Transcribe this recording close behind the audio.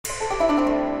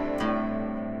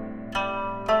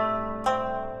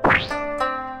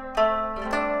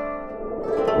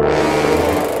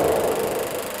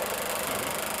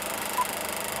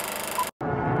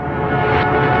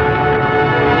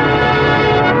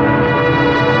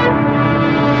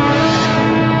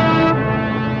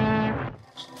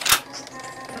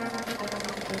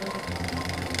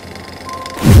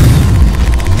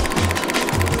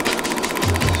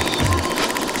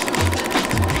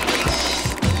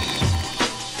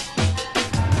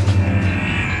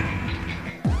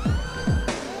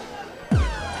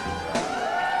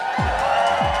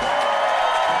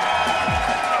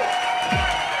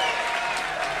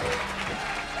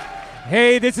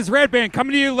Hey, this is Redban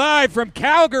coming to you live from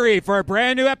Calgary for a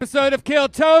brand new episode of Kill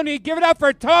Tony. Give it up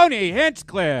for Tony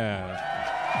Hinchcliffe.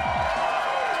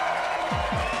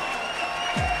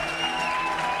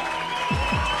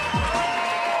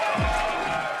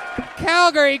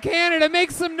 Calgary, Canada,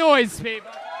 make some noise,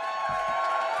 people.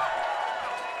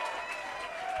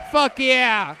 Fuck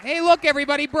yeah. Hey, look,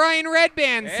 everybody, Brian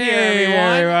Redban's here, everyone.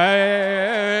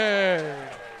 Hey.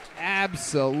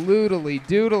 Absolutely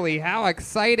doodly. How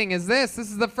exciting is this? This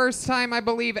is the first time, I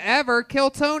believe, ever Kill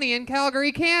Tony in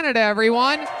Calgary, Canada,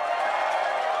 everyone.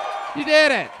 You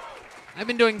did it. I've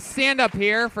been doing stand-up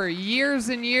here for years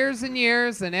and years and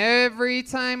years, and every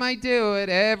time I do it,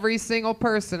 every single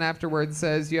person afterwards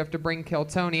says, you have to bring Kill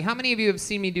Tony. How many of you have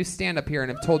seen me do stand-up here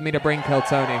and have told me to bring Kill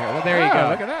Tony here? Well, there you go.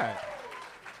 Look at that.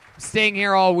 Staying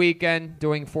here all weekend,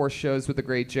 doing 4 shows with the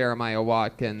great Jeremiah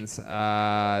Watkins.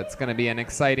 It's going to be an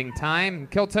exciting time.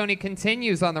 Kill Tony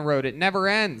continues on the road. It never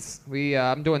ends.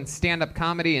 I'm doing stand-up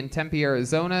comedy in Tempe,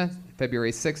 Arizona,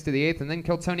 February 6th to the 8th, and then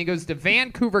Kill Tony goes to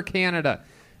Vancouver, Canada,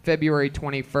 February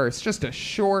 21st. Just a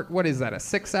short, what is that, a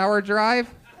 6-hour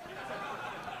drive?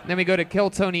 Then we go to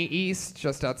Kill Tony East,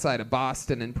 just outside of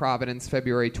Boston in Providence,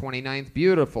 February 29th.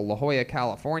 Beautiful La Jolla,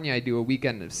 California. I do a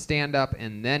weekend of stand-up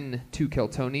and then 2 Kill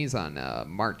Tonys on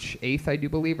March 8th, I do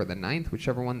believe, or the 9th,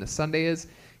 whichever one the Sunday is.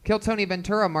 Kill Tony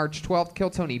Ventura, March 12th.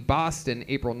 Kill Tony Boston,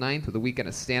 April 9th, with a weekend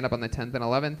of stand-up on the 10th and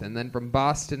 11th. And then from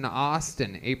Boston to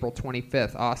Austin, April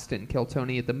 25th. Austin, Kill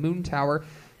Tony at the Moon Tower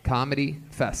Comedy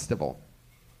Festival.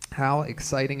 How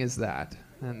exciting is that?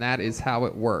 And that is how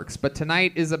it works. But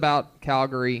tonight is about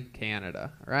Calgary,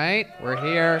 Canada, right? We're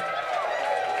here.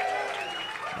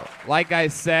 Like I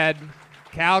said,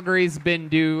 Calgary's been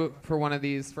due for one of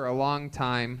these for a long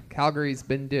time. Calgary's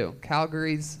been due.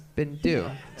 Calgary's been due.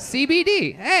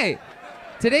 CBD. Hey,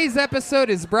 today's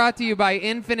episode is brought to you by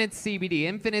Infinite CBD.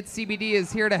 Infinite CBD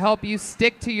is here to help you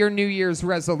stick to your New Year's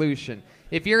resolution.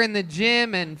 If you're in the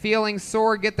gym and feeling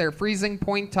sore, get their Freezing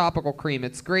Point Topical Cream.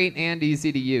 It's great and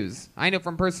easy to use. I know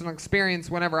from personal experience,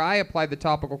 whenever I apply the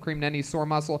topical cream to any sore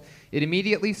muscle, it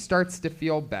immediately starts to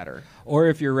feel better. Or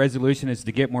if your resolution is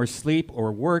to get more sleep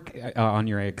or work on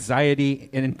your anxiety,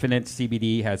 Infinite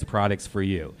CBD has products for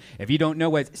you. If you don't know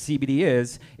what CBD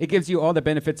is, it gives you all the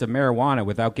benefits of marijuana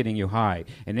without getting you high.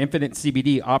 And Infinite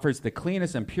CBD offers the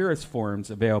cleanest and purest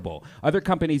forms available. Other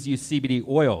companies use CBD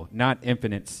oil, not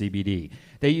Infinite CBD.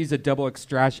 They use a double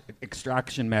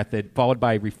extraction method followed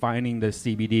by refining the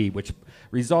CBD, which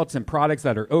results in products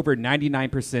that are over 99%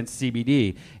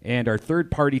 CBD and are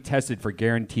third-party tested for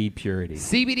guaranteed purity.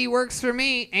 CBD works for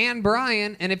me and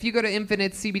Brian, and if you go to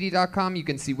infinitecbd.com, you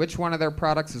can see which one of their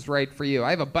products is right for you.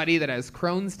 I have a buddy that has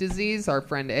Crohn's disease. Our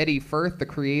friend Eddie Firth, the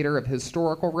creator of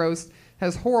Historical Roast,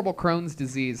 has horrible Crohn's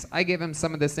disease. I gave him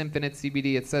some of this Infinite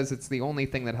CBD. It says it's the only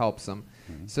thing that helps him.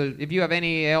 So if you have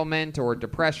any ailment or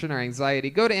depression or anxiety,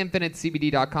 go to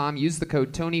infinitecbd.com, use the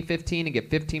code Tony15 and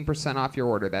get 15% off your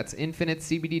order. That's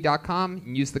infinitecbd.com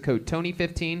and use the code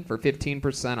Tony15 for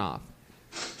 15% off.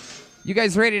 You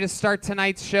guys ready to start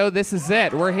tonight's show? This is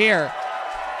it. We're here.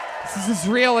 This is as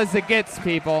real as it gets,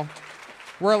 people.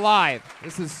 We're live.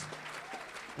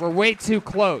 We're way too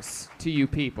close to you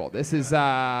people. This is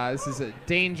a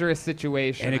dangerous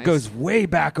situation. And it goes way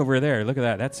back over there. Look at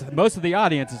that. That's most of the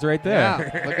audience is right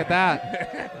there. Yeah, look at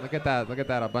that. Look at that. Look at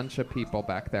that. A bunch of people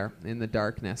back there in the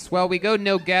darkness. Well, we go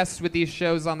no guests with these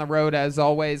shows on the road, as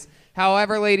always.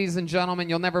 However, ladies and gentlemen,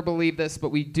 you'll never believe this, but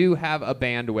we do have a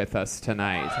band with us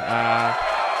tonight.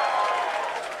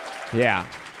 Yeah.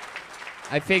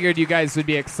 I figured you guys would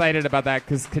be excited about that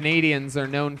because Canadians are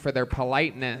known for their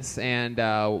politeness and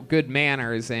good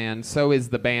manners, and so is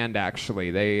the band,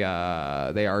 actually. They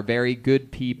are very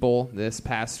good people. This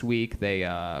past week, they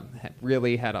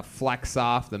really had a flex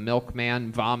off. The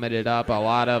milkman vomited up a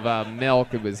lot of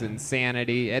milk. It was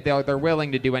insanity. They're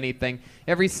willing to do anything.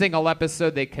 Every single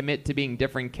episode, they commit to being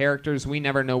different characters. We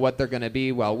never know what they're going to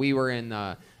be. While we were in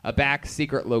a back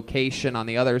secret location on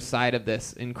the other side of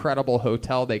this incredible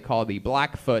hotel they call the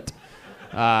Blackfoot.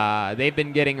 They've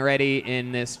been getting ready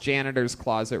in this janitor's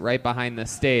closet right behind the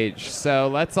stage. So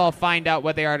let's all find out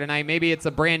what they are tonight. Maybe it's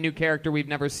a brand new character we've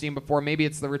never seen before. Maybe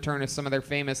it's the return of some of their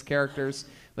famous characters.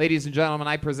 Ladies and gentlemen,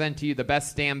 I present to you the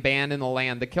best damn band in the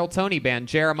land, the Kill Tony Band,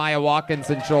 Jeremiah Watkins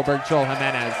and Joel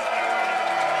Jimenez.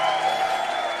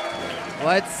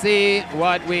 Let's see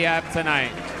what we have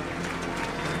tonight.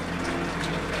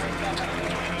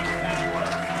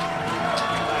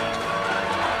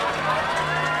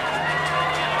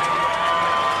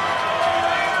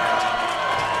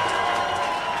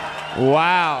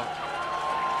 Wow.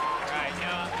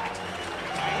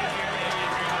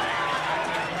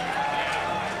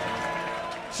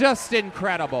 Just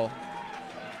incredible.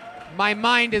 My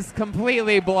mind is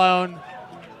completely blown.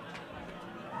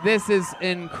 This is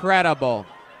incredible.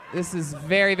 This is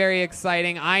very, very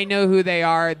exciting. I know who they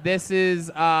are. This is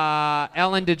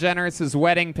Ellen DeGeneres'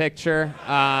 wedding picture.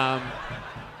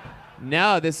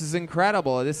 No, this is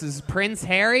incredible. This is Prince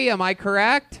Harry, am I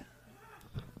correct?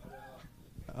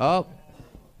 Oh,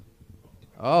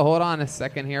 hold on a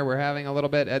second here. We're having a little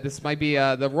bit. This might be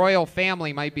the royal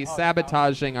family might be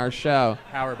sabotaging our show.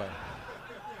 Power button.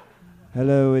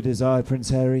 Hello, it is I, Prince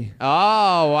Harry.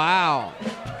 Oh, wow.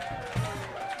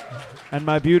 And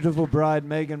my beautiful bride,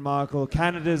 Meghan Markle,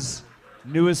 Canada's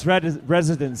newest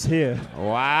residence here.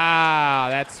 Wow,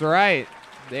 that's right.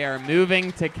 They are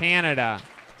moving to Canada.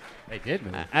 They did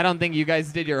move. I don't think you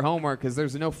guys did your homework because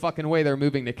there's no fucking way they're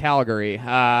moving to Calgary.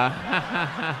 I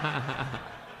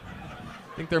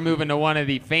think they're moving to one of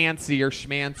the fancier,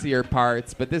 schmancier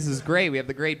parts. But this is great. We have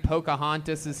the great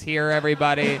Pocahontas is here,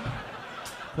 everybody.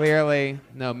 Clearly.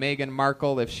 No, Meghan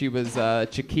Markle, if she was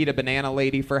Chiquita Banana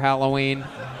Lady for Halloween.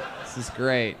 This is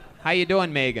great. How you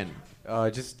doing, Meghan?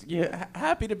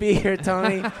 Happy to be here,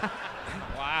 Tony.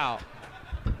 Wow.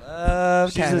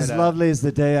 She's as lovely as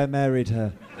the day I married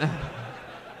her.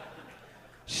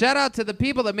 Shout out to the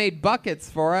people that made buckets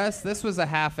for us. This was a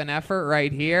half an effort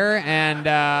right here.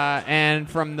 And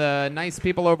from the nice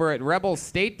people over at Rebel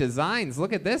State Designs,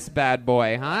 look at this bad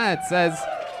boy, huh? It says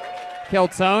Kill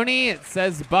Tony. It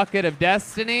says Bucket of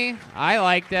Destiny. I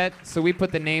liked it, so we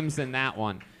put the names in that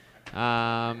one.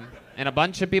 And a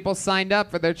bunch of people signed up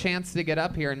for their chance to get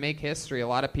up here and make history. A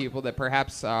lot of people that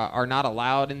perhaps are not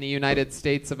allowed in the United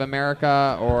States of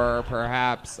America or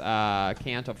perhaps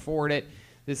can't afford it.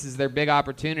 This is their big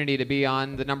opportunity to be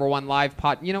on the #1 live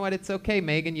pod. You know what? It's okay,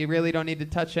 Meghan. You really don't need to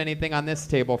touch anything on this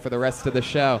table for the rest of the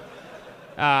show.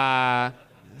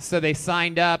 So they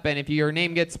signed up, and if your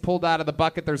name gets pulled out of the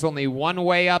bucket, there's only one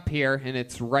way up here, and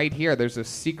it's right here. There's a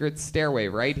secret stairway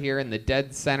right here in the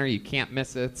dead center. You can't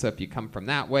miss it. So if you come from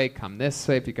that way, come this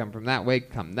way. If you come from that way,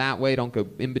 come that way. Don't go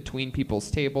in between people's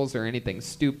tables or anything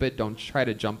stupid. Don't try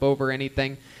to jump over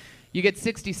anything. You get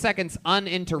 60 seconds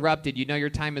uninterrupted. You know your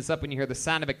time is up when you hear the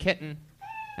sound of a kitten.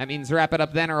 That means wrap it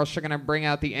up then, or else you're going to bring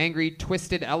out the angry,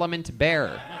 twisted element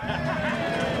bear.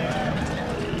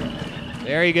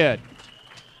 Very good.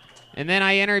 And then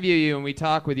I interview you and we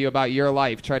talk with you about your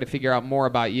life, try to figure out more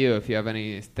about you, if you have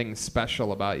anything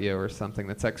special about you or something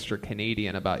that's extra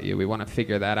Canadian about you. We want to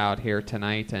figure that out here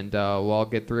tonight, and we'll all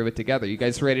get through it together. You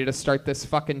guys ready to start this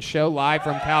fucking show live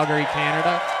from Calgary,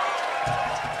 Canada?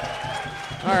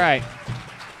 All right.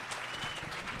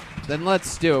 Then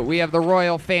let's do it. We have the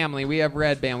royal family. We have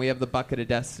Redban. We have the Bucket of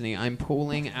Destiny. I'm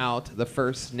pulling out the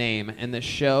first name, and the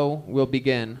show will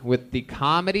begin with the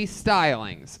comedy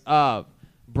stylings of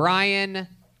Brian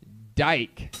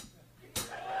Dyke.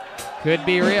 Could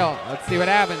be real. Let's see what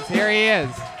happens. Here he is.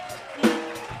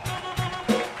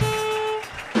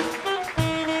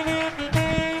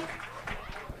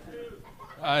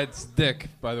 It's Dick,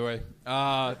 by the way.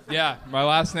 Yeah, my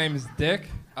last name is Dick.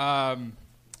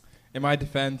 In my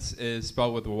defense, is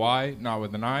spelled with a Y, not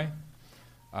with an I.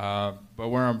 But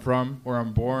where I'm from, where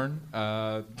I'm born,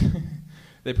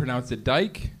 they pronounce it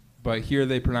Dyke. But here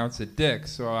they pronounce it Dick,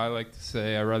 so I like to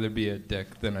say I'd rather be a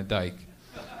dick than a dyke.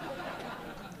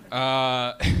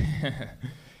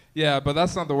 Yeah, but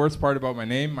that's not the worst part about my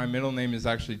name. My middle name is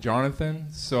actually Jonathan,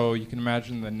 so you can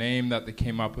imagine the name that they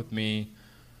came up with me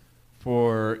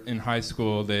for in high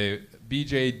school. They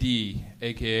BJD,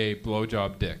 a.k.a.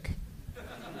 Blowjob Dick.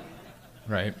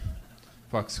 Right?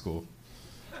 Fuck school.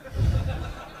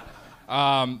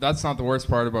 That's not the worst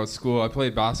part about school. I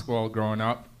played basketball growing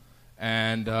up.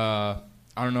 And I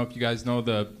don't know if you guys know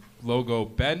the logo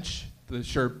bench, the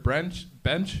shirt bench.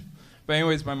 But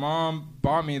anyways, my mom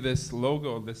bought me this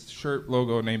logo, this shirt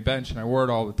logo named Bench, and I wore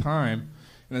it all the time.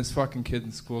 And this fucking kid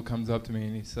in school comes up to me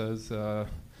and he says,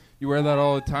 you wear that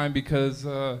all the time because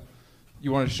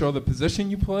you want to show the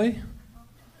position you play?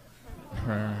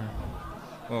 A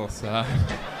little sad.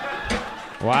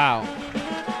 Wow.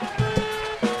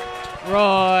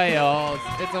 Royals,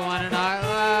 it's a one in our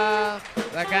love.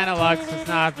 That kind of luck's just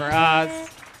not for us.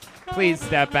 Please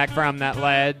step back from that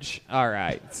ledge. All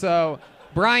right. So,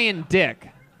 Brian Dick.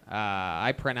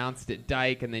 I pronounced it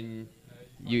Dyke, and then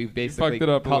you basically fucked it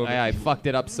up a little bit. I fucked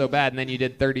it up so bad, and then you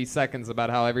did 30 seconds about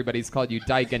how everybody's called you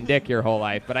Dyke and Dick your whole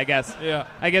life. But I guess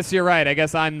you're right. I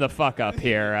guess I'm the fuck up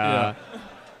here. Yeah.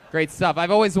 Great stuff.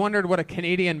 I've always wondered what a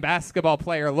Canadian basketball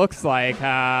player looks like.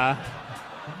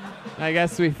 I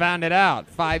guess we found it out.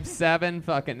 5'7",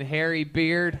 fucking hairy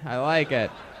beard. I like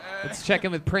it. Let's check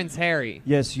in with Prince Harry.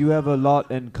 Yes, you have a lot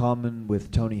in common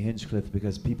with Tony Hinchcliffe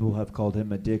because people have called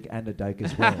him a dick and a dyke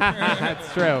as well.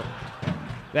 That's true.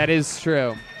 That is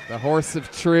true. The horse of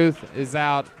truth is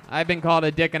out. I've been called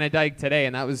a dick and a dyke today,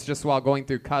 and that was just while going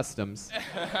through customs.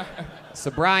 So,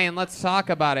 Brian, let's talk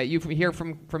about it. You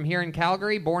from here in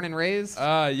Calgary, born and raised?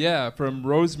 Yeah, from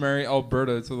Rosemary,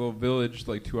 Alberta. It's a little village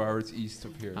like 2 hours east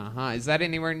of here. Is that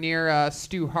anywhere near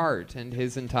Stu Hart and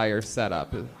his entire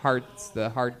setup? Hart's the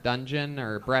Hart Dungeon,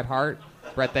 or Bret Hart?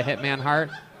 Bret the Hitman Hart?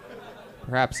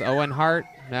 Perhaps Owen Hart?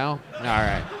 No? All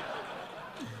right.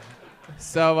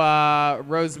 So,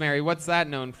 Rosemary, what's that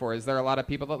known for? Is there a lot of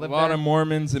people that live there? A lot of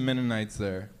Mormons and Mennonites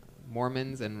there.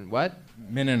 Mormons and what?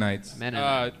 Mennonites.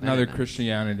 Another Mennonite.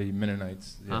 Christianity,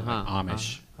 Mennonites. Yeah.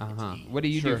 Amish. What do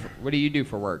you do? What do you do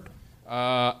for work?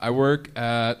 I work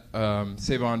at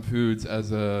Save On Foods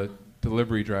as a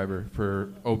delivery driver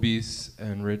for obese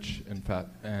and rich and fat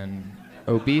and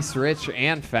Obese, rich,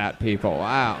 and fat people.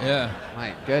 Wow. Yeah.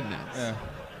 My goodness. Yeah.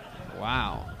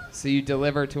 Wow. So you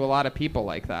deliver to a lot of people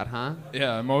like that, huh?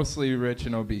 Yeah, mostly rich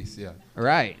and obese. Yeah.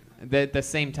 Right. At the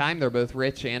same time, they're both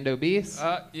rich and obese?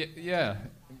 Yeah.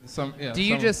 Do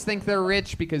you just think they're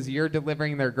rich because you're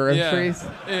delivering their groceries?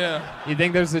 Yeah. You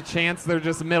think there's a chance they're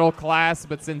just middle class,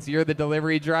 but since you're the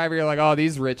delivery driver, you're like, oh,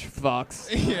 these rich fucks.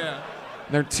 Yeah.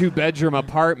 Their 2-bedroom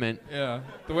apartment. Yeah.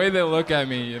 The way they look at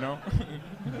me, you know.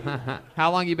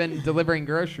 How long you been delivering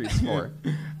groceries for?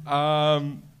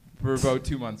 For about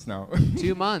 2 months now.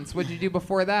 2 months. What did you do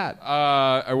before that?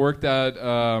 I worked at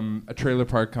a trailer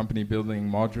park company building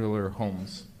modular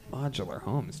homes. Modular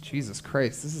homes. Jesus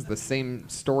Christ. This is the same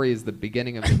story as the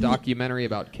beginning of the documentary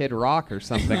about Kid Rock or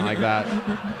something like that.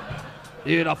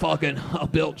 Dude, I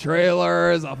built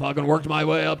trailers. I fucking worked my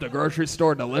way up to grocery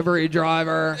store delivery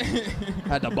driver.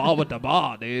 Had to ball with the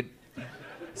ball, dude.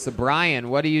 So, Brian,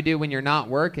 what do you do when you're not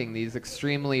working? These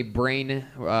extremely brain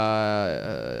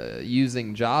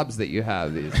using jobs that you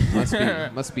have. These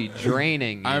must be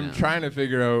draining. I'm trying to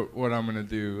figure out what I'm gonna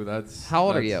do. How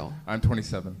old are you? I'm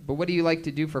 27. But what do you like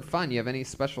to do for fun? You have any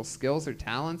special skills or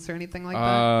talents or anything like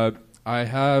that? I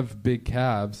have big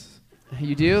calves.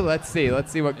 You do? Let's see.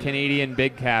 Let's see what Canadian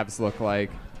big calves look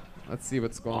like. Let's see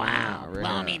what's going on.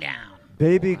 Blow me down.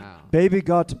 Baby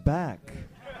got back.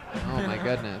 Oh my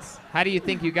goodness. How do you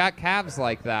think you got calves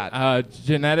like that?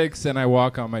 Genetics, and I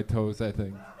walk on my toes, I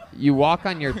think. You walk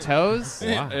on your toes?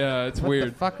 Yeah, it's weird.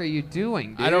 What the fuck are you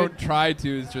doing, dude? I don't try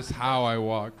to. It's just how I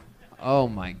walk. Oh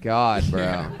my god,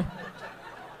 bro. You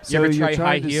So ever you're try high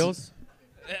trying to heels?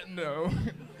 No.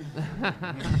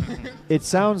 It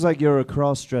sounds like you're a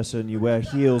cross-dresser and you wear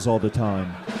heels all the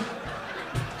time.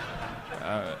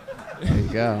 There you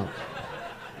go.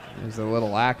 There's a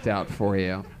little act out for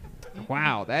you.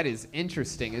 Wow, that is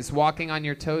interesting. Is walking on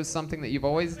your toes something that you've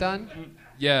always done?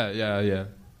 Yeah.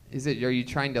 Are you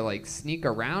trying to like sneak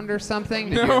around or something?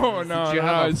 Did No. you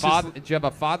have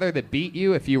a father that beat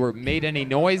you if you made any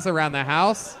noise around the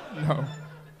house? No.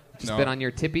 Just been on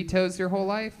your tippy toes your whole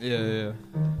life? Yeah.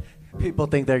 People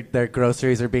think their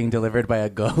groceries are being delivered by a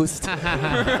ghost.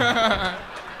 My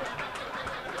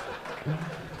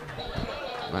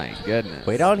goodness.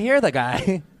 We don't hear the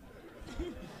guy.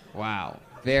 Wow.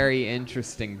 Very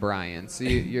interesting, Brian. So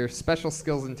your special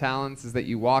skills and talents is that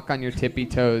you walk on your tippy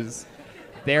toes.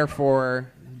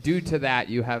 Therefore, due to that,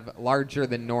 you have larger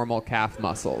than normal calf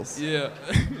muscles. Yeah.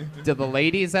 Do the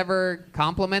ladies ever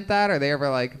compliment that? Are they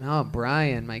ever like, "Oh,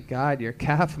 Brian, my God, your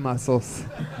calf muscles"?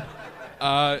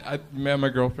 My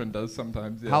girlfriend does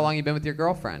sometimes. Yeah. How long you been with your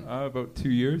girlfriend? About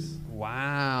 2 years.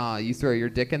 Wow. You throw your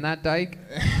dick in that dike?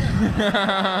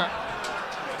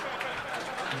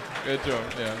 Good job.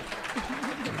 Yeah.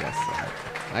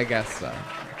 I guess so.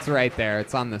 It's right there.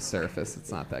 It's on the surface.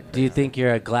 It's not that great. Do you think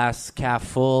you're a glass calf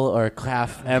full or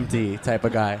calf empty type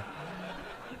of guy?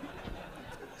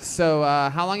 So,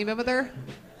 how long you been with her?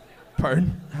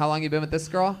 Pardon? How long you been with this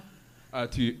girl?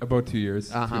 About 2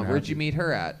 years. 2.5 Where'd you years. meet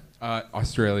her at?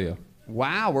 Australia.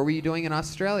 Wow. What were you doing in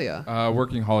Australia?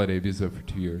 Working holiday visa for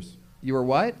 2 years. You were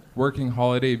what? Working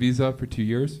holiday visa for 2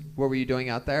 years. What were you doing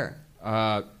out there?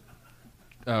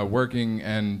 Working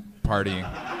and partying.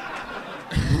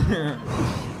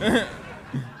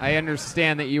 I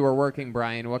understand that you were working,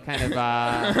 Brian. What kind of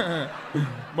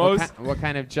what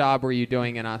kind of job were you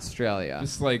doing in Australia?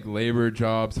 Just like labor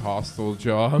jobs, hostel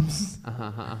jobs,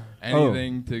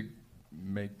 anything to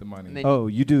make the money. Oh,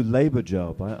 you do labor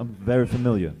job. I'm very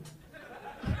familiar.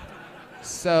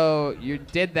 So you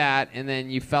did that, and then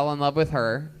you fell in love with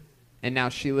her, and now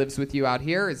she lives with you out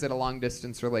here? Is it a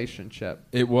long-distance relationship?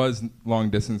 It was long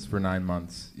distance for 9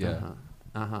 months. Yeah.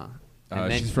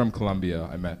 She's from Colombia.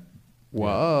 I met.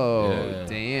 Whoa, Yeah.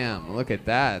 damn. Look at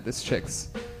that. This chick's...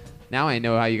 Now I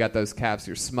know how you got those calves.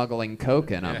 You're smuggling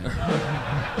coke in them.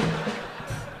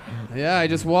 Yeah, I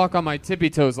just walk on my tippy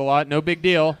toes a lot. No big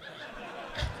deal.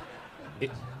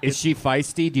 Is she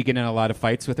feisty? Do you get in a lot of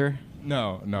fights with her?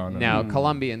 No. No,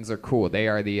 Colombians are cool. They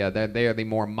are the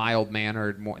more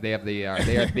mild-mannered. They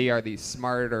are the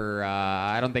smarter.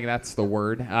 I don't think that's the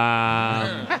word. They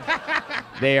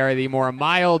are the more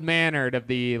mild-mannered of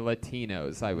the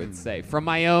Latinos, I would say. From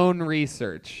my own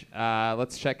research,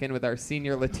 let's check in with our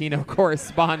senior Latino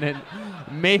correspondent,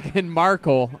 Meghan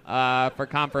Markle, for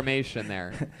confirmation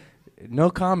there.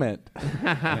 No comment.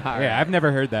 Yeah, I've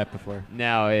never heard that before.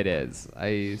 No, it is. I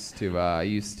used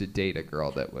to date a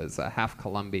girl that was half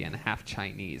Colombian, half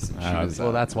Chinese. And she was,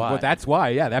 well, that's why. Well, that's why.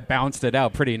 Yeah, that balanced it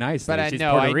out pretty nicely. But She's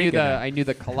I Puerto Rican now. knew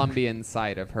the Colombian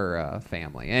side of her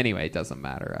family. Anyway, it doesn't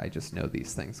matter. I just know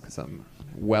these things because I'm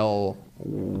well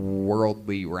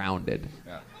worldly rounded.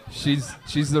 Yeah.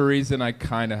 She's the reason I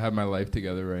kind of have my life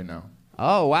together right now.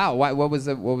 Oh wow! What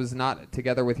was not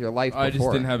together with your life before? I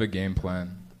just didn't have a game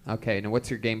plan. Okay, now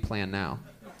what's your game plan now?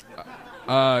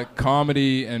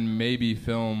 Comedy and maybe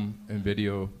film and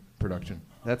video production.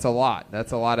 That's a lot.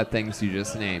 That's a lot of things you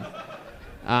just named.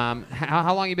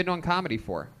 How long you been doing comedy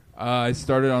for? I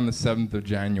started on the 7th of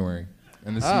January,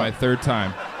 and this is my third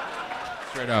time.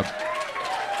 Straight up.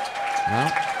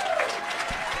 Well,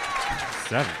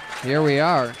 7. here we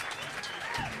are.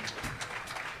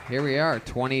 Here we are,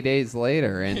 20 days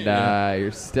later, and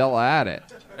you're still at it.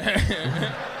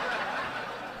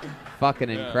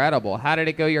 Fucking incredible. How did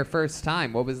it go your first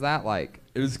time? What was that like?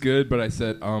 It was good, but I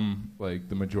said like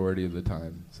the majority of the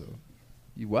time. So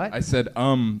You what? I said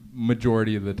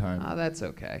majority of the time. Oh, that's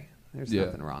okay. There's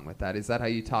nothing wrong with that. Is that how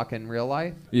you talk in real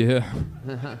life? Yeah.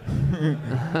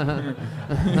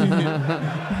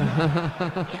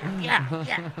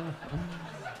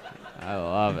 I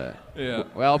love it. Yeah.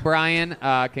 Well, Brian,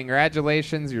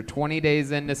 congratulations. You're 20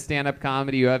 days into stand-up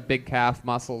comedy. You have big calf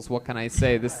muscles. What can I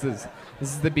say? This is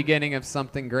the beginning of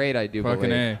something great, I do Fucking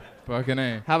believe. Fucking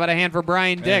A. How about a hand for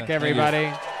Brian Dick, thank everybody?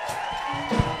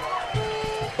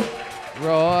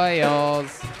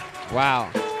 Royals.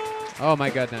 Wow. Oh,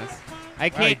 my goodness. I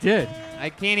can't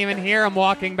even hear him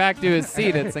walking back to his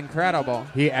seat. It's incredible.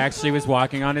 He actually was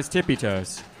walking on his tippy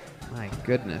toes. My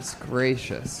goodness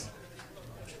gracious.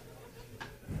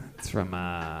 It's from,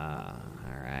 all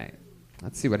right.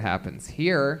 Let's see what happens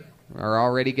here. We're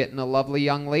already getting a lovely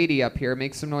young lady up here.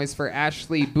 Make some noise for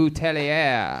Ashley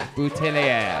Boutelier.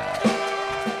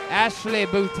 Ashley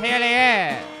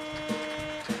Boutelier.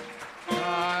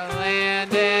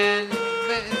 Landon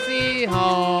Vinci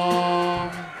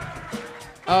home.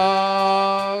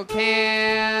 Oh,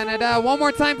 Canada. One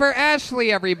more time for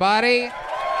Ashley, everybody.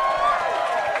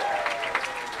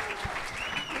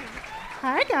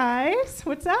 Hi guys,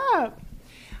 what's up?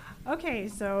 Okay,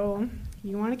 so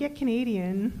you want to get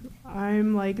Canadian.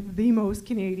 I'm like the most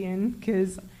Canadian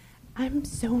because I'm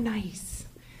so nice.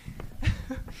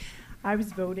 I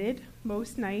was voted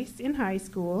most nice in high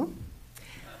school.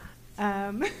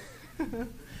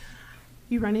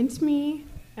 You run into me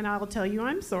and I'll tell you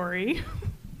I'm sorry.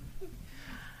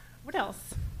 What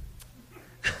else?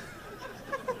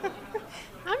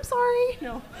 I'm sorry.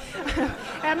 No.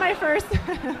 At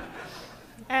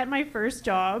my first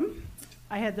job,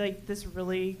 I had like this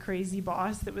really crazy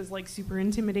boss that was like super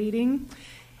intimidating.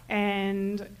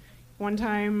 And one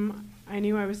time I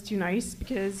knew I was too nice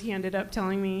because he ended up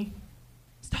telling me,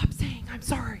 "Stop saying I'm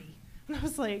sorry." And I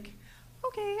was like,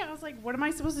 okay. I was like, what am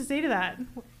I supposed to say to that?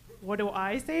 What do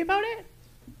I say about it?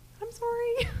 I'm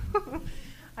sorry.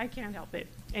 I can't help it.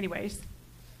 Anyways.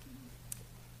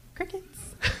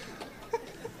 Crickets.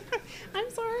 I'm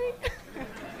sorry.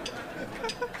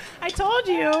 I told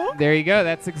you. There you go.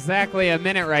 That's exactly a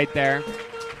minute right there.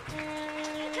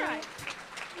 Right.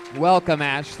 Welcome,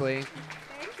 Ashley.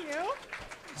 Thank you.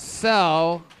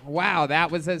 So, wow,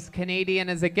 that was as Canadian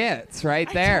as it gets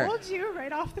right there. I told you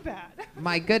right off the bat.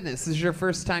 My goodness, this is your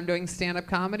first time doing stand-up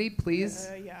comedy, please?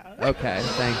 Yeah. Okay,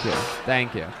 thank you.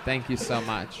 Thank you. Thank you so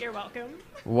much. You're welcome.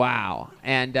 Wow.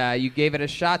 And you gave it a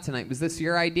shot tonight. Was this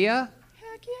your idea?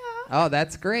 Heck yeah. Oh,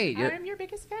 that's great. I'm your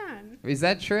biggest fan. Is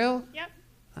that true? Yep.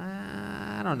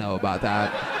 I don't know about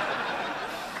that.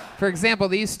 For example,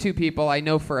 these two people I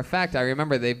know for a fact. I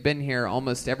remember they've been here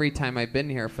almost every time I've been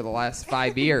here for the last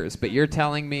 5 years. But you're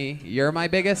telling me you're my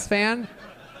biggest fan?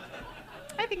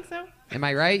 I think so. Am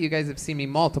I right? You guys have seen me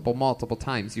multiple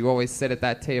times. You always sit at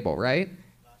that table, right?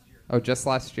 Oh, just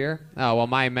last year? Oh, well,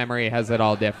 my memory has it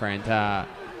all different. I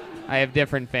have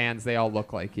different fans. They all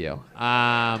look like you.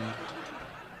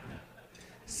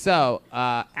 So,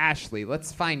 Ashley,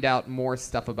 let's find out more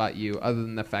stuff about you other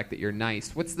than the fact that you're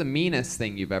nice. What's the meanest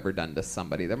thing you've ever done to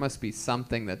somebody? There must be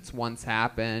something that's once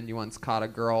happened. You once caught a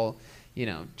girl,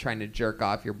 trying to jerk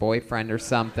off your boyfriend or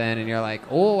something, and you're like,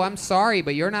 "Oh, I'm sorry,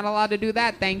 but you're not allowed to do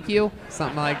that, thank you."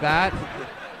 Something like that.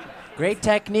 Great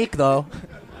technique, though.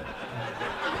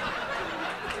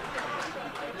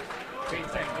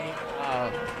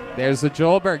 There's the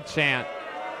Joelberg chant.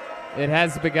 It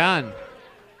has begun.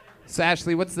 So,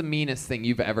 Ashley, what's the meanest thing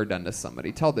you've ever done to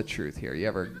somebody? Tell the truth here. You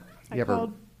ever? I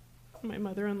called my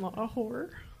mother-in-law a whore.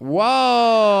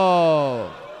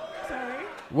 Whoa! Sorry.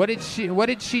 What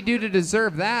did she do to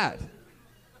deserve that?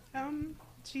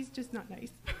 She's just not nice.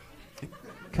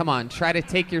 Come on, try to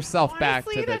take yourself back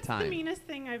to the that's time. the meanest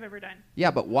thing I've ever done.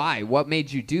 Yeah, but why? What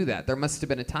made you do that? There must have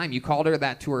been a time. You called her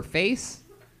that to her face?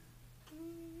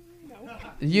 No.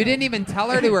 You didn't even tell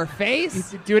her to her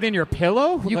face? You do it in your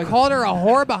pillow? You called her a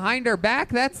whore behind her back?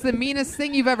 That's the meanest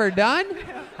thing you've ever done?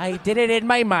 I did it in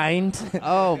my mind.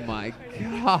 Oh my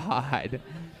God.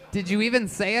 Did you even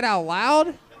say it out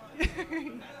loud?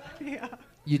 Yeah.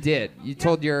 You did. You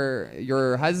told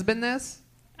your husband this?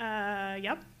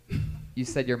 Yep. You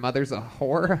said your mother's a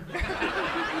whore?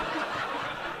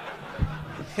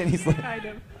 And he's like, Kind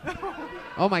of.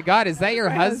 Oh my God, is that your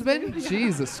My husband? husband, yeah.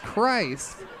 Jesus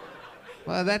Christ.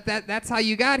 Well, that's how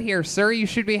you got here, sir. You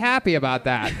should be happy about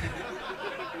that.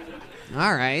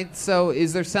 All right. So,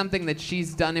 is there something that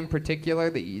she's done in particular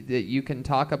that you can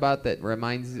talk about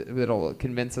that'll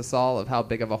convince us all of how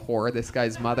big of a whore this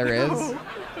guy's mother is? No.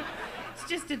 It's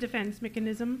just a defense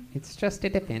mechanism. It's just a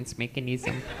defense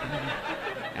mechanism.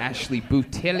 Ashley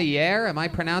Boutillier, am I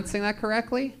pronouncing that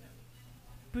correctly?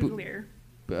 Bootelier.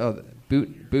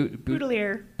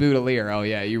 Bootelier. Bootelier. Oh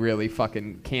yeah, you really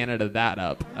fucking Canada that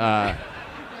up.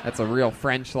 That's a real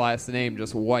French last name,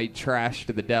 just white trash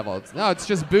to the devil. It's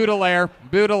just Bootelier.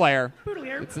 Bootelier.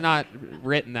 It's not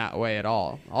written that way at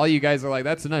all. All you guys are like,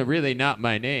 that's really not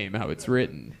my name, how it's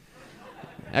written.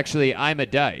 Actually, I'm a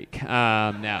dyke. No,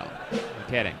 I'm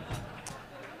kidding.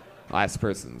 Last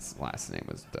person's last name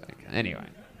was Dyke. Anyway,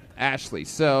 Ashley,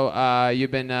 so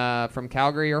you've been from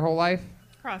Calgary your whole life?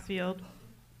 Crossfield.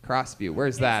 Crossview,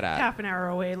 where's that at? Half an hour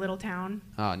away, little town.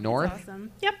 North? It's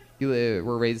awesome. Yep. You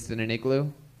were raised in an igloo?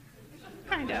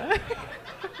 Kinda.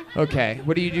 Okay,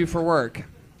 what do you do for work?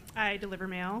 I deliver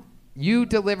mail. You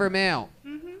deliver mail.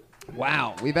 Mm-hmm.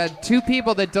 Wow, we've had two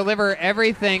people that deliver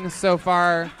everything so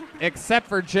far except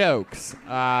for jokes.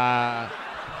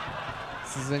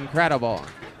 This is incredible.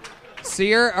 So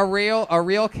you're a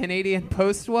real Canadian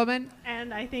Post woman?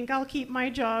 And I think I'll keep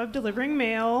my job delivering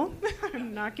mail.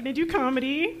 I'm not going to do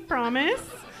comedy, promise.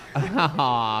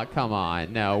 Aw, come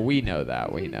on. No, we know that.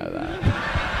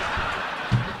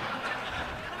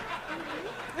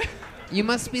 You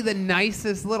must be the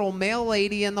nicest little mail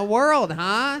lady in the world,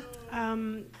 huh?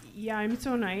 Yeah, I'm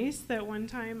so nice that one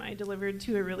time I delivered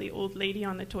to a really old lady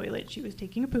on the toilet. She was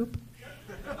taking a poop.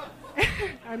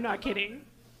 I'm not kidding.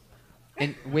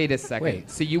 And wait a second.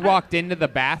 Wait. So you walked into the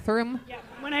bathroom? Yeah.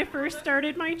 When I first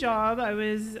started my job, I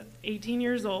was 18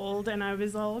 years old, and I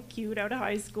was all cute out of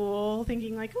high school,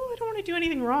 thinking like, oh, I don't want to do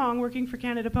anything wrong working for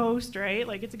Canada Post, right?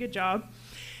 Like, it's a good job.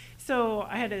 So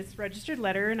I had this registered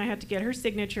letter, and I had to get her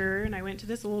signature, and I went to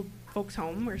this old folks'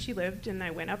 home where she lived, and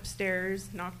I went upstairs,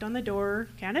 knocked on the door,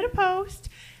 Canada Post,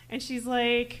 and she's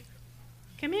like,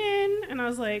 come in, and I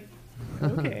was like,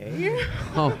 okay.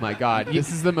 Oh my God,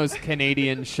 this is the most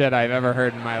Canadian shit I've ever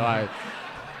heard in my life.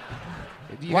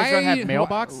 Do you guys not have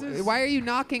mailboxes? Why are you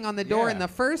knocking on the door Yeah. in the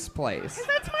first place? 'Cause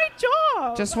that's my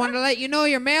job. Just wanted to let you know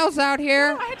your mail's out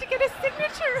here. I had to get a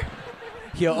signature.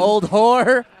 you old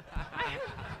whore.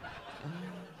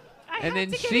 I And had then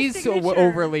to get a she's so signature.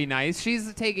 overly nice.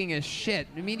 She's taking a shit.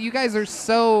 I mean, you guys are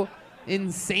so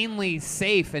insanely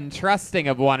safe and trusting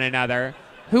of one another.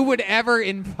 Who would ever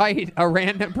invite a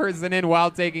random person in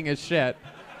while taking a shit?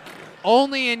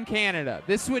 Only in Canada.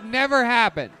 This would never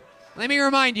happen. Let me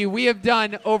remind you, we have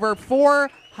done over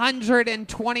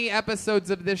 420 episodes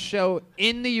of this show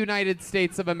in the United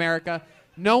States of America.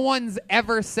 No one's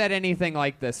ever said anything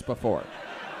like this before.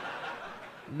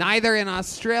 Neither in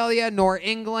Australia, nor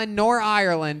England, nor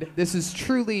Ireland. This is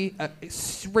truly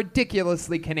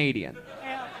ridiculously Canadian.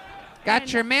 Yeah. Got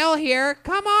And your mail here.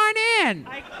 Come on in.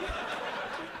 I,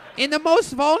 In the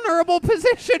most vulnerable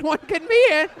position one can be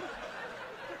in.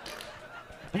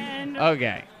 and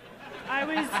Okay.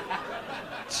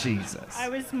 Jesus. I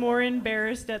was more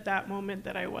embarrassed at that moment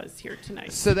that I was here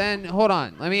tonight. So then, hold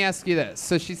on. Let me ask you this.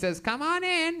 So she says, come on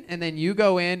in. And then you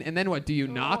go in. And then what? Do you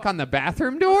knock on the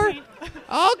bathroom door? Okay.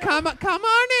 Oh, come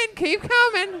on in. Keep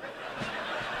coming.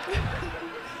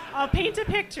 I'll paint a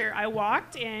picture. I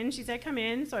walked in. She said, come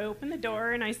in. So I opened the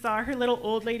door, and I saw her little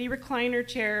old lady recliner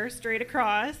chair straight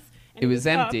across. And It was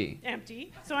up, empty.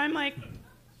 Empty. So I'm like,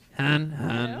 Hun.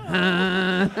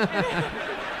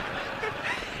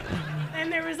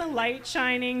 and there was a light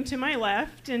shining to my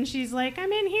left, and she's like,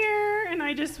 I'm in here. And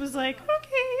I just was like,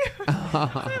 okay. So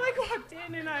I like walked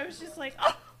in, and I was just like,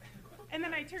 oh. And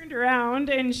then I turned around,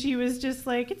 and she was just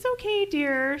like, it's okay,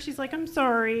 dear. She's like, I'm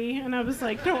sorry. And I was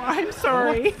like, no, I'm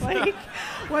sorry. Like,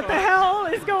 what the hell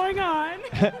is going on?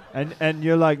 and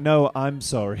you're like, no, I'm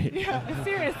sorry. Yeah,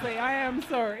 seriously, I am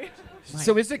sorry.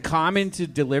 So is it common to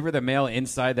deliver the mail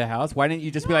inside the house? Why didn't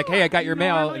you just be like, hey, I got your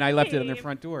mail, and I left it on the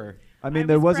front door? I mean, I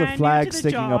there was was a brand new flag to the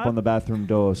sticking up job. on the bathroom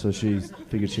door, so she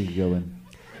figured she could go in.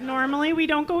 Normally, we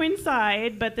don't go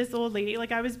inside, but this old lady,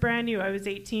 like, I was brand new. I was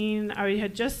 18. I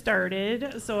had just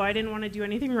started, so I didn't want to do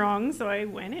anything wrong, so I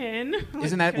went in.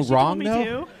 Isn't that because she wrong, told me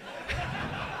though? to.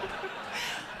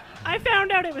 I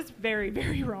found out it was very,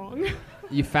 very wrong.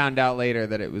 You found out later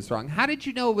that it was wrong. How did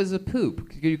you know it was a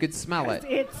poop? You could smell it.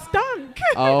 It stunk.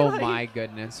 Oh, Like, my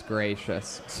goodness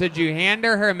gracious. So did you hand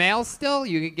her mail still?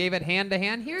 You gave it hand to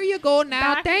hand? Here you go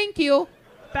now. Back- Thank you.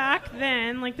 Back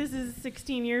then, like, this is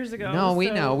 16 years ago. No, we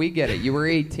so- know. We get it. You were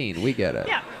 18. We get it.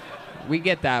 Yeah. We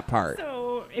get that part.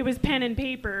 So it was pen and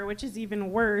paper, which is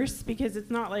even worse because it's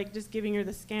not like just giving her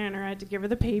the scanner. I had to give her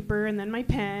the paper and then my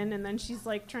pen, and then she's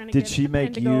like trying to Did get she the pen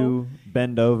make to you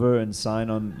bend over and sign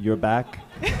on your back?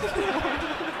 go.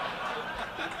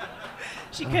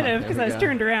 She could have because there I we was go.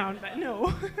 turned around, but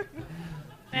no.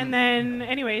 And then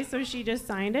anyway, so she just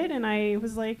signed it, and I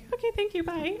was like, okay, thank you,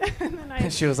 bye. And then I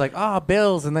She was like, "Oh,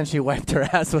 bills," and then she wiped her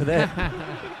ass with it.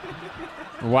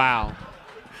 Wow.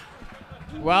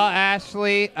 Well,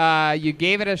 Ashley, you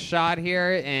gave it a shot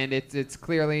here, and it's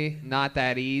clearly not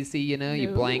that easy. You know, you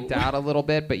No. blanked out a little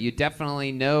bit, but you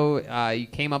definitely know you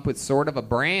came up with sort of a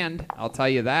brand. I'll tell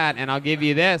you that, and I'll give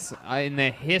you this: in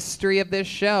the history of this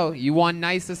show, you won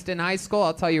nicest in high school.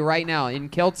 I'll tell you right now, in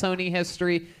Kiltony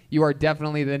history, you are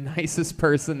definitely the nicest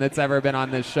person that's ever been on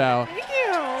this show. thank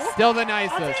you. Still the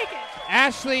nicest. I'll take it.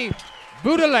 Ashley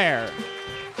Baudelaire.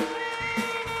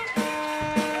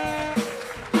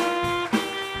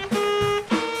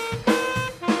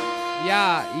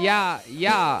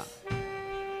 Yeah.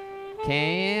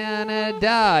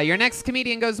 Canada. Your next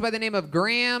comedian goes by the name of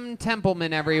Graham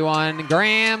Templeman, everyone.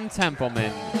 Graham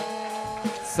Templeman.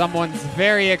 Someone's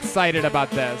very excited about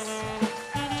this.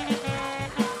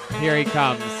 Here he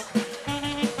comes.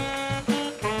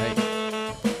 Hey.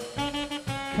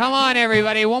 Come on,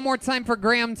 everybody. One more time for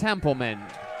Graham Templeman.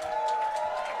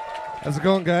 How's it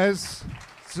going, guys?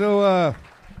 So, I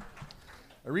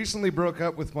recently broke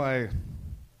up with my,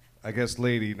 I guess,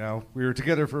 lady now. We were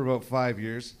together for about 5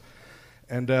 years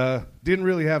and didn't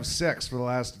really have sex for the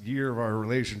last year of our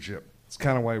relationship. It's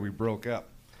kind of why we broke up.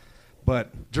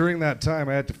 But during that time,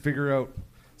 I had to figure out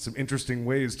some interesting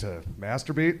ways to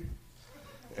masturbate.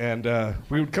 And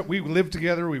we lived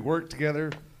together, we worked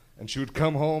together, and she would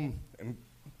come home and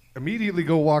immediately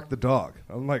go walk the dog.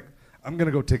 I'm like, I'm going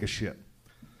to go take a shit.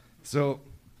 So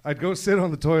I'd go sit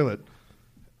on the toilet,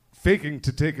 faking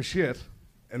to take a shit,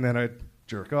 and then I'd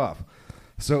jerk off.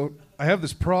 So I have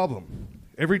this problem.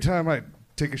 Every time I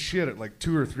take a shit at like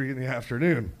 2 or 3 in the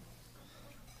afternoon,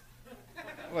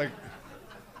 like,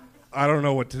 I don't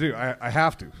know what to do. I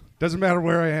have to. Doesn't matter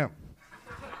where I am.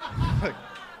 Like,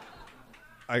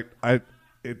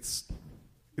 it's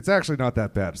actually not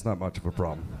that bad. It's not much of a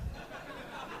problem.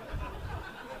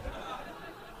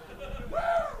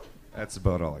 That's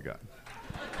about all I got.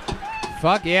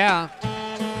 Fuck yeah.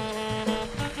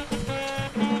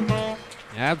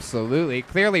 Absolutely.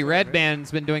 Clearly,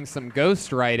 Redban's been doing some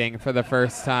ghost writing for the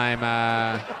first time.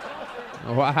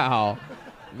 Wow.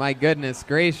 My goodness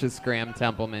gracious, Graham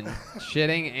Templeman.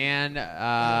 Shitting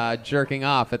and jerking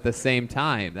off at the same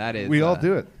time. That is. We all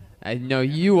do it. I know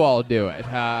you all do it.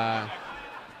 Have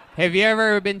you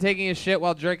ever been taking a shit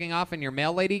while jerking off and your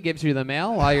mail lady gives you the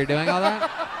mail while you're doing all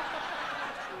that?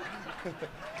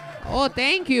 Oh,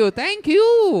 thank you. Thank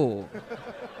you.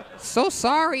 So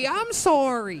sorry. I'm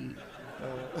sorry.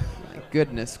 My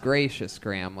goodness gracious,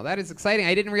 Graham. Well, that is exciting.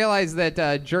 I didn't realize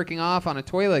that jerking off on a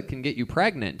toilet can get you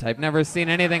pregnant. I've never seen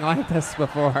anything like this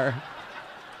before.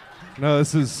 No,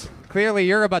 this is Clearly,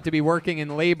 you're about to be working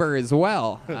in labor as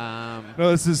well.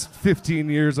 this is 15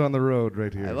 years on the road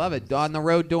right here. I love it. On the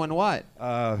road doing what?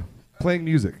 Playing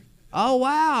music. Oh,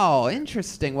 wow.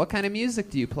 Interesting. What kind of music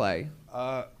do you play?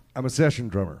 I'm a session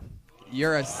drummer.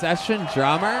 You're a session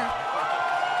drummer?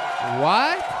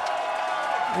 What?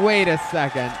 Wait a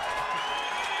second.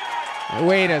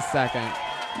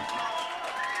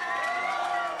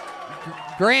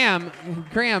 Graham,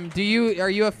 are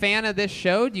you a fan of this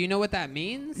show? Do you know what that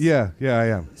means? Yeah, I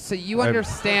am. So you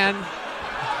understand.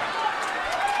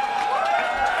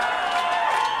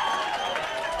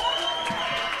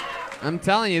 I'm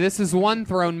telling you, this is one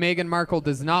throne Meghan Markle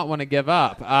does not want to give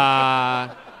up.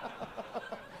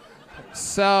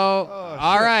 So,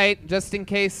 all right, just in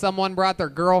case someone brought their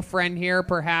girlfriend here,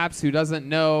 perhaps, who doesn't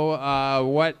know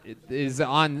what is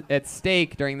at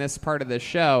stake during this part of the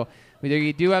show,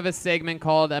 we do have a segment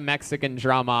called a Mexican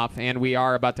Drum Off, and we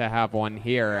are about to have one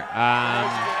here.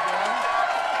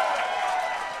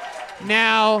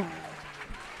 Now,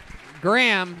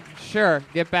 Graham, sure,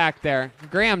 get back there.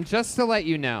 Graham, just to let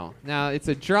you know, now it's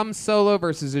a drum solo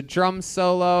versus a drum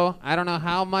solo. I don't know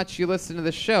how much you listen to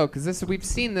the show, because we've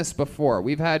seen this before.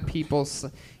 We've had people,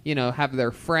 have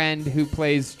their friend who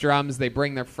plays drums. They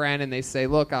bring their friend and they say,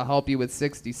 look, I'll help you with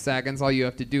 60 seconds. All you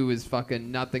have to do is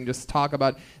fucking nothing. Just talk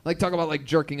about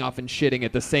jerking off and shitting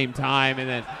at the same time,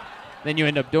 and then you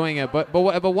end up doing it. But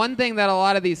one thing that a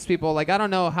lot of these people, I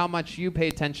don't know how much you pay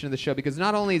attention to the show, because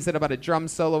not only is it about a drum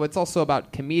solo, it's also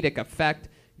about comedic effect,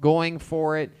 going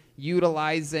for it,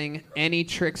 utilizing any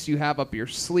tricks you have up your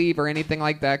sleeve or anything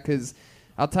like that, because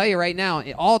I'll tell you right now,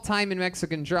 all time in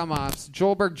Mexican drum offs,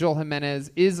 Joel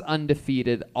Jimenez is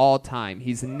undefeated all time.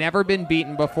 He's never been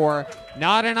beaten before,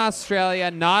 not in Australia,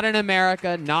 not in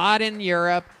America, not in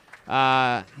Europe.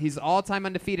 He's all-time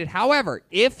undefeated. However,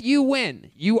 if you win,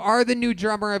 you are the new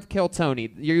drummer of Kill Tony.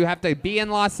 You have to be in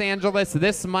Los Angeles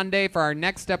this Monday for our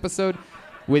next episode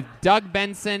with Doug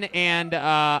Benson and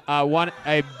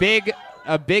a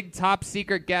big top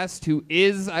secret guest who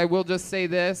is, I will just say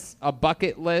this, a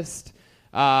bucket list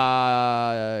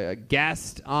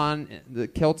guest on the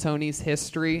Kill Tony's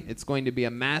history. It's going to be a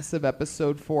massive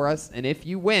episode for us, and if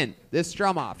you win this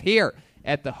drum off here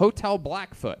at the Hotel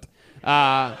Blackfoot,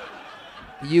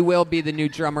 you will be the new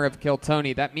drummer of Kill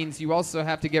Tony. That means you also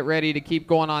have to get ready to keep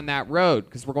going on that road,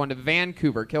 because we're going to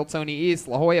Vancouver, Kill Tony East,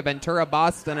 La Jolla, Ventura,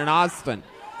 Boston, and Austin.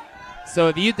 So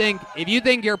if you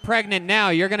think you're pregnant now,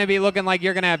 you're going to be looking like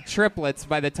you're going to have triplets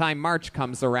by the time March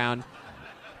comes around.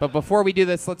 But before we do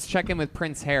this, let's check in with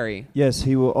Prince Harry. Yes,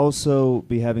 he will also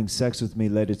be having sex with me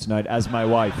later tonight as my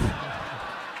wife.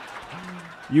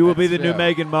 You will be the new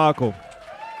Meghan Markle.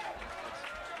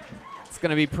 Going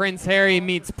to be Prince Harry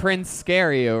meets Prince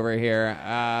Scary over here.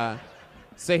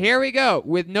 So here we go.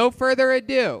 With no further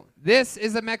ado, this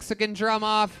is a Mexican drum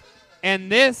off,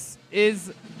 and this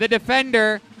is the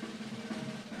defender,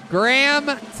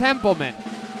 Graham Templeman.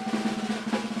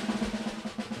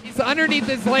 He's underneath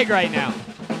his leg right now.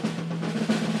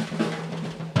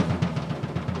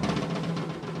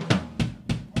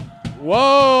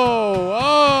 Whoa,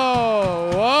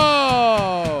 whoa, whoa.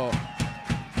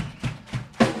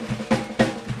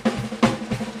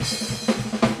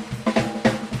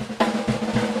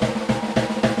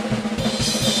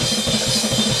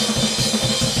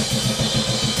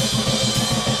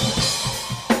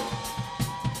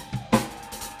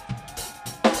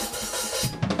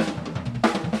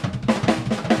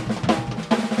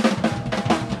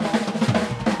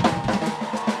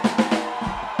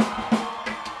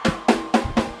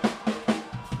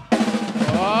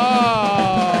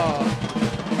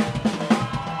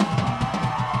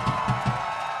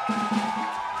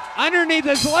 Underneath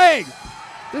his leg.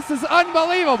 This is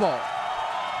unbelievable.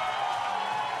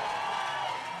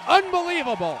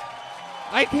 Unbelievable.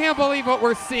 I can't believe what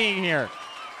we're seeing here.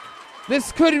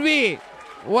 This could be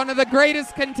one of the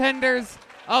greatest contenders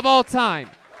of all time.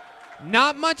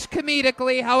 Not much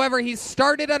comedically, however, he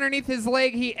started underneath his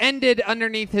leg, he ended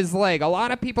underneath his leg. A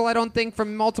lot of people, I don't think,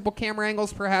 from multiple camera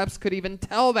angles perhaps could even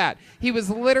tell that. He was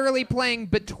literally playing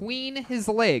between his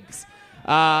legs.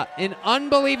 An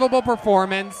unbelievable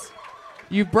performance.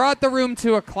 You've brought the room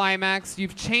to a climax.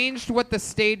 You've changed what the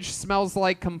stage smells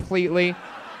like completely.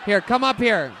 Here, come up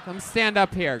here. Come stand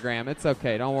up here, Graham. It's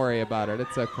okay. Don't worry about it.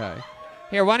 It's okay.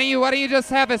 Here, why don't you just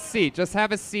have a seat? Just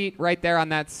have a seat right there on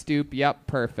that stoop. Yep,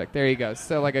 perfect. There you go.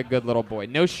 So like a good little boy.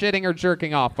 No shitting or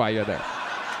jerking off while you're there.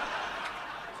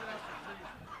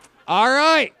 All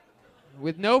right.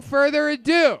 With no further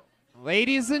ado,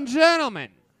 ladies and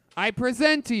gentlemen, I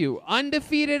present to you,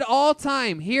 undefeated all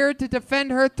time, here to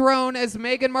defend her throne as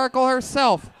Meghan Markle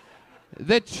herself,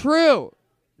 the true,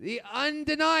 the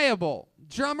undeniable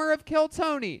drummer of Kill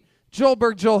Tony, Joel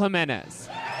Jimenez.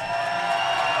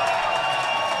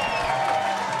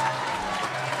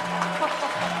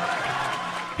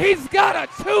 He's got a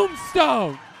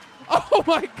tombstone! Oh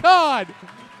my God!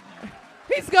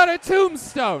 He's got a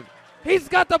tombstone! He's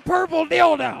got the purple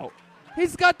dildo!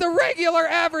 He's got the regular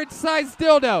average sized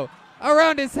dildo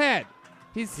around his head.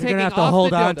 He's You're taking gonna have to off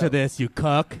hold the on dildo. to this, you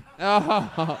cuck.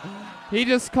 Oh, he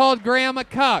just called Graham a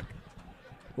cuck.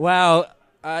 Wow,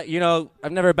 I've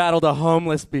never battled a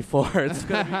homeless before. It's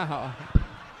gonna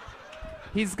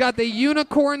He's got the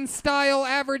unicorn style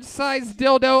average sized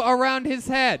dildo around his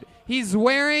head. He's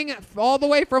wearing all the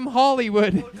way from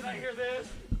Hollywood. Did I hear this?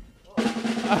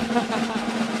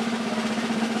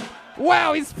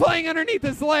 Wow, he's playing underneath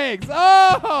his legs.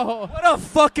 Oh! What a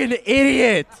fucking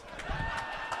idiot!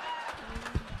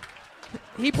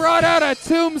 He brought out a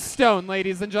tombstone,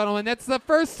 ladies and gentlemen. That's the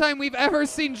first time we've ever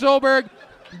seen Joelberg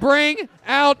bring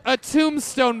out a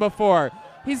tombstone before.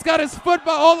 He's got his foot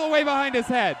all the way behind his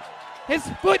head. His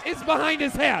foot is behind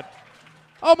his head.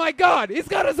 Oh my God, he's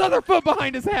got his other foot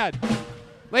behind his head.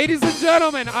 Ladies and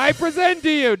gentlemen, I present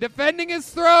to you, defending his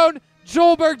throne,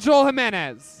 Joel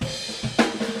Jimenez.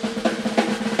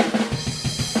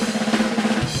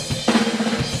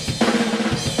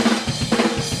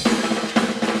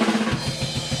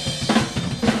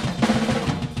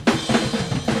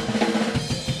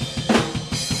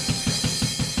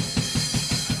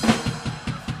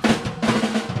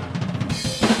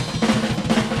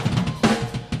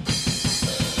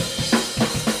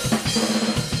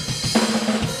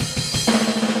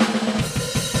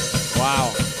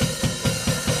 Wow.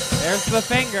 There's the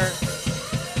finger.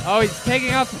 Oh, he's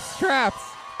taking off the straps.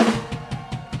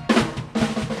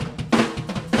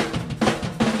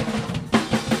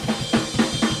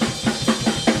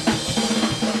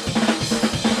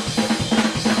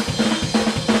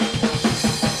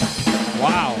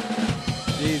 Wow.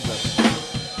 Jesus.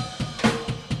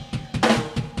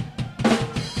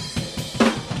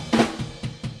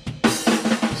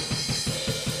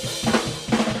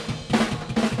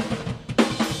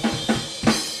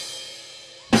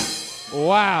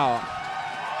 Wow.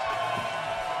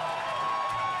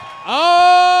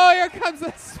 Oh, here comes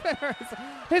the spinners.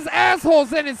 His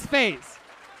asshole's in his face.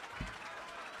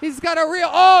 He's got a real...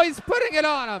 Oh, he's putting it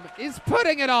on him. He's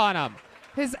putting it on him.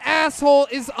 His asshole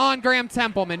is on Graham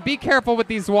Templeman. Be careful with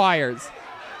these wires.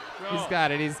 He's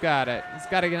got it. He's got it. He's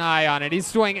got an eye on it.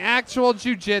 He's doing actual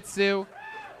jiu-jitsu.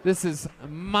 This is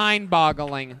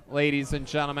mind-boggling, ladies and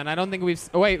gentlemen. I don't think we've...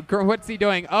 Oh, wait, what's he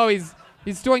doing? Oh, he's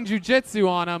doing jiu-jitsu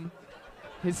on him.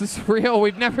 This is real.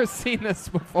 We've never seen this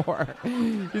before.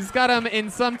 He's got him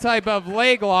in some type of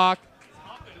leg lock.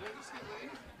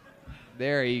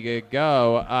 There you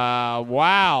go.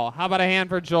 Wow. How about a hand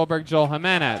for Joel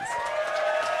Jimenez?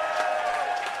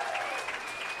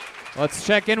 Let's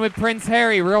check in with Prince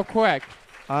Harry real quick.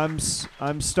 I'm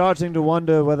starting to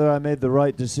wonder whether I made the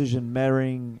right decision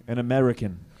marrying an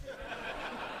American.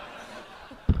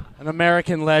 An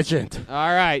American legend.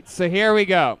 All right, so here we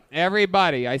go.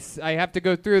 Everybody, I have to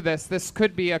go through this. This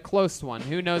could be a close one.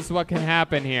 Who knows what can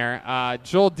happen here?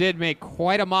 Joel did make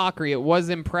quite a mockery. It was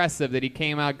impressive that he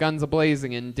came out guns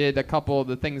a-blazing and did a couple of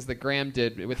the things that Graham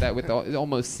did with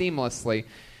almost seamlessly.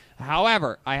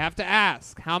 However, I have to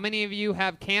ask, how many of you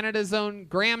have Canada's own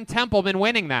Graham Templeman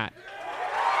winning that?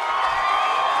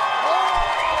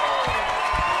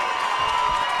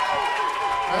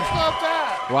 That's not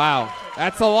bad. Wow.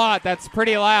 That's a lot. That's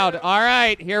pretty loud. All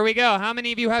right, here we go. How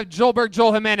many of you have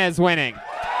Joel Jimenez winning?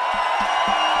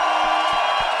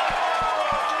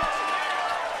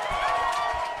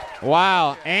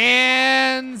 Wow.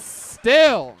 And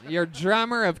still, your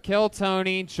drummer of Kill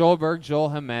Tony, Joel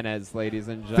Jimenez, ladies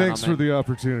and gentlemen. Thanks for the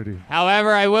opportunity.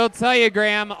 However, I will tell you,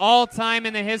 Graham, all time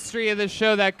in the history of the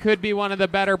show, that could be one of the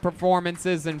better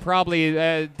performances, and probably,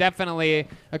 definitely,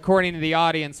 according to the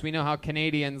audience, we know how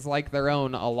Canadians like their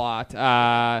own a lot.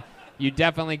 You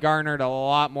definitely garnered a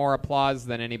lot more applause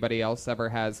than anybody else ever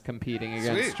has competing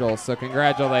against Sweet. Joel, so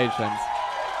congratulations.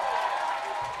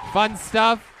 Fun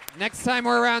stuff. Next time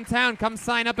we're around town, come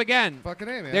sign up again. Fucking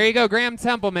A, man. There you go, Graham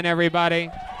Templeman, everybody.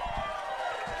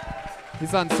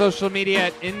 He's on social media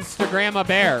at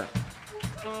Instagram-a-bear.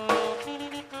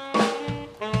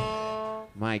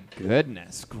 My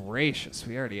goodness gracious,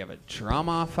 we already have a drum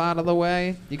off out of the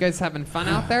way. You guys having fun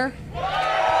out there?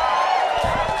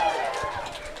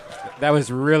 That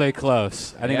was really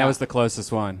close. I think Yeah. that was the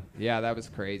closest one. Yeah, that was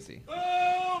crazy.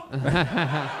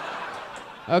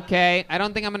 Okay, I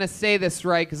don't think I'm going to say this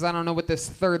right because I don't know what this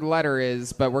third letter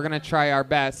is, but we're going to try our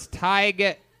best.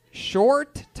 Tig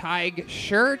short, Tig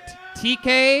shirt,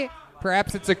 TK,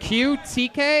 perhaps it's a Q,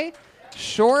 TK,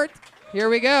 short. Here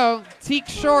we go, Teak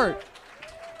short.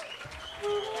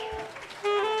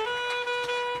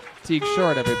 Teak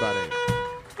short, everybody.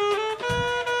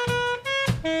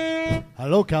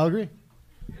 Hello, Calgary.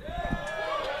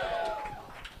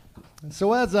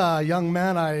 So as a young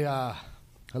man, I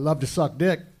love to suck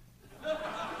dick.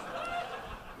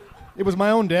 It was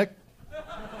my own dick,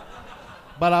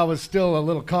 but I was still a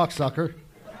little cocksucker.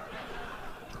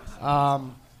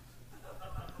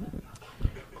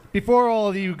 Before all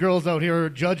of you girls out here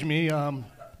judge me,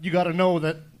 you got to know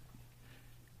that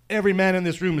every man in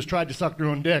this room has tried to suck their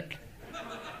own dick.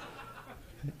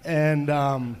 And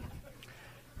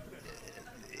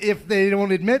if they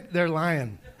don't admit, they're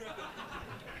lying.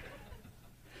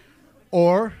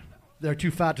 Or they're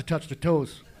too fat to touch the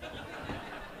toes.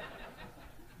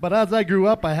 But as I grew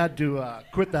up, I had to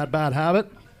quit that bad habit.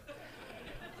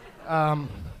 Because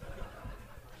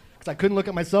I couldn't look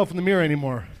at myself in the mirror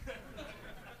anymore.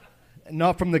 And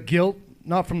not from the guilt,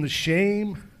 not from the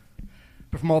shame,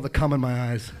 but from all the cum in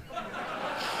my eyes.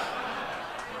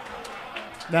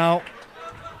 Now,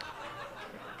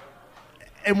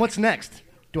 and what's next?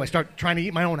 Do I start trying to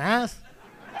eat my own ass?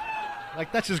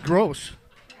 Like, that's just gross.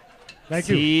 Thank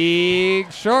you.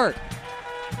 Sieg Short.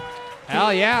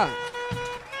 Hell yeah.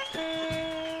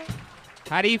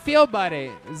 How do you feel,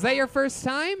 buddy? Is that your first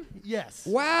time? Yes.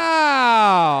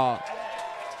 Wow.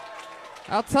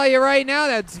 I'll tell you right now,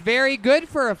 that's very good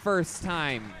for a first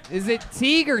time. Is it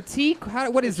Teague or Teak?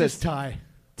 What is this? Just tie.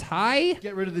 Tie?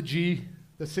 Get rid of the G.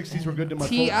 The 60s were good to my folks.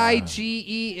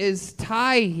 T-I-G-E is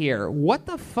Ty here. What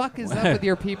the fuck is up with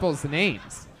your people's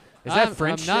names? Is that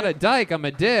French I'm not a dyke, I'm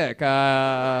a dick. Well,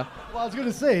 I was going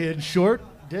to say, in short,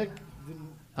 dick.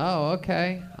 Oh,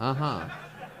 okay. Uh-huh.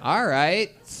 All right.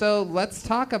 So let's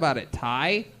talk about it. Ty?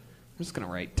 I'm just going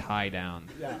to write Ty down.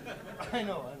 Yeah, I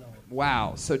know.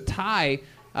 Wow. So Ty,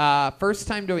 first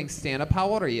time doing stand-up. How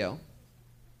old are you?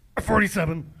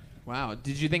 47. Wow.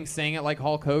 Did you think saying it like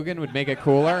Hulk Hogan would make it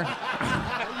cooler?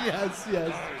 Yes.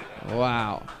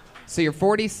 Wow. So you're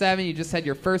 47. You just had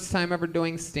your first time ever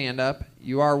doing stand-up.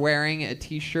 You are wearing a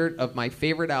T-shirt of my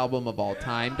favorite album of all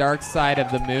time, Dark Side of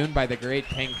the Moon by the great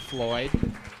Pink Floyd.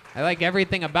 I like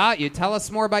everything about you. Tell us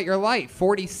more about your life.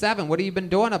 47. What have you been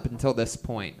doing up until this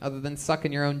point, other than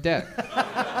sucking your own dick?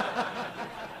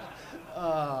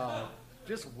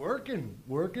 Just working.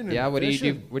 Yeah. And What do you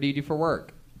fishing. do? What do you do for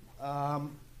work?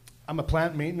 I'm a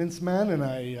plant maintenance man, and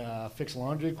I fix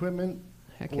laundry equipment,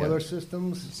 Heck boiler yeah.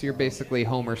 systems. So you're basically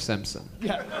Homer Simpson.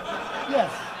 Yeah.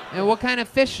 Yes. And what kind of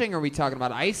fishing are we talking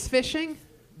about? Ice fishing?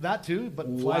 That too, but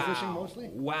fly fishing mostly.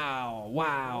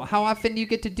 Wow. How often do you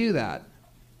get to do that?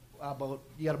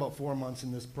 You got about 4 months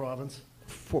in this province.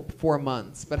 4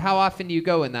 months. But how often do you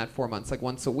go in that 4 months? Like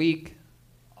once a week?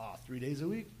 3 days a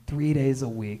week. 3 days a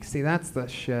week. See, that's the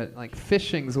shit. Like,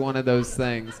 fishing's one of those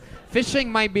things. Fishing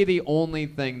might be the only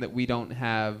thing that we don't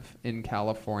have in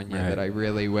California Right. that I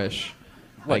really wish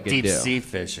I What could deep do. sea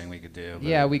fishing we could do. but-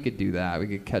 Yeah, we could do that. We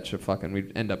could catch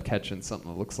we'd end up catching something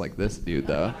that looks like this dude,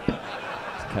 though.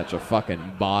 Catch a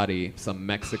fucking body, some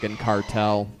Mexican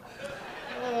cartel.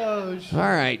 Oh, shit. All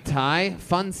right, Ty.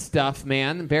 Fun stuff,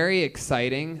 man. Very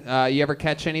exciting. You ever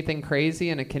catch anything crazy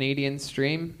in a Canadian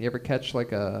stream? You ever catch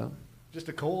like a... Just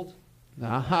a cold.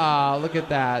 Aha, look at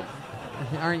that.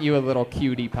 Aren't you a little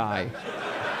cutie pie?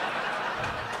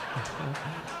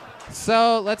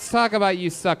 So let's talk about you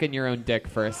sucking your own dick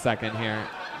for a second here.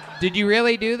 Did you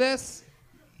really do this?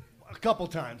 A couple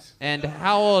times. And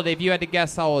how old, if you had to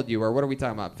guess how old you were, what are we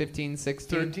talking about? 15,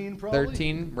 16? 13 probably.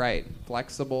 13, right.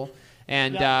 Flexible.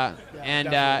 And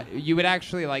definitely. you would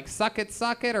actually like suck it,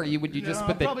 or would you just No,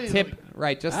 put the probably tip, like-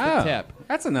 right, just Oh, the tip.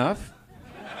 That's enough.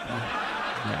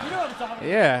 You know what I'm talking about?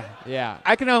 Yeah. Yeah,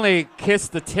 I can only kiss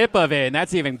the tip of it, and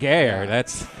that's even gayer. Yeah.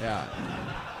 That's yeah.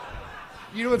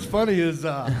 You know what's funny is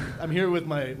I'm here with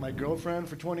my girlfriend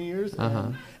for 20 years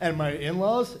and my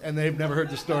in-laws, and they've never heard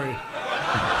the story.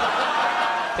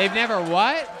 They've never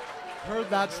what? Heard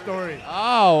that story.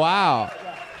 Oh, wow.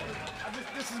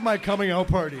 This is my coming out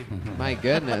party. My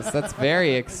goodness, that's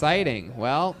very exciting.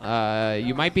 Well,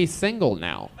 you might be single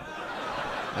now.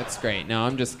 That's great. No,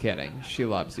 I'm just kidding. She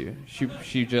loves you.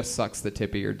 She just sucks the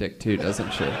tip of your dick too,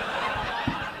 doesn't she?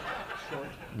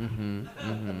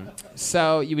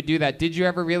 So you would do that. Did you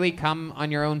ever really come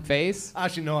on your own face?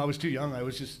 Actually, no, I was too young. I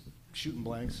was just shooting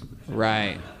blanks.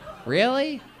 Right.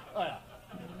 Really?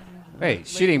 hey,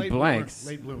 shooting Late blanks.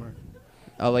 Bloomer, late bloomer.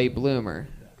 A late bloomer.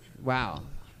 Wow.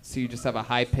 So you just have a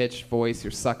high-pitched voice.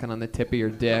 You're sucking on the tip of your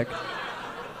dick.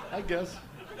 I guess.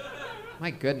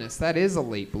 My goodness, that is a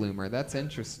late bloomer. That's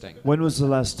interesting. When was the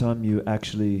last time you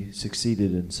actually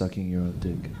succeeded in sucking your own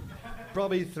dick?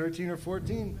 Probably 13 or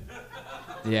 14.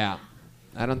 Yeah.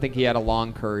 I don't think he had a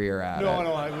long career at it. No,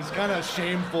 I was kind of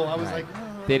shameful. I was like,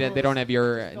 They don't have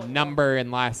your number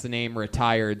and last name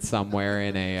retired somewhere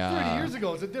in 30 a... years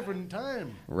ago, it's a different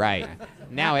time. Right.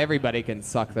 Now everybody can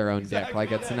suck their own dick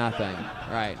like it's nothing.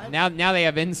 Right. Now they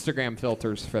have Instagram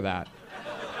filters for that.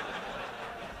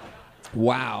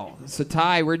 Wow. So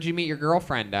Ty, where'd you meet your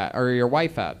girlfriend at, or your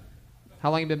wife at?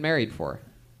 How long have you been married for?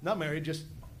 Not married, just.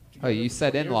 Oh, you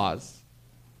said 4 years. in-laws.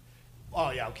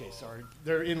 Oh yeah, okay, sorry.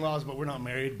 They're in-laws, but we're not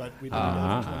married. But we. Been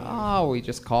together for 20 years. Oh, we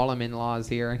just call them in-laws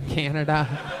here in Canada.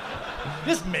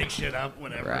 Just make shit up,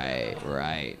 whatever.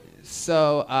 Right.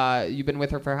 So, you've been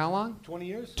with her for how long? 20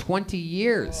 years? 20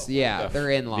 years. Yeah, they're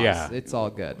in-laws. Yeah. It's all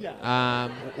good. Yeah.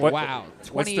 Wow.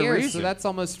 20 what's the years, so reason? that's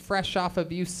almost fresh off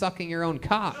of you sucking your own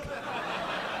cock.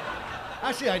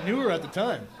 Actually, I knew her at the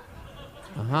time.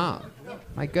 Uh-huh.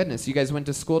 My goodness. You guys went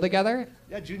to school together?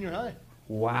 Yeah, junior high.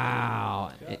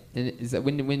 Wow. And is that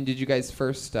when did you guys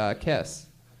first kiss?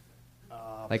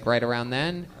 Like right around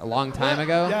then? A long time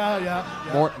ago?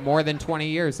 Yeah. More than 20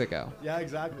 years ago. Yeah,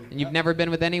 exactly. And you've never been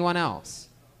with anyone else?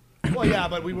 Well, yeah,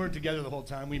 but we weren't together the whole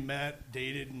time. We met,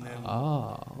 dated, and then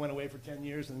Oh. went away for 10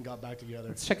 years and then got back together.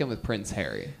 Let's check in with Prince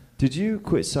Harry. Did you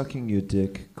quit sucking your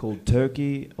dick cold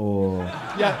turkey or?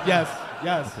 Yeah, yes.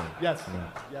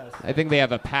 I think they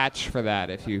have a patch for that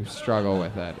if you struggle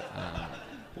with it.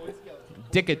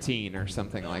 Dicotine or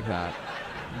something like that.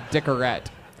 Dickorette.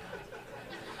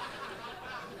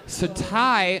 So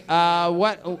Ty,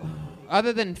 what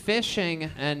other than fishing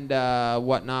and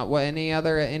whatnot? What any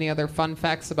other fun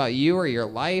facts about you or your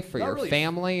life or Not your really.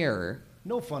 family or?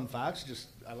 No fun facts, just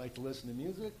I like to listen to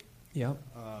music. Yep.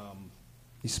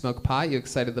 You smoke pot? You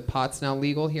excited the pot's now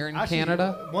legal here in Actually,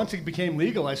 Canada? Once it became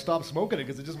legal, I stopped smoking it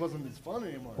because it just wasn't as fun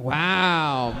anymore.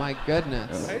 Wow, my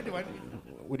goodness. Hey,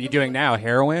 What are you doing now?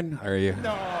 Heroin? Or are you?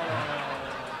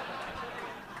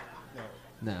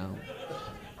 No.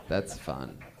 That's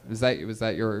fun. Was that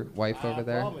your wife over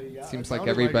there? Probably, yeah. Seems It like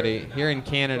sounded everybody like it. here in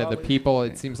Canada, the Probably. people,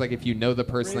 it seems like if you know the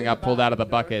person that got pulled out of the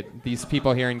bucket, these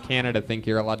people here in Canada think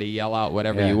you're allowed to yell out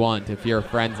whatever Yeah. you want if your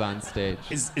friend's on stage.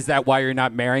 Is that why you're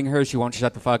not marrying her? She won't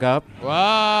shut the fuck up? Whoa!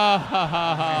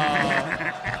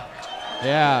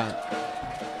 Yeah.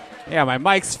 Yeah, my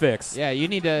mic's fixed. Yeah, you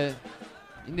need to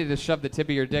shove the tip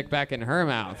of your dick back in her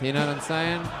mouth. You know what I'm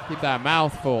saying? Keep that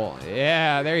mouth full.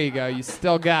 Yeah, there you go. You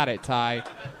still got it, Ty.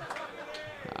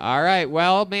 All right.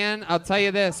 Well, man, I'll tell you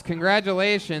this.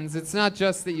 Congratulations. It's not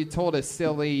just that you told a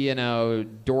silly,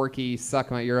 dorky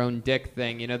suck your own dick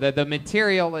thing. The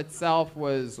material itself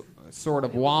was sort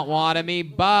of wah-wah to me,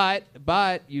 but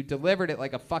you delivered it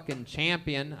like a fucking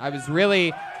champion. I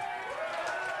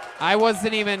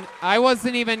wasn't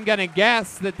even gonna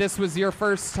guess that this was your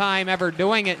first time ever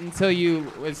doing it until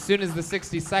as soon as the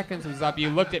 60 seconds was up,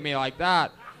 you looked at me like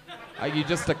that. You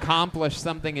just accomplished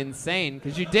something insane,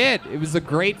 because you did. It was a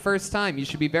great first time. You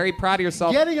should be very proud of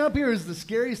yourself. Getting up here is the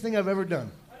scariest thing I've ever done.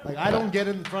 Like, I don't get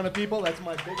in front of people. That's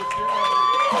my biggest fear.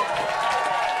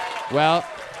 Well,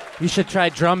 You should try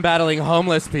drum battling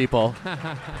homeless people.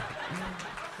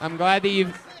 I'm glad that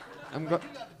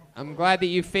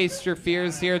you faced your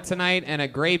fears here tonight, and a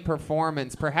great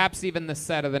performance, perhaps even the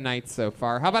set of the night so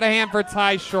far. How about a hand for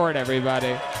Ty Short,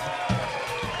 everybody?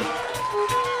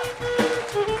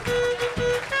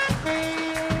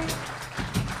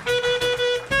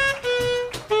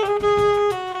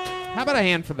 How about a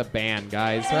hand for the band,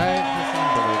 guys, right?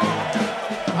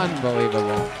 That's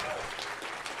unbelievable.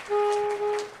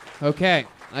 Okay,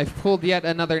 I've pulled yet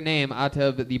another name out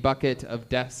of the bucket of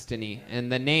destiny,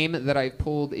 and the name that I've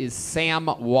pulled is Sam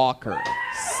Walker.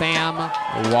 Sam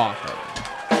Walker.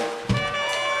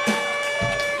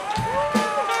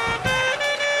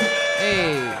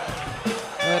 Hey,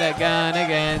 put a gun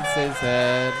against his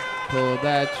head, pulled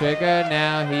that trigger,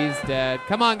 now he's dead.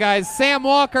 Come on, guys, Sam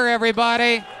Walker,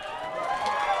 everybody.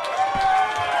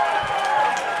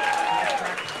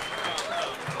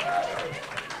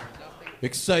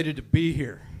 Excited to be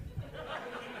here.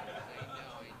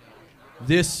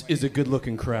 This is a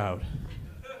good-looking crowd.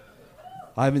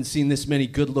 I haven't seen this many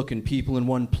good-looking people in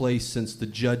one place since the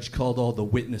judge called all the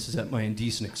witnesses at my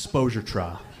indecent exposure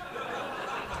trial.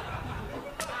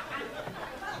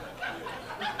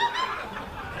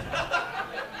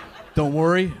 Don't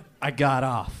worry, I got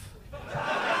off.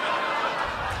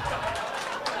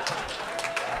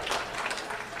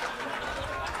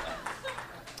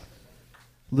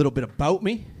 A little bit about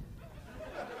me.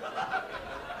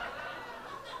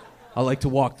 I like to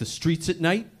walk the streets at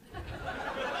night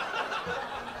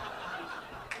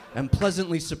and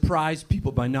pleasantly surprise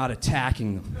people by not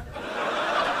attacking them.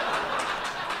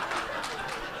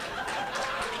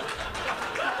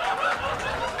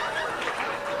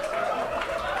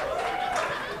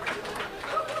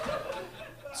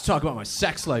 Let's talk about my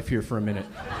sex life here for a minute.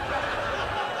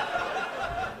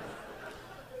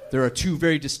 There are two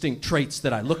very distinct traits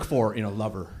that I look for in a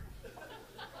lover: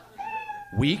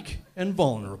 weak and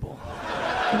vulnerable.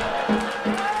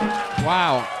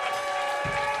 Wow.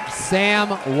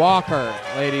 Sam Walker,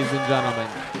 ladies and gentlemen.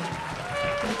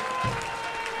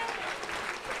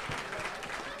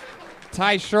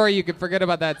 Ty Shore, you can forget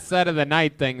about that set of the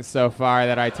night thing so far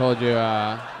that I told you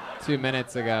 2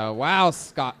 minutes ago. Wow,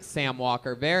 Sam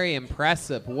Walker, very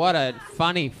impressive. What a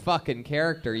funny fucking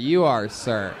character you are,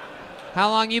 sir. How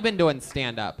long you been doing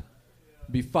stand-up?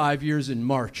 Be 5 years in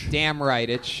March. Damn right,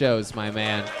 it shows, my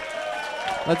man.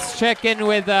 Let's check in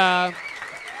with, we're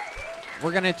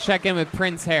gonna check in with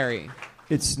Prince Harry.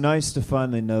 It's nice to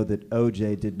finally know that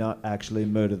OJ did not actually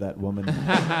murder that woman.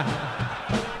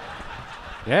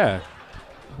 Yeah.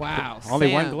 Wow.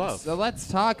 Only one Sam, glove. So let's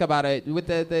talk about it. With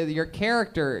your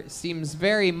character seems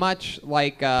very much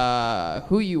like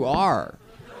who you are.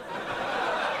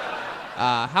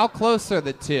 How close are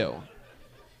the two?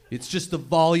 It's just the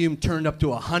volume turned up to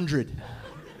 100.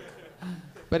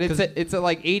 But it's at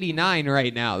like 89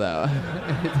 right now, though.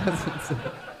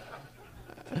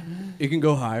 It can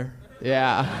go higher.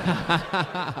 Yeah.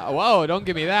 Whoa, don't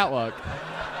give me that look.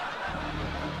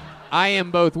 I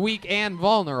am both weak and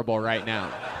vulnerable right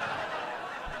now.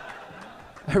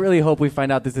 I really hope we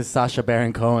find out this is Sacha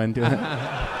Baron Cohen doing it.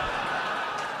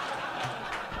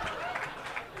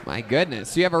 My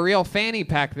goodness. You have a real fanny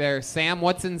pack there, Sam.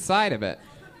 What's inside of it?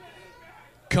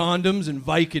 Condoms and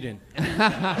Vicodin.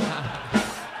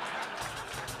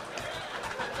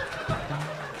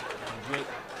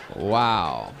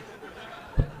 Wow.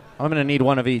 I'm going to need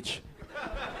one of each.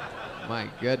 My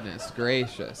goodness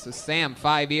gracious. So Sam,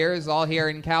 5 years, all here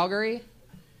in Calgary?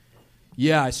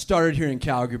 Yeah, I started here in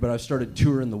Calgary, but I've started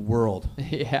touring the world.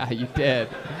 Yeah, you did.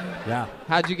 Yeah.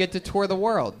 How'd you get to tour the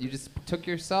world? You just took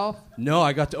yourself? No,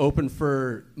 I got to open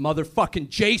for motherfucking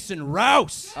Jason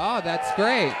Rouse. Oh, that's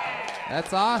great.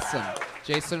 That's awesome.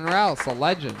 Jason Rouse, a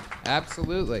legend.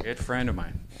 Absolutely. Good friend of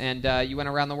mine. And you went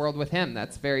around the world with him.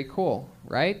 That's very cool,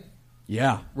 right?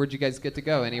 Yeah. Where'd you guys get to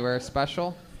go? Anywhere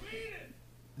special?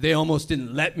 They almost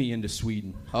didn't let me into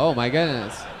Sweden. Oh my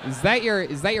goodness. Is that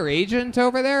your agent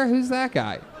over there? Who's that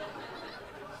guy?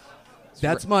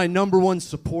 That's my number one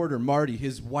supporter, Marty.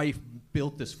 His wife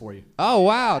built this for you. Oh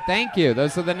wow, thank you.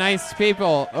 Those are the nice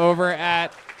people over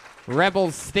at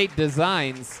Rebel State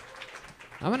Designs.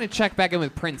 I'm going to check back in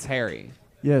with Prince Harry.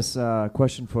 Yes,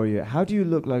 question for you. How do you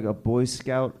look like a Boy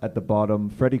Scout at the bottom,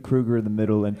 Freddy Krueger in the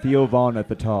middle, and Theo Vaughn at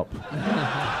the top?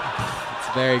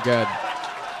 It's very good.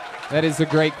 That is a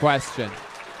great question.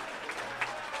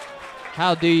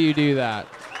 How do you do that?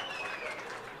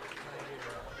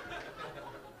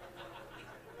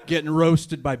 Getting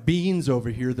roasted by beans over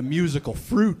here, the musical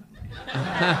fruit.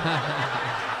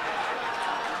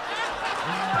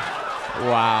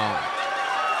 Wow.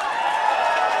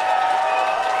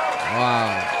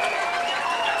 Wow.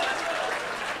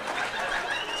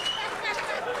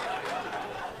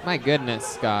 My goodness,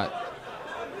 Scott.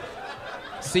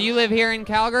 So you live here in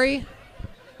Calgary?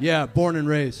 Yeah, born and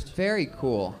raised. Very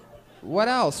cool. What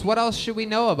else? What else should we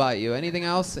know about you? Anything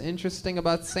else interesting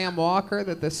about Sam Walker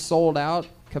that this sold-out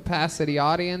capacity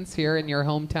audience here in your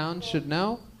hometown should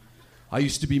know? I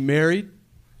used to be married.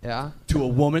 Yeah. To a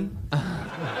woman.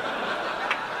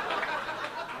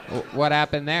 What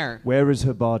happened there? Where is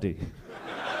her body?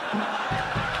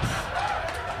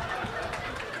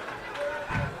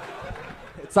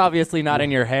 It's obviously not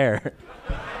in your hair.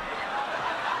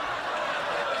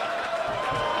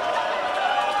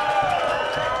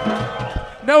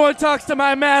 No one talks to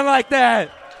my man like that.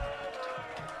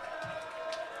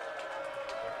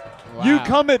 Wow. You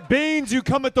come at beans, you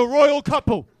come at the royal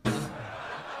couple.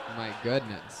 My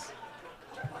goodness.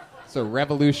 It's a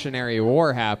revolutionary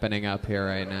war happening up here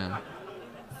right now.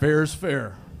 Fair's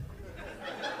fair.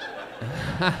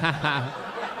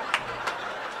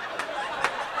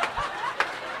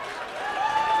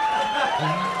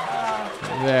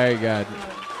 Very good.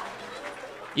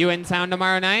 You in town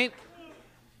tomorrow night?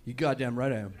 You goddamn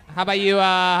right I am. How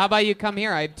about you come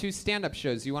here? I have 2 stand-up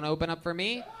shows. You want to open up for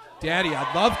me? Daddy,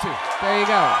 I'd love to. There you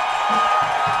go.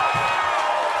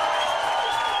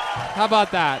 How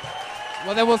about that?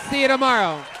 Well, then we'll see you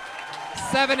tomorrow.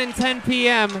 7 and 10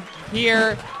 p.m.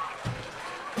 here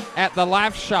at the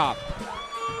Laugh Shop,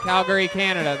 Calgary,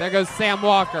 Canada. There goes Sam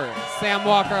Walker. Sam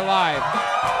Walker Live.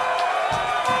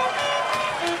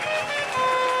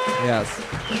 Yes.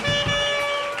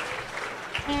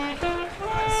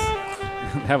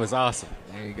 That was awesome.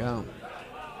 There you go.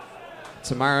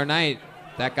 Tomorrow night,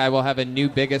 that guy will have a new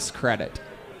biggest credit.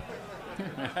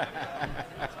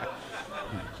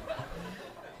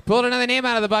 Pulled another name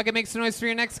out of the bucket, makes a noise for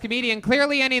your next comedian.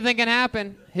 Clearly anything can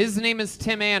happen. His name is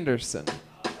Tim Anderson.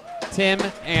 Tim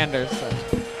Anderson.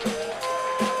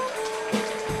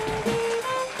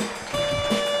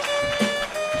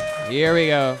 Here we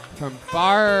go. From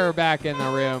far back in the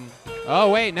room.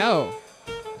 Oh, wait, no.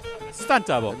 Stunt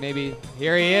double. Or maybe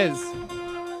here he is.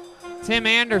 Tim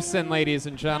Anderson, ladies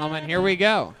and gentlemen. Here we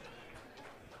go.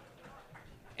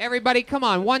 Everybody, come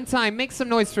on, one time, make some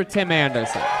noise for Tim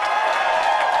Anderson.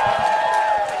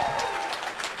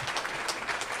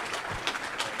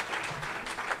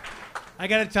 I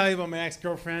gotta tell you about my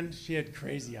ex-girlfriend. She had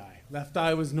crazy eye. Left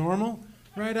eye was normal,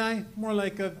 right eye more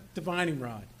like a divining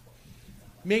rod.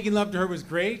 Making love to her was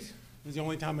great. It was the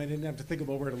only time I didn't have to think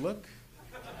about where to look.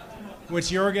 When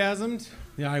she orgasmed,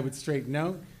 the eye would straighten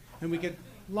out, and we could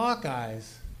lock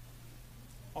eyes,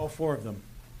 all 4 of them.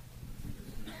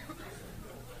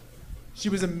 She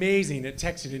was amazing at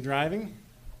texting and driving.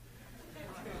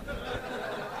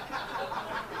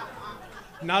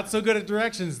 Not so good at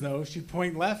directions, though. She'd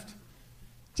point left.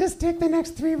 Just take the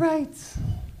next 3 rights.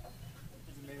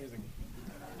 It's amazing.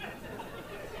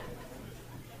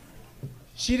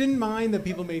 She didn't mind that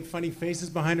people made funny faces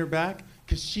behind her back,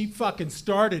 because she fucking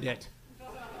started it.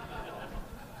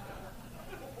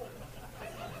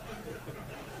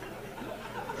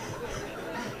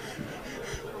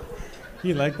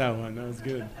 You liked that one. That was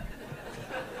good.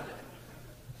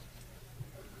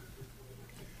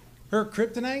 Her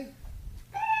kryptonite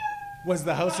was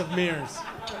the House of Mirrors.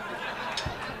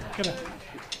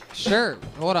 Sure.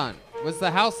 Hold on. Was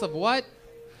the house of what?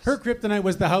 Her kryptonite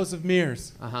was the House of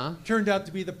Mirrors. Uh-huh. Turned out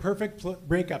to be the perfect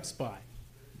breakup spot.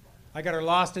 I got her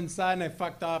lost inside and I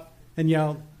fucked off and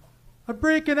yelled, "I'm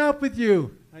breaking up with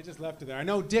you." I just left her there. I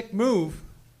know dick move,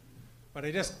 but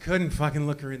I just couldn't fucking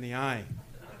look her in the eye.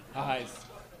 Eyes.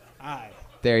 Eye.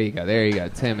 There you go. There you go.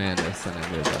 Tim Anderson,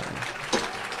 everybody.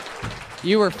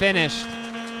 You were finished.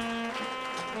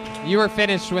 You were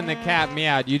finished when the cat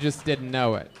meowed. You just didn't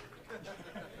know it.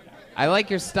 I like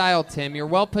your style, Tim. You're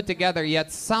well put together,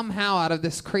 yet somehow out of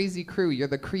this crazy crew, you're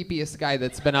the creepiest guy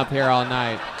that's been up here all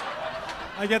night.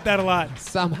 I get that a lot.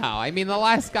 Somehow. I mean, the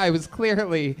last guy was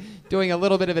clearly doing a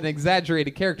little bit of an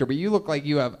exaggerated character, but you look like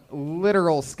you have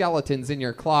literal skeletons in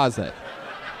your closet.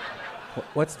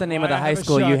 What's the name of the high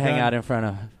school you hang out in front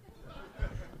of?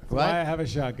 What? I have a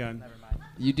shotgun.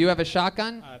 You do have a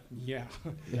shotgun? Yeah.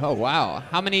 Oh, wow.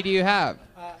 How many do you have?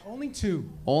 Only 2.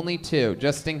 Only 2,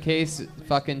 just in case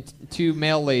fucking 2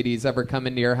 male ladies ever come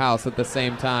into your house at the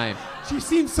same time. She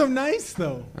seems so nice,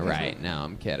 though. Right, no,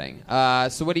 I'm kidding.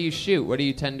 So what do you shoot? What do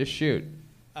you tend to shoot?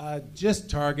 Just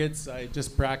targets. I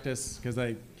just practice because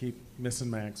I keep missing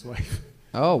my ex-wife.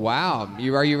 Oh, wow.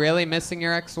 Are you really missing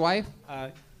your ex-wife?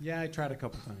 Yeah, I tried a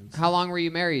couple times. How long were you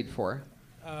married for?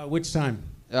 Which time?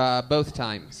 Both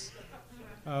times.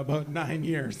 About 9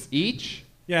 years. Each?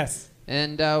 Yes.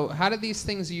 And how do these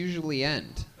things usually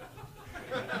end?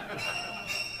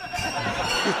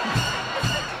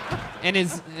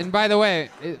 And by the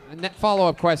way,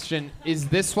 follow-up question, is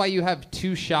this why you have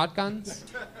 2 shotguns?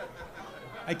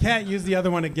 I can't use the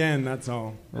other one again, that's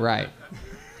all. Right. You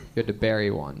had to bury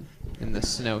one in the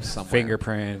snow somewhere.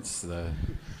 Fingerprints,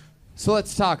 So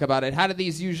let's talk about it. How do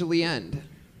these usually end?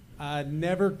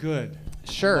 Never good.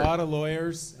 Sure. A lot of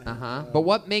lawyers. But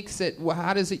what makes it,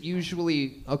 how does it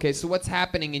usually, okay, so what's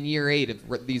happening in year 8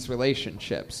 of these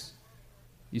relationships?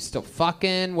 You still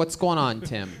fucking? What's going on,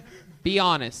 Tim? Be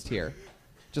honest here.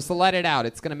 Just let it out.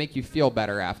 It's going to make you feel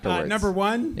better afterwards. Number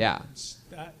 1? Yeah.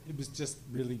 It was just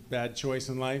really bad choice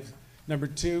in life. Number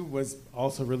 2 was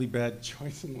also really bad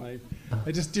choice in life.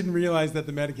 I just didn't realize that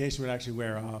the medication would actually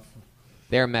wear off.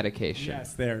 Their medication?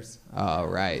 Yes, theirs. Oh,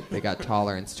 right. They got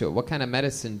tolerance to it. What kind of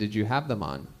medicine did you have them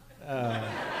on?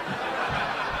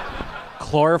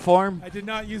 Chloroform? I did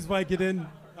not use Vicodin.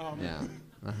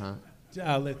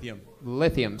 Yeah. Lithium.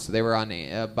 Lithium. So they were on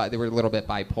they were a little bit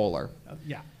bipolar.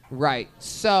 Yeah. Right.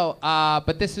 So,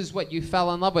 but this is what you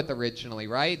fell in love with originally,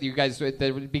 right? You guys, at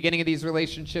the beginning of these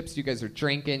relationships, you guys are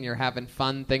drinking, you're having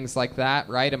fun, things like that,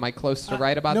 right? Am I close to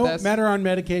right about this? No, met her on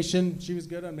medication. She was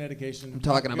good on medication. I'm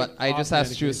talking about, I just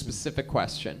asked you a medication. specific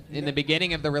question. In the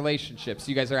beginning of the relationships,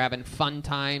 you guys are having fun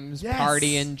times, Yes.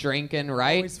 partying, drinking,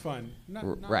 right? Always fun. Not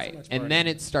right. so much And partying. then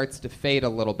it starts to fade a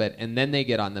little bit, and then they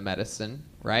get on the medicine,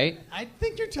 right? I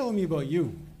think you're telling me about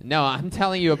you. No, I'm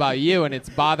telling you about you, and it's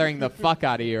bothering the fuck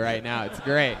out of you right now. It's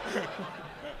great.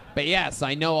 But yes,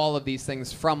 I know all of these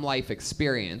things from life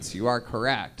experience. You are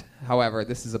correct. However,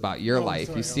 this is about your life.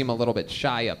 sorry, You seem a little bit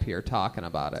shy up here talking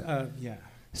about it. Yeah.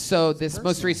 So this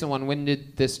most recent one, when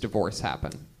did this divorce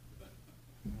happen?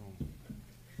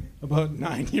 About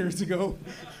 9 years ago.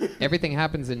 Everything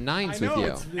happens in nines I know, with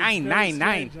you. it's very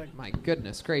strange. My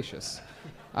goodness gracious.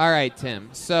 All right, Tim.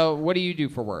 So what do you do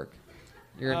for work?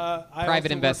 You're a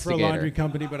private I investigator. work for a laundry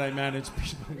company, but I manage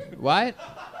people. What?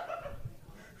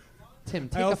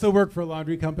 Tim, I also work for a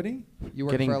laundry company. You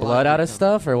work Getting for a blood out laundry of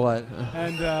stuff or what?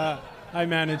 And I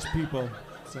manage people.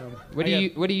 So What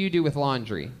do you do with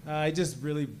laundry? I just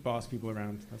really boss people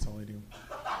around. That's all I do.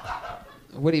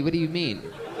 What do you mean?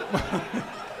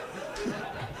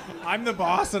 I'm the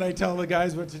boss, and I tell the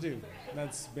guys what to do.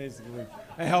 That's basically.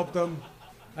 I help them.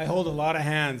 I hold a lot of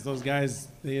hands. Those guys,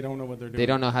 they don't know what they're doing. They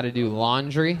don't know how to do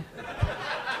laundry.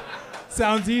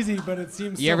 Sounds easy, but it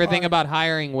seems. You ever think about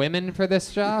hiring women for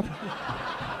this job?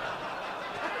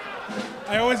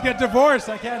 I always get divorced.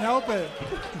 I can't help it.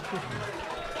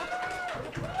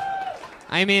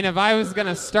 I mean, if I was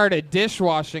gonna start a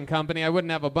dishwashing company, I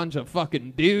wouldn't have a bunch of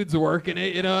fucking dudes working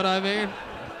it. You know what I mean?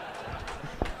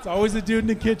 It's always a dude in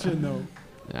the kitchen, though.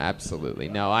 Absolutely.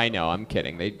 No, I know. I'm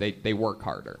kidding. They work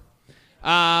harder.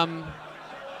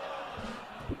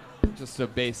 Just a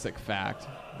basic fact.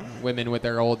 Women with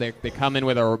their they come in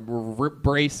with a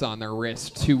brace on their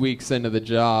wrist 2 weeks into the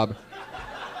job.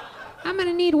 I'm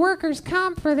gonna need workers'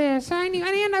 comp for this. I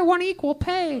want equal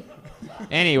pay.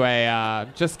 Anyway,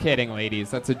 just kidding,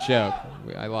 ladies. That's a joke.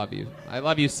 I love you. I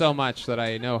love you so much that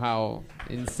I know how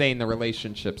insane the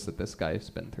relationships that this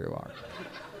guy's been through are.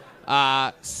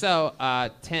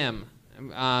 Tim,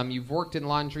 you've worked in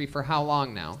laundry for how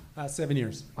long now? 7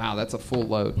 years. Wow, that's a full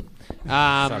load.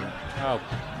 Oh,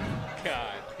 God.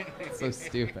 So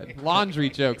stupid. Laundry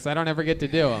jokes. I don't ever get to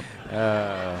do them.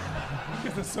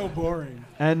 Because it's so boring.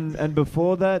 And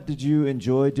before that, did you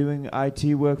enjoy doing IT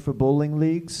work for bowling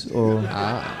leagues? Or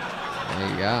there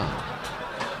you go.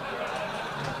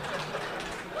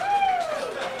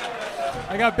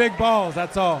 I got big balls,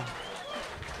 that's all.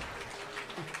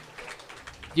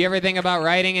 Do you ever think about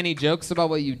writing any jokes about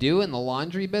what you do in the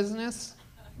laundry business?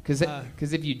 Because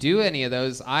if you do any of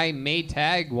those, I may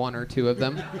tag one or two of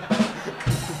them.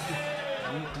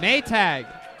 Maytag.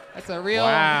 That's a real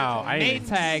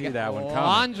Maytag see that one coming.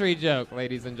 laundry joke,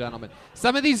 ladies and gentlemen.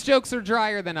 Some of these jokes are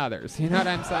drier than others. You know what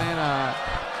I'm saying?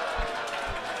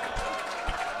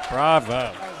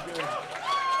 Bravo.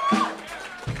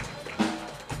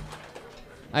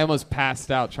 I almost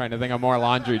passed out trying to think of more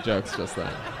laundry jokes just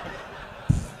then.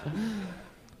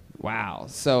 Wow.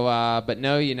 So, but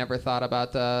no, you never thought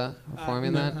about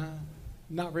performing that?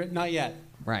 Not yet.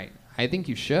 Right. I think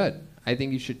you should. I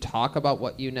think you should talk about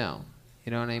what you know.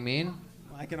 You know what I mean?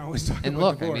 I can always talk And about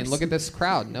look, divorce. I mean, look at this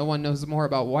crowd. No one knows more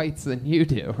about whites than you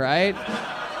do, right?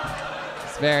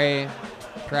 It's very.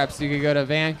 Perhaps you could go to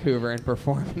Vancouver and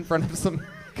perform in front of some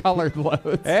colored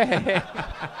loads. Hey.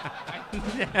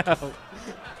 No.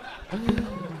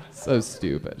 So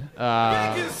stupid.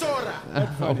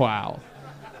 Oh, wow.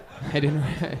 I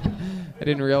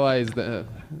didn't realize that.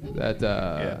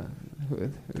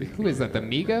 Who is that? The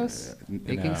Migos?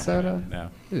 Baking soda? No.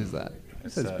 Who is that? Who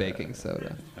says baking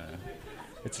soda?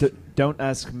 Don't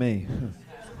ask me.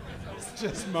 It's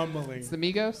just mumbling. It's the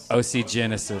Migos? OC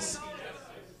Genesis.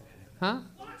 Huh?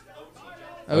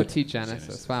 OT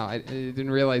Genesis. Wow, I didn't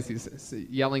realize he's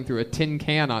yelling through a tin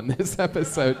can on this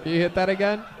episode. Can you hit that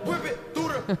again?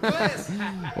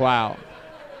 Wow.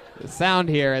 The sound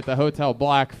here at the Hotel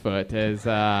Blackfoot is...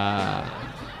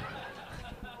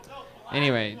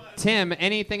 Anyway, Tim,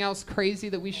 anything else crazy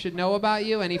that we should know about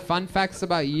you? Any fun facts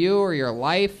about you or your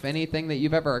life? Anything that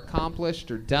you've ever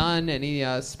accomplished or done? Any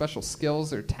special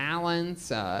skills or talents?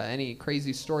 Any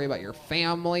crazy story about your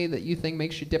family that you think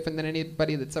makes you different than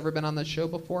anybody that's ever been on the show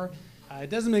before? It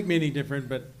doesn't make me any different,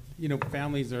 but,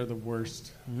 families are the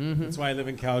worst. Mm-hmm. That's why I live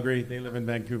in Calgary. They live in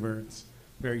Vancouver. It's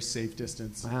very safe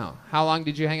distance. Wow. How long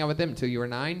did you hang out with them? Until you were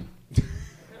 9?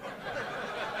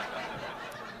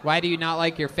 Why do you not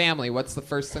like your family? What's the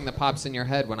first thing that pops in your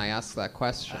head when I ask that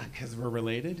question? Because we're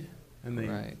related, and they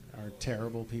are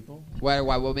terrible people. Why?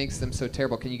 What makes them so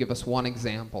terrible? Can you give us one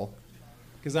example?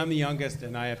 Because I'm the youngest,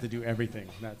 and I have to do everything.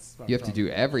 You have to do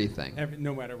everything?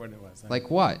 No matter what it was. Like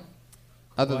what?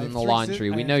 Other than the laundry.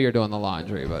 We know you're doing the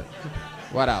laundry, but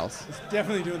what else? It's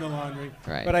definitely doing the laundry.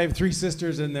 Right. But I have 3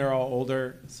 sisters, and they're all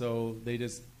older, so they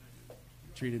just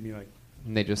treated me like...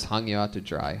 And they just hung you out to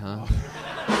dry, huh?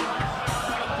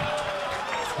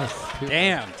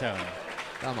 Damn, Tony.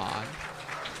 Come on.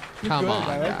 You're Come good, on,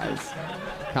 I like guys. this.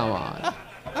 Come on.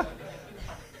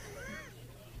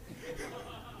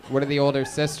 What are the older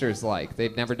sisters like?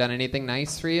 They've never done anything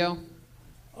nice for you?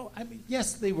 Oh, I mean,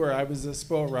 yes, they were. I was a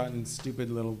spoiled, rotten, stupid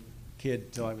little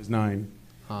kid till I was 9.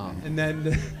 Oh. And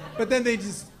then, but then they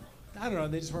just, I don't know,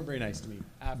 they just weren't very nice to me.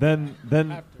 Then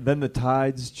the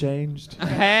tides changed.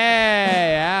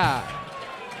 Hey, yeah.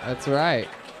 That's right.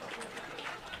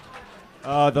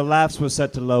 The laughs were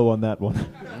set to low on that one.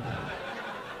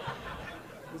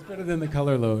 It's better than the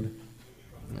color load.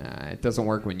 Nah, it doesn't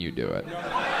work when you do it.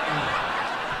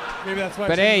 Maybe that's why.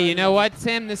 But hey, you know what,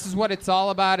 Tim? This is what it's all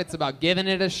about. It's about giving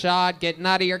it a shot, getting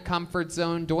out of your comfort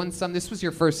zone, doing some. This was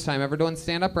your first time ever doing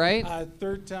stand-up, right?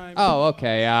 3rd time. Oh,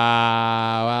 okay.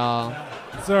 Well.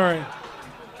 Sorry.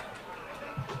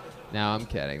 No, I'm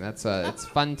kidding. It's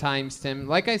fun times, Tim.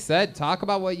 Like I said, talk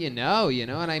about what you know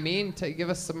what I mean? Give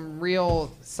us some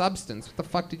real substance. What the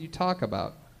fuck did you talk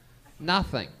about?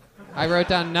 Nothing. I wrote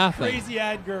down nothing. Crazy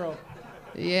ad girl.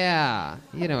 Yeah,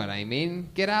 you know what I mean.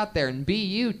 Get out there and be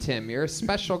you, Tim. You're a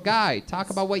special guy. Talk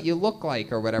about what you look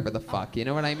like or whatever the fuck. You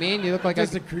know what I mean? You look like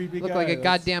Just a creepy look guy, like a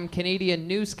that's- goddamn Canadian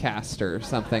newscaster or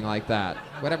something like that.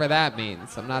 Whatever that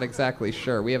means. I'm not exactly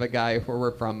sure. We have a guy where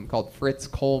we're from called Fritz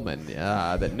Coleman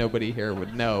that nobody here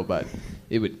would know, but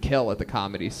it would kill at the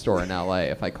Comedy Store in L.A.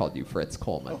 if I called you Fritz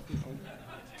Coleman.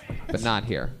 But not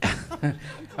here.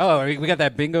 Oh, we got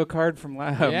that bingo card from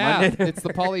Yeah, Monday. it's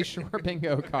the Pauly Shore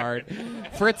bingo card.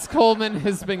 Fritz Coleman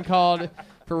has been called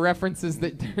for references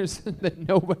that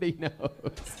nobody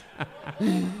knows.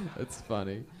 That's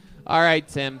funny. All right,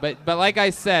 Tim. But like I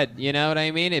said, you know what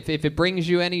I mean? If it brings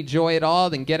you any joy at all,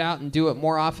 then get out and do it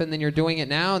more often than you're doing it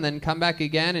now, and then come back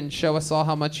again and show us all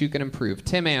how much you can improve.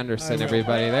 Tim Anderson,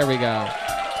 everybody. There we go.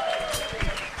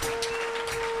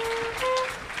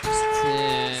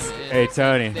 Hey,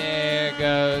 Tony. There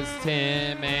goes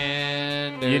Tim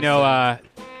Anderson. You know,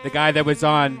 the guy that was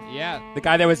on. Yeah. The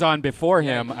guy that was on before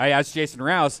him. I asked Jason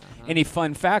Rouse any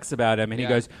fun facts about him, and he Yeah.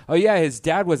 goes, "Oh yeah, his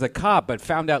dad was a cop, but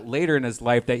found out later in his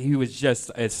life that he was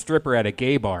just a stripper at a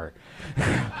gay bar."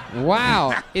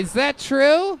 Wow. Is that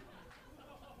true?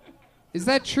 Is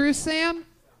that true, Sam?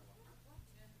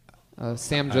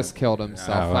 Sam just killed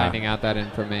himself wow. finding out that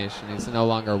information. He's no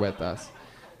longer with us.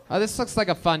 This looks like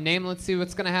a fun name. Let's see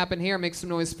what's going to happen here. Make some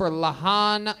noise for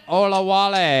Lahan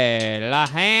Olawale.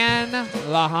 Lahan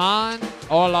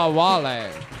Olawale.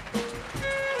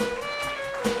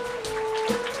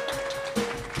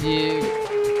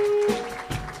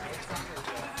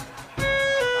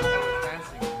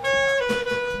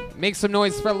 Make some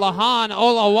noise for Lahan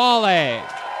Olawale.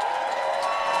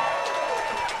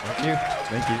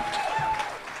 Thank you.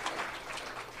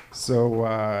 So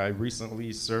I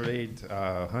recently surveyed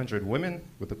 100 women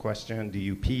with the question, do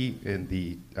you pee in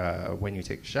the when you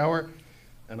take a shower?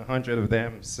 And 100 of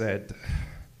them said,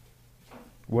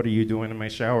 what are you doing in my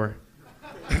shower?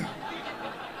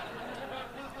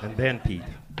 And then peed.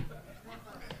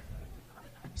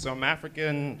 So I'm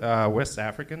African, West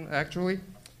African actually,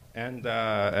 and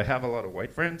I have a lot of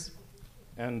white friends.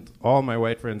 And all my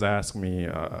white friends ask me,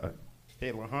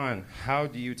 hey Lahan, how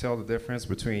do you tell the difference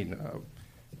between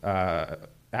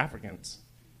Africans?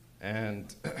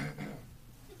 And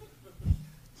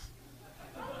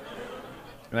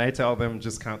and I tell them,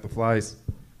 just count the flies.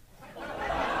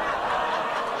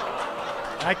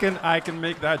 I can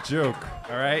make that joke,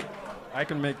 all right? I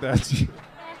can make that joke.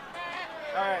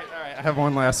 All right, I have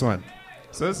one last one.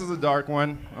 So this is a dark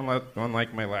one,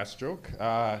 unlike my last joke.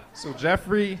 So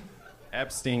Jeffrey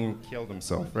Epstein killed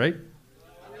himself, right?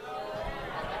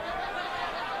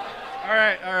 All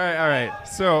right.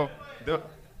 So there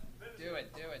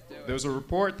was a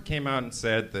report that came out and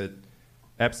said that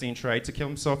Epstein tried to kill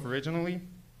himself originally,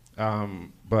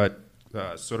 but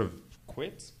sort of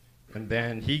quit, and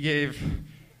then he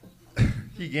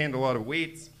gained a lot of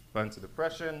weight, fell into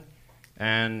depression,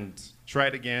 and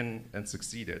tried again and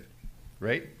succeeded,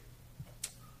 right?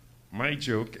 My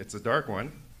joke, it's a dark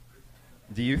one.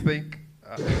 Do you think...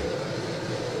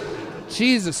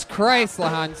 Jesus Christ,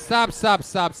 Lahan. Stop.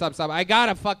 I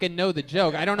gotta fucking know the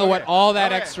joke. I don't know what all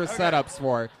that extra setup's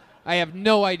for. I have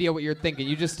no idea what you're thinking.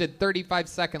 You just did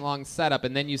 35-second long setup,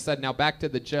 and then you said, now back to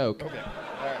the joke. Okay,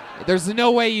 all right. There's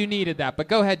no way you needed that, but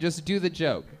go ahead, just do the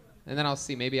joke. And then I'll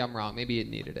see. Maybe I'm wrong. Maybe it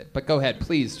needed it. But go ahead,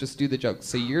 please, just do the joke.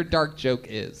 So your dark joke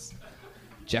is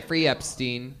Jeffrey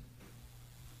Epstein.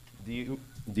 Do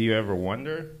you ever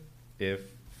wonder if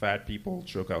fat people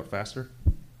choke out faster?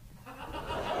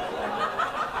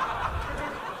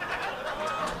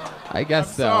 I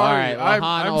guess so. Sorry. All right, I'm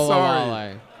Lahan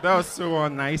sorry. Olawale. That was so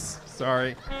unnice.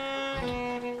 Sorry.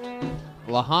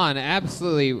 Lahan,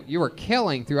 absolutely, you were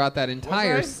killing throughout that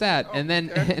entire set, and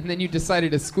then you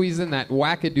decided to squeeze in that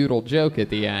wackadoodle joke at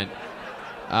the end.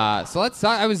 So let's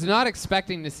talk. I was not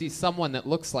expecting to see someone that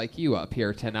looks like you up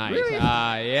here tonight. Really?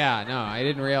 Yeah, no, I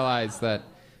didn't realize that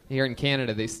here in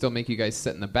Canada they still make you guys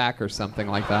sit in the back or something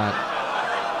like that.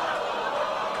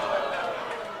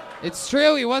 It's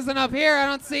true, he wasn't up here. I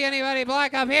don't see anybody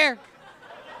black up here.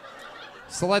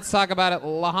 So let's talk about it.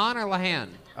 Lahan or Lahan?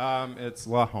 It's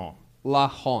Lahan.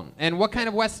 Lahan. And what kind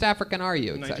of West African are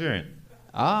you exactly? Nigerian.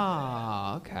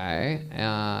 Ah, okay.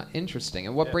 Interesting.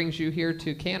 And what brings you here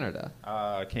to Canada?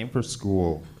 Came for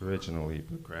school originally,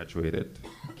 but graduated.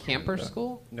 Camper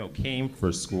school? No, came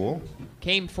for school.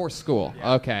 Came for school.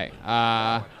 Yeah. Okay.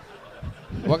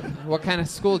 What kind of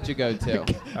school did you go to?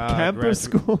 Camper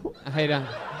school? I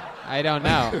don't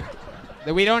know.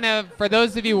 We don't have, for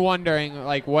those of you wondering,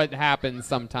 like, what happens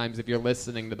sometimes if you're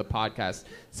listening to the podcast,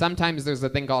 sometimes there's a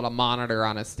thing called a monitor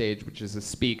on a stage, which is a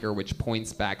speaker which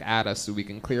points back at us so we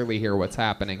can clearly hear what's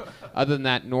happening. Other than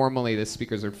that, normally the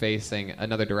speakers are facing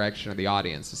another direction of the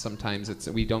audience, so sometimes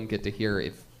we don't get to hear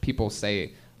if people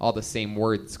say all the same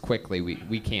words quickly.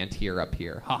 We can't hear up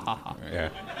here. Ha ha ha. Yeah.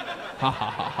 Ha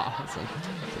ha ha ha. So,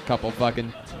 a couple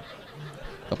fucking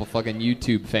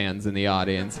YouTube fans in the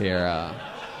audience here. Ha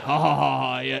ha ha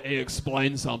ha. Yeah, he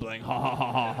explained something. Ha ha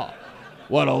ha ha ha.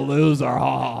 What a loser. Ha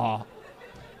ha ha.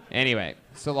 Anyway,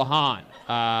 so Lahan,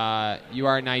 you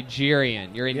are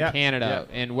Nigerian. You're in Canada.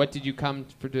 Yeah. And what did you come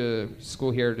to school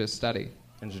here to study?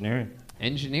 Engineering.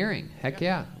 Engineering. Heck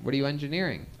yeah. What are you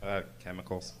engineering?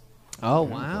 Chemicals. Oh,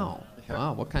 wow. Yeah.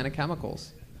 Wow. What kind of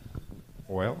chemicals?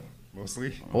 Oil,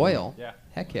 mostly. Oil? Yeah.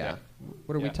 Heck yeah. Yeah.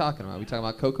 What are we talking about? Are we talking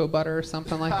about cocoa butter or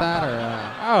something like that? Or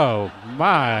Oh,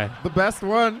 my. The best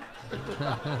one.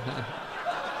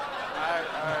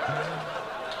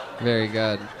 Very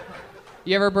good.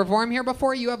 You ever perform here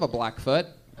before? You have a black foot.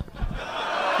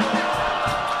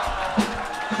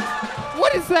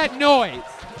 What is that noise?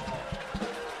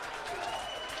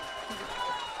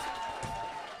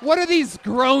 What are these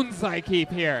groans I keep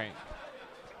hearing?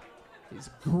 These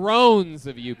groans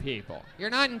of you people. You're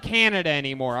not in Canada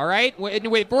anymore, all right?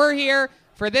 If we're here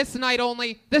for this night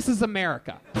only, this is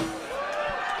America.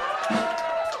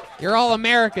 You're all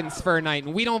Americans for a night,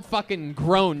 and we don't fucking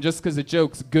groan just because a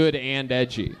joke's good and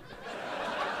edgy.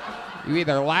 You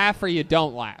either laugh or you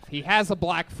don't laugh. He has a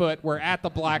black foot. We're at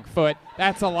the black foot.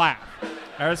 That's a laugh.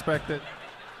 I respect it.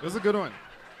 It was a good one.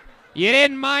 You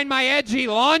didn't mind my edgy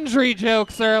laundry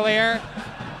jokes earlier.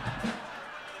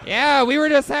 Yeah, we were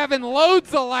just having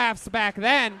loads of laughs back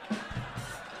then.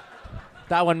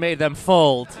 That one made them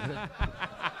fold.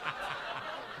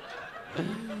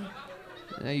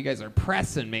 Now you guys are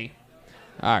pressing me.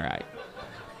 All right.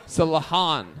 So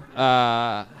Lahan,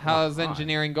 how's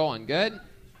engineering going? Good?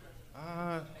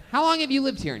 How long have you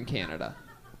lived here in Canada?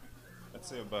 I'd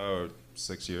say about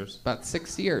 6 years. About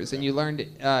 6 years. And you learned,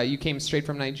 you came straight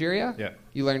from Nigeria? Yeah.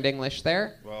 You learned English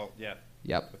there? Well, yeah.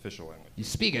 Yep. Official language. You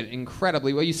speak it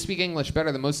incredibly well. You speak English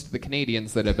better than most of the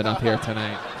Canadians that have been up here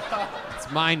tonight. It's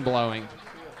mind-blowing.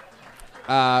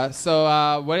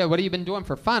 So what have you been doing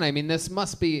for fun? I mean, this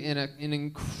must be an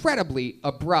incredibly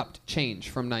abrupt change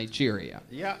from Nigeria.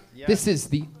 Yeah. This is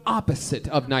the opposite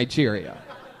of Nigeria.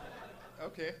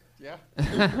 Okay, yeah.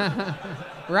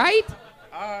 Right?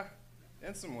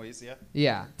 In some ways, yeah.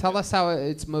 Yeah. Tell us how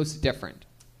it's most different.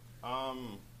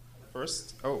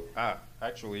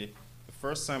 Actually, the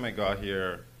first time I got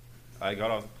here, I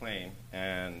got off the plane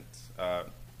and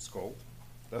it's cold.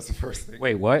 That's the first thing.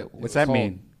 Wait, what? What's that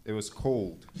mean? It was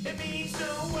cold. All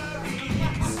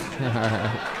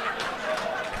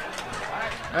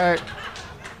right.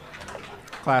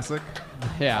 Classic.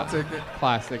 Yeah. I'll take it.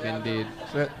 Classic indeed.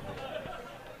 Shit.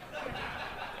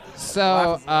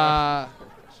 So,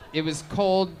 it was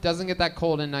cold. Doesn't get that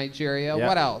cold in Nigeria. Yeah.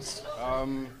 What else?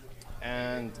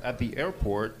 And at the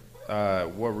airport,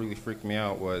 what really freaked me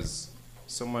out was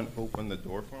someone opened the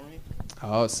door for me.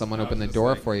 Oh, someone opened the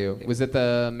door for you. Was it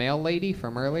the mail lady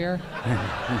from earlier?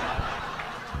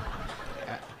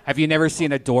 Have you never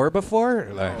seen a door before?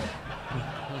 Like,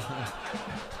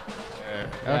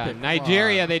 Yeah,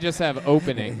 Nigeria, they just have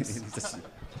openings.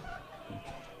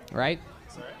 Right?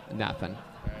 Sorry? Nothing.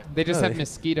 They just have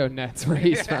mosquito nets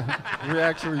raised from. We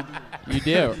actually. You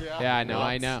do? Yeah,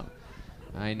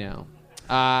 I know.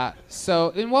 So,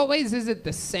 in what ways is it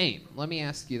the same? Let me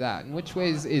ask you that. In which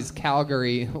ways is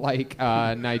Calgary like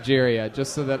Nigeria?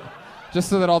 Just so that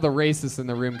all the racists in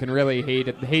the room can really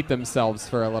hate themselves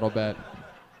for a little bit.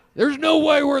 There's no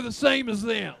way we're the same as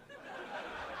them.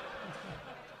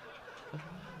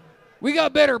 We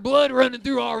got better blood running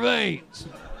through our veins.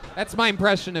 That's my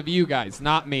impression of you guys,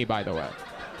 not me, by the way.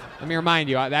 Let me remind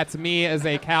you, that's me as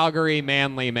a Calgary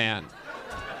manly man.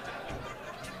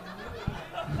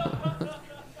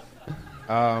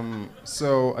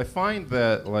 So I find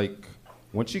that like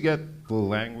once you get the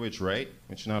language right,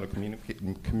 once you know how to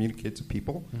communicate to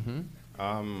people,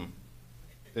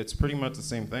 it's pretty much the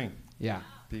same thing. Yeah.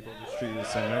 People just treat you the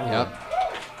same everywhere.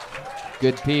 Yep.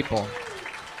 Good people.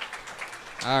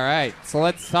 All right, so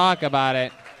let's talk about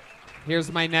it.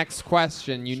 Here's my next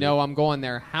question. You know I'm going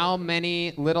there. How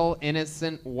many little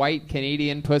innocent white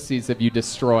Canadian pussies have you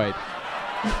destroyed?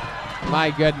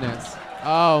 My goodness.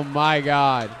 Oh my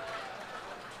God.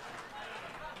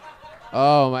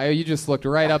 Oh my! You just looked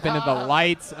right up into the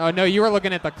lights. Oh no, you were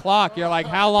looking at the clock. You're like,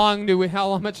 how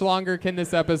much longer can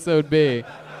this episode be?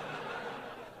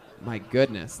 My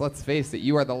goodness. Let's face it.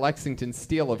 You are the Lexington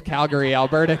Steel of Calgary,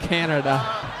 Alberta, Canada.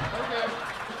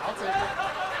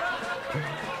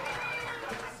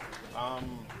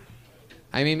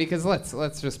 I mean, because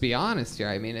let's just be honest here.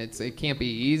 I mean, it can't be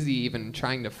easy even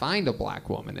trying to find a black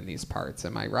woman in these parts.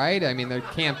 Am I right? I mean, there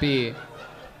can't be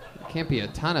a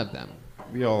ton of them.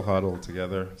 We all huddle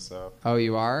together, so. Oh,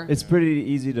 you are? It's pretty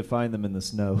easy to find them in the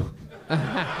snow.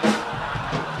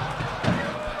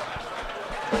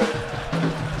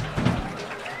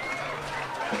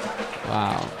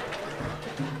 Wow.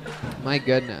 My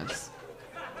goodness.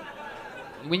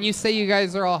 When you say you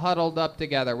guys are all huddled up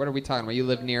together, what are we talking about? You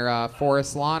live near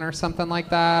Forest Lawn or something like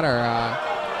that? Or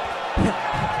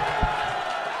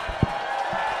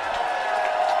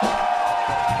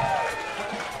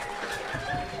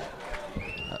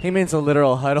He means a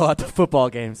literal huddle at the football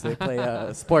games. They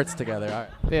play sports together. All right.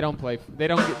 They don't play. They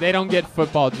don't get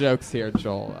football jokes here,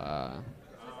 Joel.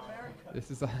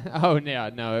 This is. Oh yeah,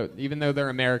 no. Even though they're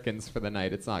Americans for the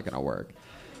night, it's not gonna work.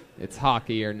 It's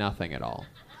hockey or nothing at all.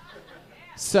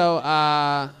 So,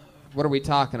 what are we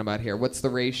talking about here? What's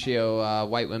the ratio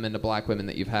white women to black women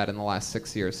that you've had in the last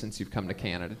 6 years since you've come to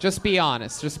Canada? Just be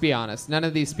honest. Just be honest. None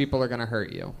of these people are gonna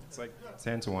hurt you. It's like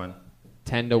 10-1.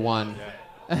 10-1. Yeah.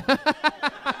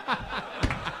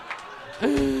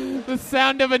 The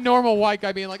sound of a normal white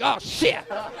guy being like, "Oh shit!"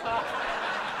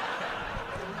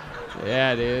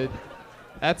 Yeah, dude.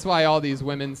 That's why all these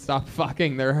women stopped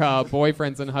fucking their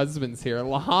boyfriends and husbands here.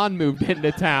 Lahan moved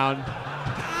into town.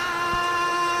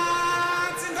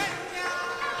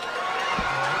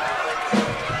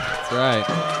 That's right.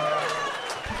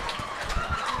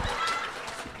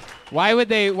 Why would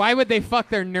they fuck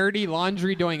their nerdy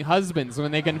laundry doing husbands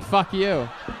when they can fuck you?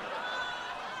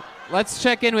 Let's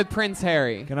check in with Prince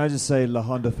Harry. Can I just say La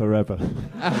Honda forever?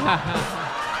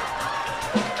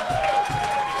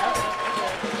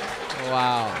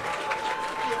 Wow.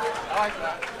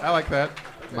 I like that.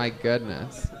 My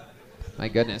goodness. My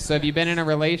goodness. So have you been in a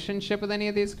relationship with any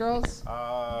of these girls?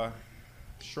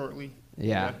 Shortly.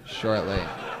 Yeah, shortly.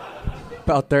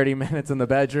 About 30 minutes in the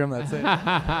bedroom, that's it.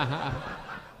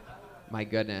 My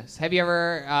goodness. Have you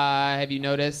ever, have you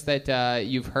noticed that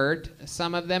you've hurt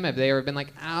some of them? Have they ever been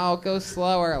like, "Ow, go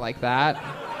slower," like that?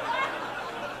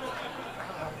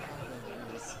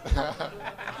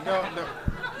 No.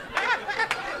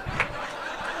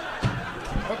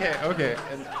 Okay.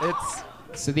 And it's...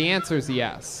 So the answer is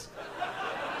yes.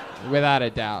 Without a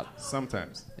doubt.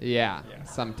 Sometimes. Yeah,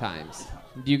 sometimes.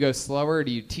 Do you go slower or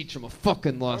do you teach them a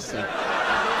fucking lesson?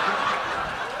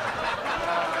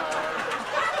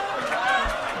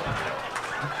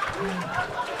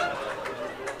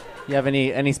 You have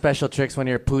any special tricks when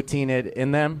you're poutine it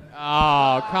in them?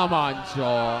 Oh, come on,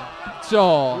 Joel.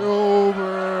 Joel.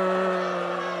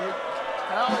 Over.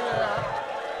 Hell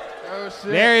yeah. Oh,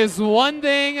 shit. There is one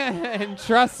thing, and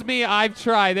trust me, I've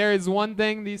tried. There is one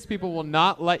thing these people will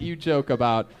not let you joke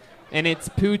about, and it's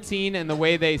poutine and the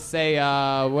way they say,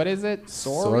 what is it?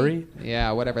 Sorry?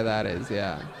 Yeah, whatever that is,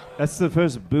 yeah. That's the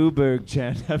first Booberg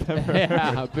chant I've ever heard.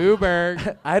 Yeah,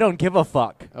 Booberg. I don't give a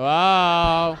fuck. Oh,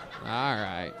 all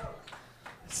right.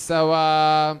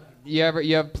 So, you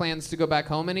have plans to go back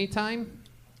home anytime?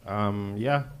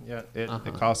 Yeah.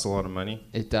 It costs a lot of money.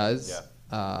 It does?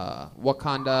 Yeah. What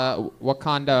kind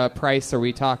of price are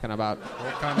we talking about?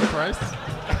 What kind of price?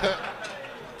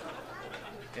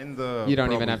 In the... You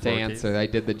don't even have to answer. I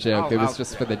did the joke. It was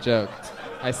just for the joke.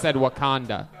 I said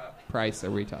Wakanda price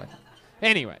are we talking?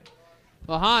 Anyway.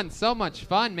 Well, Han, so much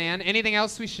fun, man. Anything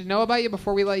else we should know about you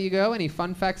before we let you go? Any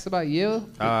fun facts about you?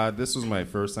 This was my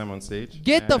first time on stage.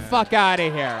 Get the fuck out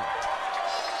of here.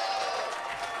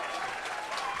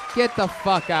 Get the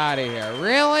fuck out of here.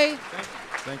 Really?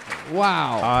 Thank you.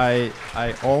 Wow. I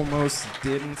almost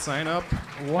didn't sign up.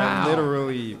 Wow. I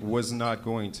literally was not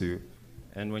going to.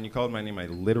 And when you called my name, I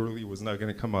literally was not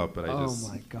going to come up, but I just...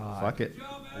 Oh, my God. Fuck it.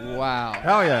 Wow.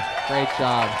 Hell yeah. Great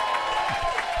job.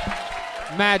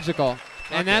 Magical.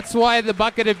 And that's why the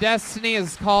Bucket of Destiny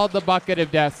is called the Bucket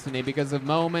of Destiny, because of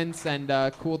moments and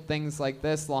cool things like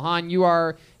this. Lahan, you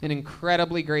are an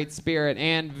incredibly great spirit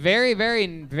and very, very,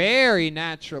 very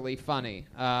naturally funny.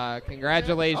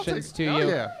 Congratulations to you.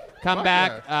 Yeah. Come Fuck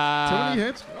back. Yeah. Too many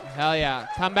hits. Hell yeah.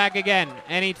 Come back again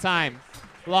anytime.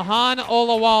 Lahan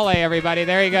Olawale, everybody.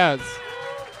 There he goes.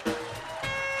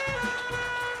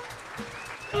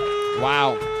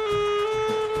 Wow.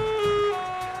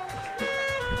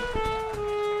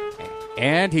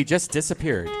 And he just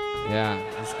disappeared. Yeah,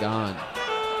 he's gone.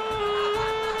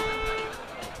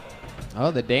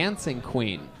 Oh, the dancing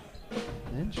queen.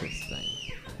 Interesting.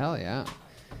 Hell yeah.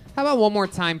 How about one more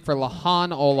time for Lahan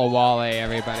Olawale,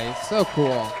 everybody? So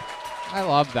cool. I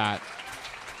love that.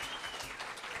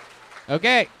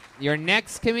 Okay, your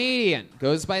next comedian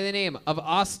goes by the name of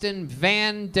Austin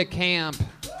Van de Kamp.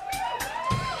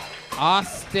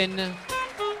 Austin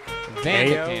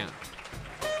Vandekamp.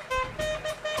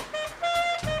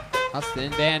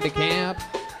 Austin Vandekamp.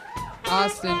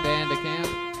 Austin Vandekamp.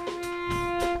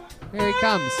 Here he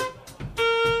comes.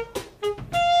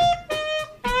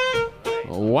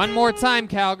 One more time,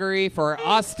 Calgary, for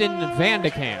Austin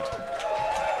Vandekamp.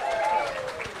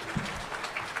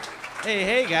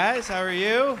 Hey guys, how are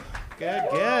you?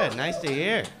 Good. Nice to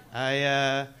hear.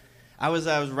 I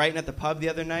was writing at the pub the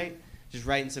other night, just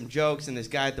writing some jokes, and this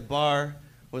guy at the bar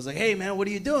was like, "Hey man, what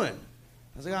are you doing?"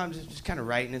 I was like, "Oh, I'm just kind of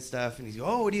writing and stuff." And he's like,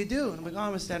 "Oh, what do you do?" And I'm like, "Oh,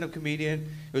 I'm a stand-up comedian."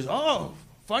 He goes, "Oh,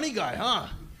 funny guy, huh?"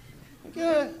 I'm like,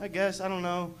 "Yeah, I guess. I don't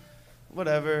know,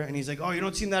 whatever." And he's like, "Oh, you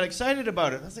don't seem that excited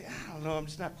about it." I was like, "I don't know. I'm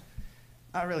just not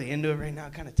really into it right now.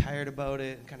 Kind of tired about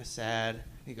it. I'm kind of sad." And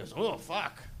he goes, "Oh,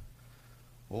 fuck.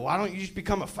 Well, why don't you just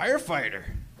become a firefighter?"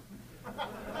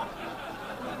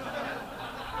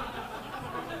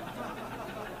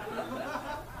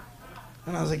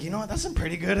 And I was like, you know what? That's some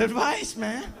pretty good advice,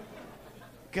 man.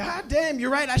 God damn, you're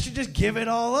right. I should just give it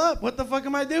all up. What the fuck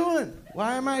am I doing?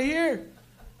 Why am I here?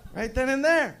 Right then and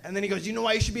there. And then he goes, you know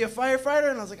why you should be a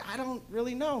firefighter? And I was like, I don't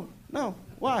really know. No,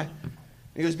 why? And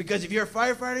he goes, because if you're a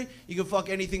firefighter, you can fuck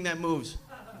anything that moves.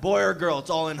 Boy or girl, it's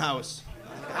all in-house.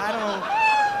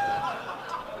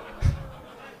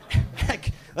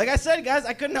 Like I said, guys,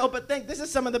 I couldn't help but think this is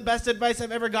some of the best advice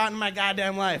I've ever gotten in my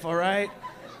goddamn life, all right?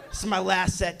 This is my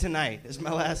last set tonight. This is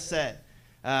my last set.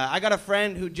 I got a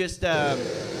friend who just...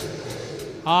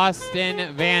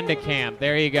 Austin Vandekamp.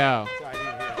 There you go.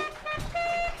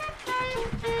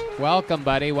 Welcome,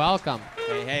 buddy. Welcome.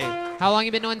 Hey. How long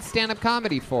you been doing stand-up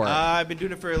comedy for? I've been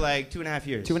doing it for like 2.5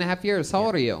 years. 2.5 years. How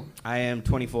old are you? I am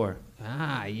 24.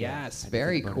 Ah, yes.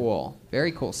 Very cool.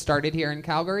 Very cool. Started here in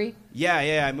Calgary?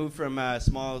 Yeah. I moved from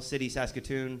small city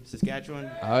Saskatoon, Saskatchewan.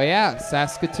 Oh, yeah.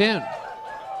 Saskatoon.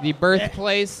 The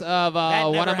birthplace of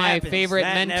one of my favorite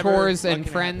mentors and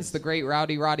friends, the great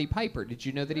Roddy Piper. Did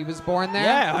you know that he was born there?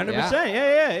 Yeah, 100%.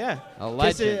 Yeah. A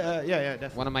legend. Yeah,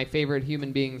 definitely. One of my favorite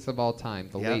human beings of all time,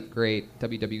 the late, great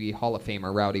WWE Hall of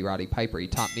Famer, Roddy Piper. He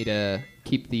taught me to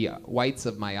keep the whites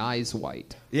of my eyes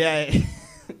white. Yeah.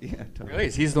 Yeah, totally. Really?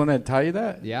 He's the one that taught you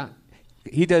that? Yeah.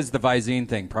 He does the Visine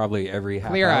thing probably every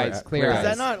half Clear hour. eyes. Does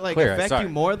that not affect you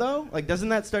more though? Like, doesn't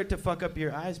that start to fuck up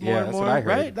your eyes more and more? That's what I heard.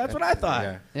 Right? That's what I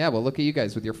thought. Yeah. Well, look at you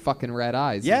guys with your fucking red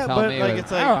eyes. Yeah, but like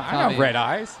it's like I don't have red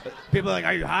eyes. People are like,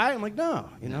 "Are you high?" I'm like, "No,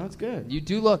 it's good." You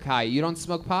do look high. You don't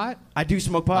smoke pot? I do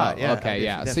smoke pot. Oh, yeah. okay,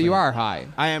 yeah. Definitely. So you are high.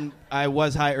 I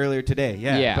was high earlier today.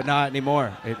 Yeah. But not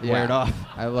anymore. It wore it off.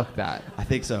 I looked that. I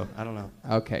think so. I don't know.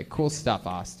 Okay, cool stuff,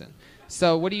 Austin.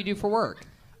 So what do you do for work?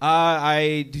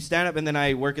 I do stand-up and then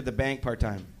I work at the bank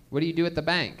part-time. What do you do at the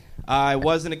bank? I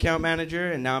was an account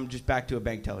manager and now I'm just back to a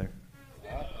bank teller.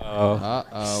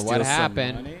 Uh-oh. What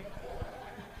happened?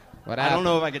 What happened? I don't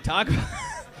know if I could talk about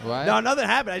it. What? No, nothing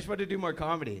happened. I just wanted to do more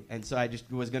comedy. And so I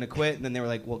just was going to quit and then they were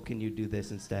like, well, can you do this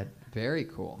instead? Very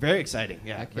cool. Very exciting.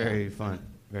 Yeah, Heck yeah. very fun.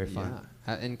 Very fun.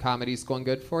 Yeah. And comedy's going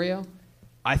good for you?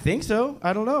 I think so.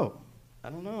 I don't know.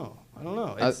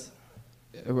 It's...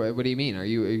 What do you mean? Are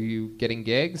you getting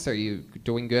gigs? Are you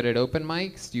doing good at open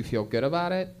mics? Do you feel good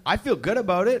about it? I feel good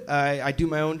about it. I do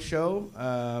my own show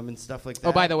and stuff like that.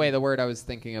 Oh, by the way, the word I was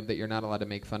thinking of that you're not allowed to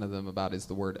make fun of them about is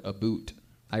the word a boot.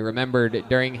 I remembered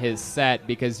during his set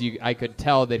because I could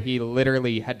tell that he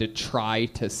literally had to try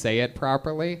to say it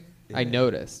properly. Yeah. I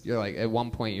noticed. You're like, at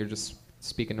one point you're just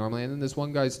speaking normally, and then this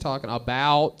one guy's talking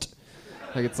about...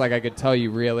 Like, it's like I could tell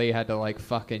you really had to, like,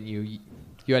 fucking... You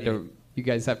had to... You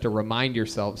guys have to remind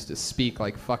yourselves to speak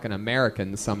like fucking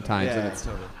Americans sometimes, and it's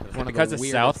one because of the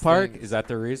of South Park. things. Is that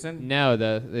the reason? No,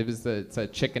 it's a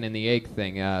chicken and the egg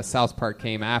thing. South Park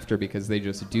came after because they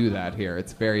just do that here.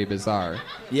 It's very bizarre.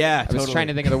 Yeah, I was trying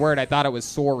to think of the word. I thought it was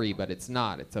sorry, but it's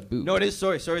not. It's a boot. No, it is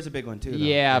sorry. Sorry's a big one too. Though.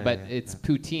 Yeah, but it's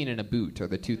poutine and a boot are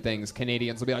the two things.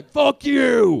 Canadians will be like, "Fuck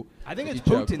you." I think it's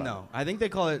Putin though. I think they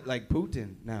call it like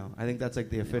Putin now. I think that's like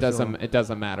the official. It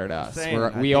doesn't matter to us. Saying,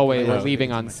 We're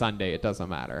leaving on Sunday. It doesn't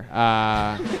matter.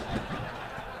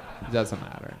 It doesn't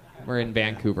matter. We're in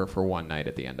Vancouver for one night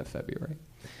at the end of February.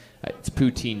 It's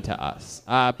poutine to us.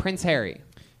 Prince Harry.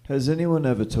 Has anyone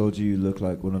ever told you look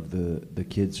like one of the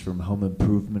kids from Home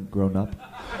Improvement grown up?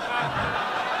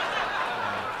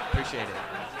 Appreciate it.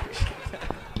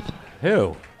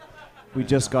 Who? We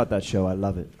just got that show. I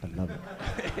love it.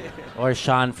 Or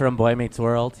Sean from Boy Meets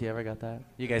World. You ever got that?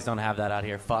 You guys don't have that out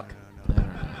here. Fuck.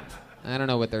 I don't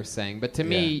know what they're saying, but to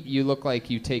me, you look like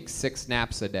you take 6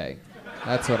 naps a day.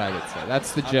 That's what I would say.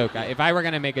 That's the joke. If I were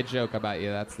going to make a joke about you,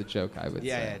 that's the joke I would say.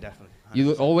 Yeah, definitely. 100%.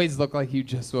 You always look like you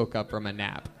just woke up from a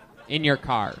nap. In your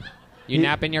car. You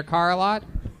nap in your car a lot?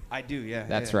 I do, yeah.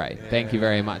 That's yeah, right. yeah, Thank you yeah.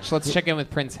 very much. Let's check in with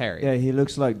Prince Harry. Yeah, he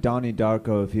looks like Donnie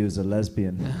Darko if he was a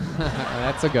lesbian.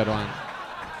 That's a good one.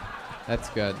 That's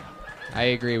good. I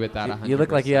agree with that 100%. You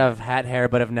look like you have hat hair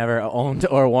but have never owned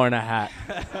or worn a hat.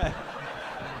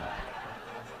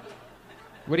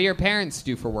 What do your parents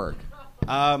do for work?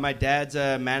 My dad's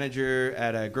a manager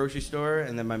at a grocery store,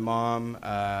 and then my mom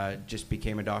just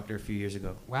became a doctor a few years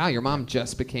ago. Wow, your mom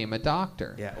just became a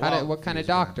doctor. Yeah. What kind of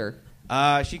doctor?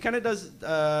 She kind of does.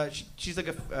 She's like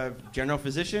a general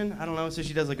physician. I don't know. So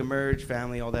she does like Emerge,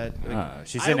 Family, all that.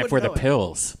 She's in it for the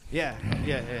pills. Yeah.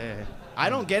 I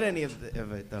don't get any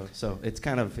of it though, so it's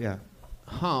kind of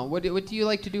Huh? What do you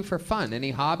like to do for fun?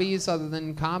 Any hobbies other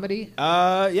than comedy?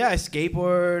 Yeah, I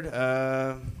skateboard.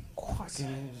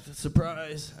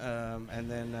 Surprise. And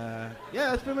then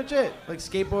that's pretty much it. Like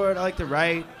skateboard. I like to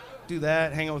write. Do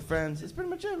that. Hang out with friends. That's pretty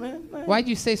much it, man. Why'd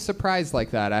you say surprise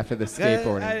like that after the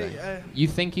skateboarding thing? You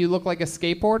think you look like a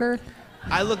skateboarder?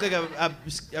 I look like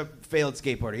a failed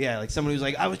skateboarder. Yeah, like someone who's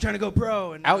like, I was trying to go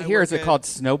pro. And Out here, is it called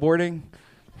snowboarding?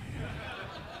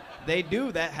 They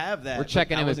do have that. We're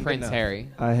checking in with Prince Harry.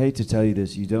 I hate to tell you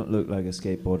this, you don't look like a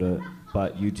skateboarder,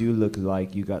 but you do look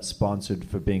like you got sponsored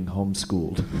for being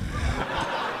homeschooled.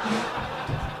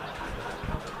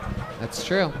 That's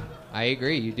true. I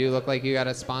agree. You do look like you got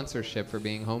a sponsorship for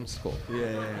being homeschooled.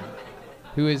 Yeah.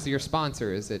 Who is your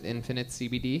sponsor? Is it Infinite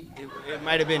CBD? It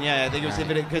might have been, yeah. I think it was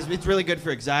Infinite because it's really good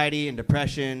for anxiety and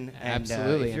depression. And,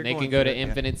 Absolutely. And they can go to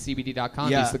infinitecbd.com,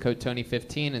 use the code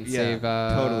Tony15 and save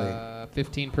totally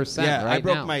 15% Yeah, right I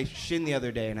broke now. my shin the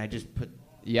other day and I just put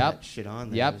that shit on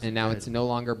there. Yep, and now it's no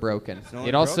longer broken. No longer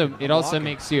It also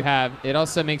makes you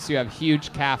have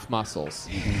huge calf muscles.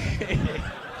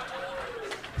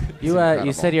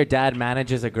 You said your dad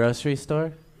manages a grocery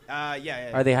store?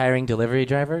 Yeah. Are they hiring delivery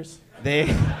drivers? What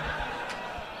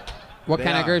They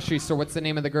kind of are. grocery store? What's the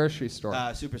name of the grocery store?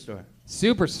 Superstore.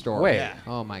 Superstore. Wait. Yeah.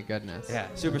 Oh my goodness. Yeah,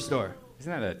 Superstore.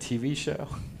 Isn't that a TV show?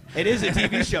 It is a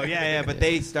TV show, but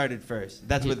they started first.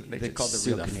 That's what they call the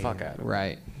sue real the Canadian. fuck out of them.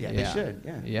 Right. Yeah, they should.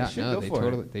 Yeah. Yeah. They should No, go for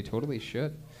it. they totally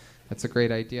should. That's a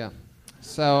great idea.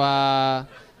 So,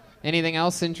 anything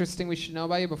else interesting we should know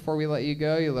about you before we let you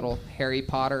go? You little Harry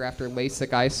Potter after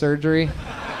LASIK eye surgery.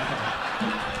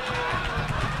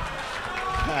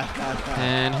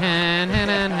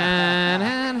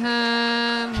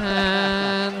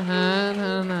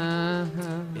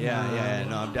 Yeah.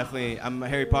 No, I'm a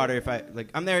Harry Potter.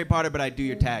 I'm the Harry Potter, but I do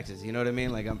your taxes. You know what I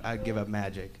mean? Like I give up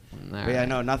magic. But yeah,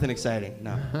 no, nothing exciting.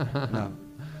 No.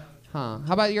 Huh?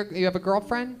 How about you have a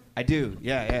girlfriend? I do.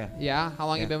 Yeah. Yeah. How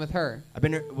long you been with her? I've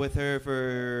been with her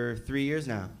for 3 years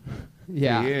now.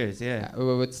 Yeah. 3 years. Yeah.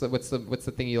 What's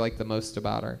the thing you like the most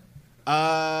about her?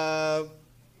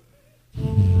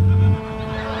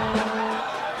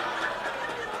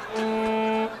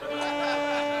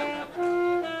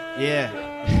 Yeah.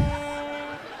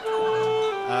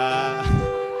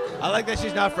 I like that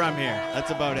she's not from here.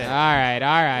 That's about it. All right.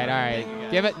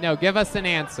 Give us an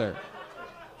answer.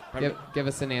 Give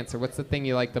us an answer. What's the thing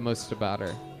you like the most about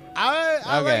her? I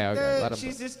like Let that 'em-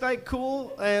 she's just like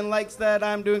cool and likes that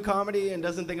I'm doing comedy and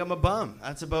doesn't think I'm a bum.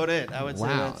 That's about it. I would say.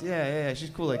 Wow. Yeah. She's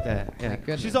cool like that. Yeah. Thank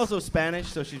goodness. She's also Spanish,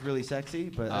 so she's really sexy.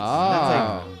 But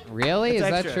Really? Is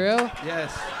that's that extra. true?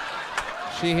 Yes.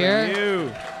 She here? For you.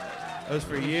 That was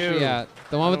for you. Yeah.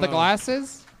 The one with the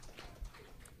glasses?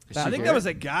 I think that was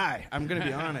a guy. I'm gonna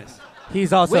be honest.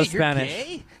 He's also Wait, you're Spanish.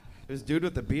 gay? It was dude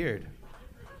with the beard.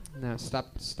 No, stop.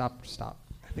 I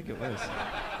think it was.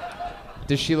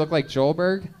 Does she look like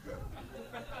Joelberg?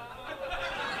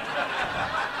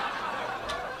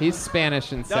 He's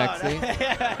Spanish and sexy.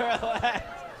 Relax.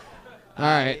 All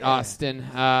right, Austin.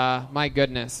 My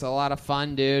goodness, a lot of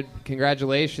fun, dude.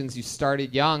 Congratulations, you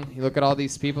started young. You look at all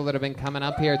these people that have been coming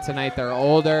up here tonight. They're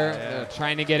older. They're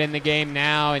trying to get in the game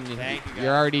now, and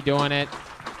you're already doing it.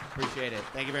 Appreciate it.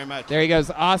 Thank you very much. There he goes,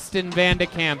 Austin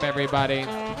Vandekamp, everybody.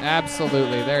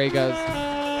 Absolutely. There he goes.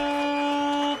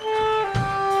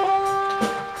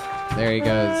 There he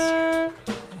goes.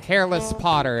 Hairless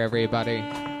Potter, everybody.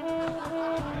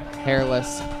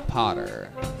 Hairless Potter.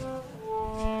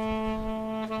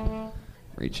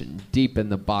 Reaching deep in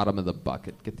the bottom of the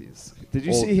bucket. Get these. Did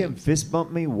you old see him things. fist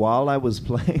bump me while I was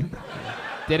playing?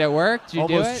 Did it work? Did you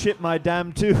do Almost it? chipped my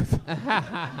damn tooth.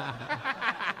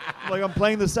 Like I'm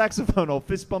playing the saxophone. I'll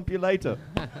fist bump you later.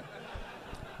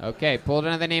 Okay, pulled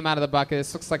another name out of the bucket.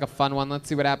 This looks like a fun one. Let's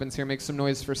see what happens here. Make some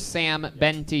noise for Sam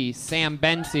Benty. Sam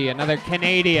Benty, another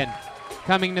Canadian,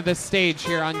 coming to the stage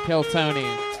here on Kill Tony.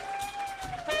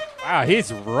 Wow,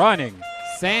 he's running.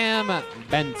 Sam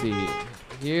Benty.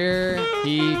 Here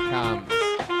he comes.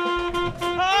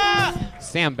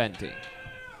 Sam Benty.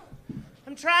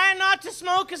 I'm trying not to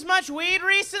smoke as much weed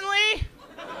recently.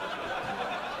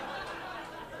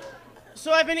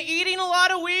 So I've been eating a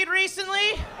lot of weed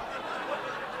recently.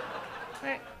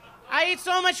 I eat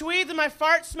so much weed that my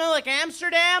farts smell like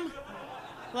Amsterdam.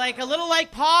 Like a little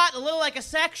like pot, a little like a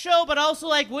sex show, but also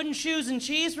like wooden shoes and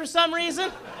cheese for some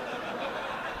reason.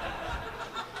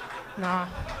 Nah.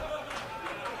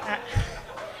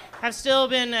 I've still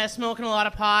been smoking a lot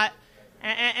of pot.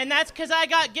 And that's because I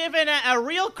got given a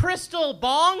real crystal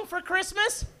bong for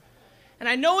Christmas. And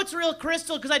I know it's real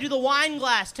crystal because I do the wine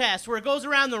glass test where it goes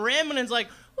around the rim and it's like,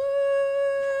 woo.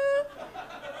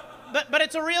 But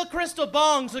it's a real crystal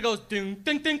bong, so it goes ding,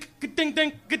 ding, ding, ding,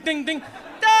 ding, ding, ding.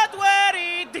 Don't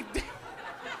worry, ding, ding.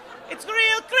 It's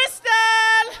real crystal.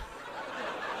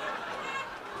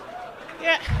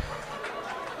 Yeah.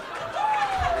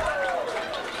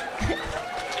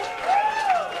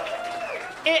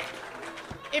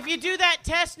 If you do that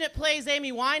test and it plays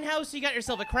Amy Winehouse, you got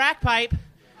yourself a crack pipe.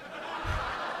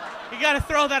 You got to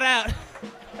throw that out.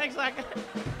 Thanks, Laka.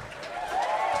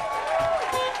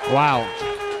 Wow.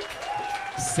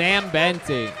 Sam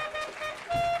Benty.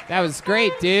 That was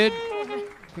great, dude.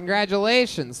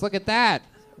 Congratulations. Look at that.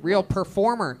 Real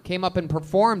performer. Came up and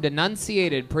performed,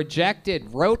 enunciated,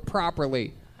 projected, wrote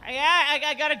properly. Yeah,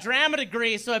 I got a drama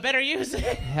degree, so I better use it.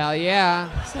 Hell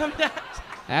yeah. Sometimes.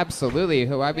 Absolutely.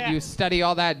 Why would you study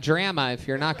all that drama if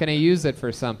you're not going to use it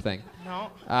for something? No.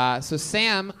 So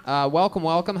Sam,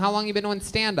 welcome. How long you been doing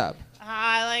stand-up?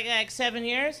 Like 7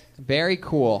 years. Very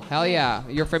cool. Hell yeah.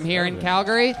 You're from here in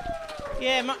Calgary?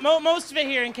 Yeah, most of it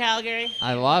here in Calgary.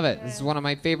 I love it. This is one of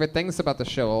my favorite things about the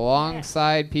show.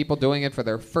 Alongside people doing it for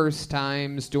their first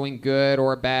times, doing good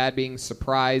or bad, being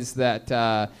surprised that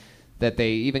they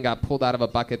even got pulled out of a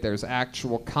bucket. There's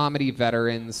actual comedy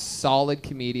veterans, solid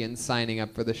comedians signing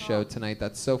up for the show tonight.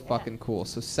 That's so fucking cool.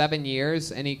 So 7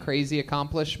 years. Any crazy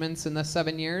accomplishments in the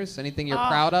 7 years? Anything you're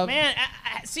proud of? Man,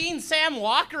 I seen Sam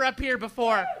Walker up here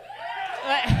before.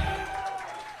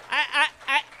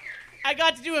 I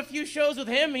got to do a few shows with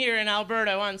him here in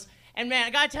Alberta once. And man, I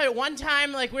gotta tell you, one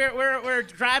time, like we're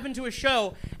driving to a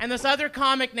show, and this other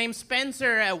comic named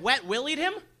Spencer wet willied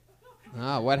him.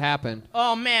 Oh, what happened?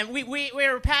 Oh man, we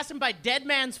were passing by Dead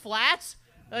Man's Flats,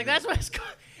 like that's what it's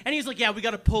called. And he's like, "Yeah, we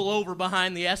got to pull over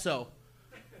behind the Esso."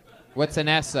 What's an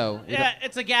Esso? Yeah,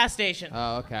 it's a gas station.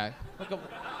 Oh, okay.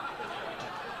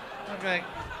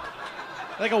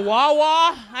 Like a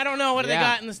Wawa. I don't know what they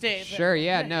got in the States. Sure,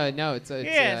 yeah, no,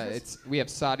 it's we have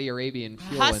Saudi Arabian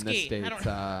fuel Husky. in the States.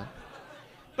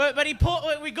 But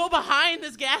we go behind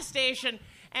this gas station.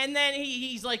 And then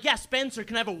he's like, "Yeah, Spencer,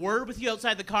 can I have a word with you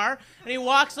outside the car?" And he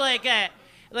walks like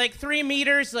 3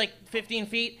 meters, like 15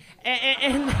 feet,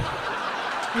 and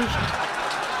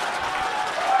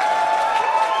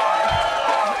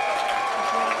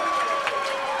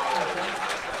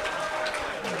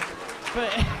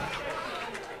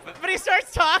but he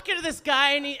starts talking to this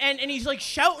guy, and he's like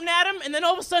shouting at him, and then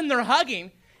all of a sudden they're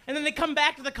hugging, and then they come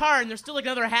back to the car, and there's still like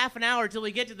another half an hour till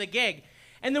we get to the gig.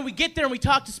 And then we get there and we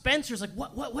talk to Spencer. He's like,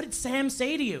 what did Sam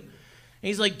say to you? And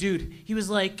he's like, dude, he was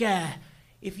like,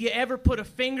 if you ever put a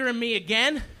finger in me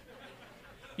again,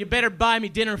 you better buy me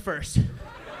dinner first.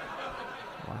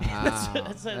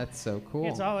 Wow, that's so cool.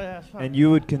 It's all, that's fun. And you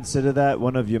would consider that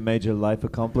one of your major life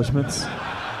accomplishments?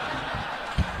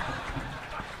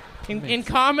 In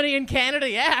comedy in Canada,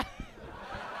 yeah.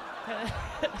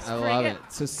 I love it.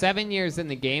 So 7 years in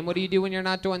the game. What do you do when you're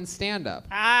not doing stand-up?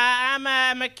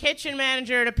 I'm a kitchen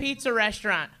manager at a pizza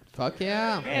restaurant. Fuck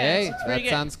yeah. Yeah, Hey, it's that good.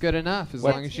 sounds good enough. As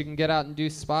long as you can get out and do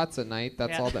spots at night,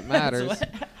 that's all that matters.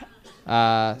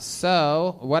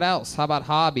 So, what else? How about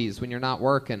hobbies when you're not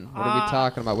working? What are we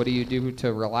talking about? What do you do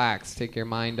to relax, take your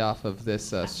mind off of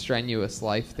this strenuous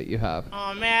life that you have?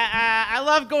 Oh, man, I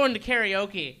love going to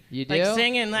karaoke. You do? Like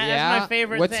singing, that's my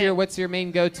favorite thing. What's your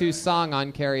main go-to song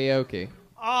on karaoke?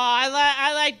 Oh,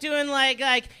 I like doing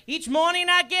like each morning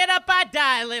I get up, I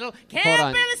die a little. Can't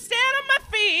barely stand on my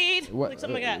feet. What, like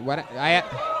something like that. What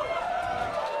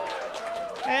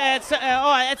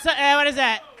What is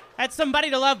that? That's Somebody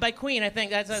to Love by Queen, I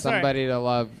think. That's Somebody to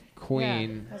Love,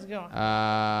 Queen. Yeah, how's it going?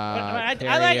 I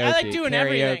like doing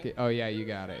everything. Oh yeah, you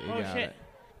got it. You got shit. it.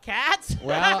 Cats?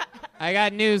 Well, I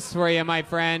got news for you, my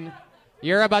friend.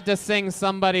 You're about to sing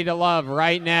Somebody to Love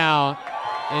right now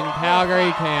in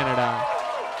Calgary, Canada.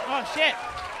 Oh shit.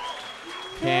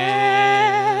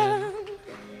 Can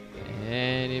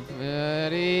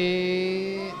anybody?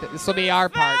 This will be our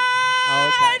part. Oh,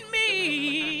 okay.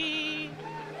 Me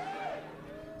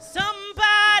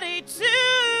somebody to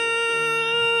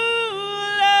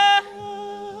love.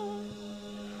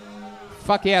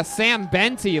 Fuck yeah, Sam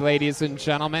Benty, ladies and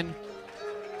gentlemen.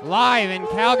 live in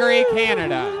Calgary,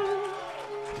 Canada.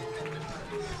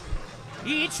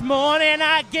 Each morning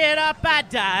I get up, I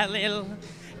die a little.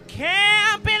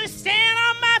 Can't barely stand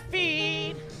on my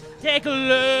feet. Take a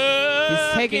look.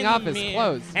 He's taking off his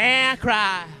clothes. And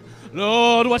cry,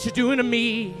 Lord, what you doing to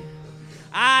me?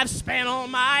 I've spent all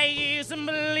my years in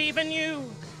believing you,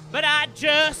 but I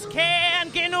just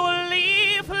can't get no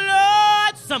relief.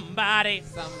 Lord, somebody,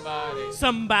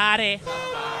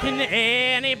 can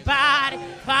anybody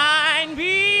find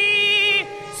me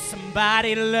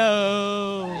somebody to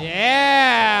love?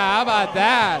 Yeah, how about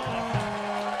that?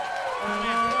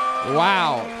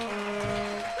 Wow.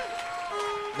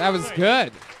 That was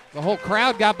good. The whole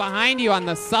crowd got behind you on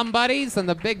the somebodies and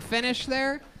the big finish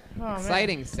there. Oh,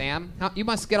 Exciting, man. Sam. You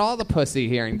must get all the pussy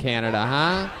here in Canada,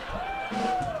 huh?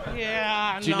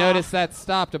 Yeah, Did you no. notice that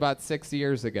stopped about 6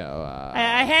 years ago?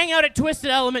 I hang out at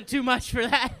Twisted Element too much for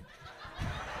that.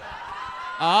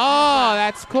 Oh,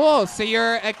 that's cool. So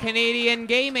you're a Canadian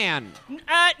gay man. No,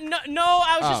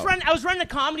 I was just Oh. running. I was running a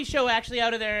comedy show actually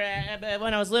out of there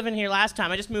when I was living here last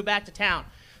time. I just moved back to town,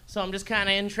 so I'm just kind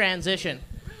of in transition.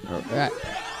 Okay.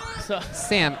 So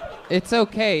Sam, it's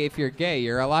okay if you're gay.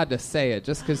 You're allowed to say it.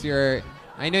 Just because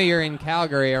I know you're in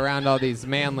Calgary around all these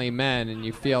manly men and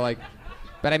you feel like...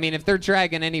 But I mean, if they're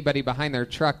dragging anybody behind their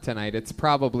truck tonight, it's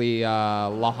probably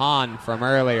Lahan from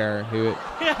earlier who...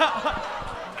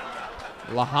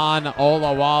 Lahan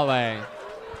Olawale.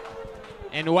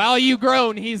 And while you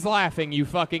groan, he's laughing, you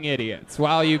fucking idiots.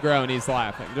 While you groan, he's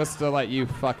laughing. Just to let you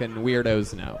fucking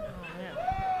weirdos know.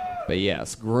 But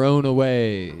yes, groan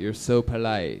away. You're so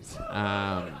polite.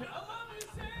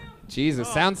 Jesus,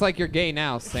 sounds like you're gay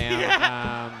now,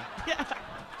 Sam.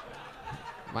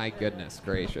 My goodness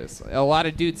gracious. A lot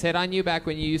of dudes hit on you back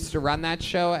when you used to run that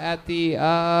show at the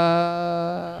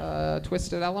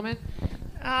Twisted Element?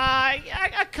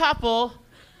 a couple.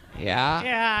 Yeah?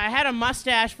 Yeah, I had a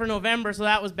mustache for November, so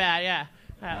that was bad. Yeah.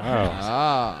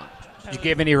 Did you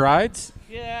give any rides?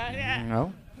 Yeah.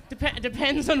 No.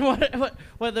 Depends on what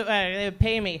they would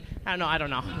pay me. I don't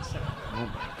know. Oh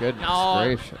my goodness No.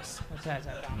 gracious.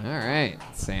 All right,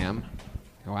 Sam.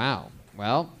 Wow.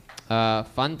 Well,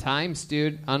 fun times,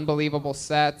 dude. Unbelievable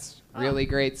sets. Really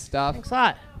great stuff. Thanks a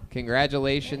lot.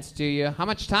 Congratulations to you. How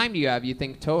much time do you have, you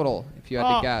think, total, if you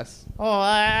had to guess?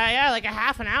 Yeah, like a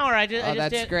half an hour. I just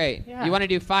That's did. great. Yeah. You want to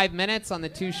do 5 minutes on the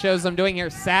 2 shows I'm doing here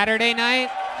Saturday night?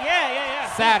 Yeah.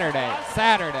 Saturday.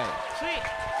 Sweet.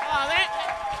 Oh, man.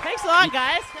 Thanks a lot,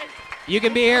 guys. You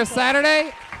can be here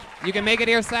Saturday? You can make it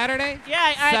here Saturday?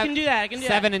 Yeah, I can do that.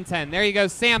 7 and 10. There you go.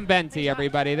 Sam Benty,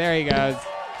 everybody. There he goes.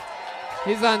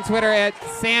 He's on Twitter at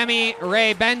Sammy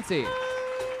Ray Benty.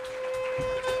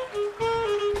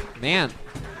 Man.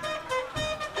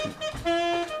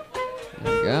 There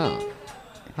you go.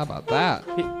 How about that?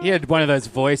 He had one of those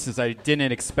voices. I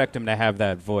didn't expect him to have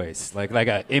that voice, like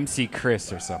a MC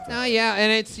Chris or something. Oh, yeah,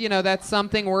 and it's, that's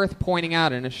something worth pointing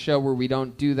out in a show where we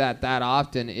don't do that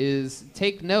often is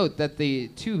take note that the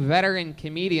 2 veteran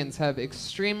comedians have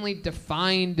extremely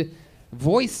defined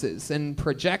voices and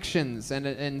projections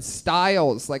and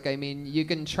styles. Like, I mean, you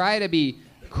can try to be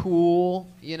cool,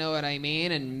 you know what I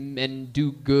mean, and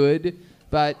do good.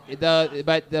 But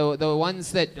the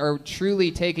ones that are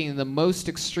truly taking the most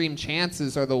extreme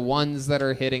chances are the ones that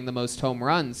are hitting the most home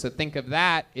runs. So think of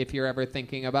that if you're ever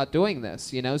thinking about doing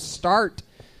this.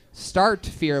 Start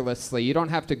fearlessly. You don't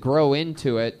have to grow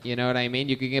into it. You know what I mean?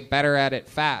 You can get better at it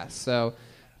fast. So,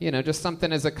 just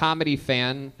something as comedy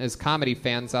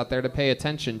fans out there to pay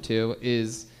attention to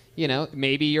is,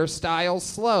 maybe your style's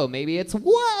slow. Maybe it's,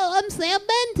 whoa, I'm Sam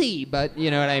Benty. But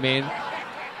you know what I mean?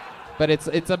 But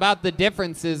it's about the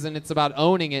differences, and it's about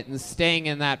owning it and staying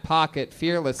in that pocket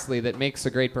fearlessly that makes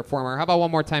a great performer. How about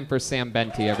one more time for Sam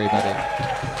Benty, everybody?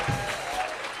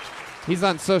 He's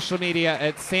on social media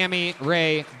at Sammy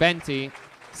Ray Benty.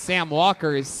 Sam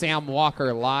Walker is Sam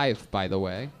Walker Live, by the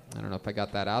way. I don't know if I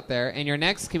got that out there. And your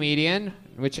next comedian,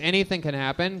 which anything can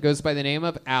happen, goes by the name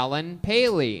of Alan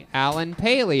Paley. Alan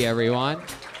Paley, everyone.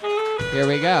 Here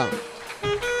we go.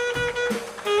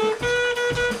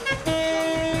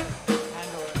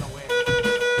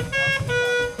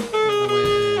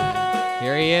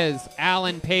 Here he is,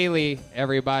 Alan Paley,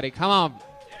 everybody. Come on.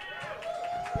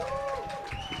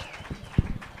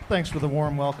 Thanks for the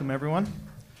warm welcome, everyone.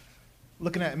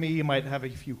 Looking at me, you might have a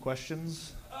few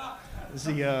questions. Is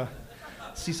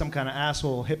he some kind of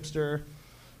asshole hipster?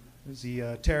 Is he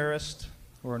a terrorist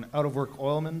or an out-of-work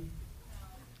oilman?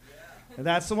 And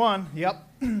that's the one. Yep.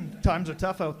 Times are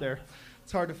tough out there.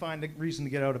 It's hard to find a reason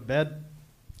to get out of bed.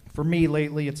 For me,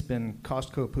 lately, it's been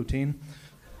Costco poutine.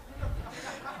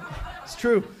 It's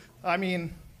true. I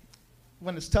mean,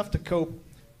 when it's tough to cope,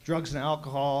 Drugs and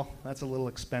alcohol, that's a little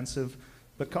expensive.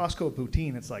 But Costco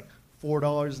poutine, it's like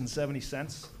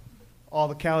 $4.70. All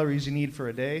the calories you need for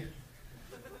a day.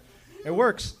 It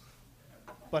works.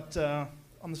 But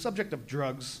on the subject of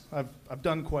drugs, I've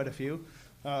done quite a few.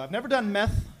 I've never done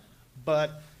meth,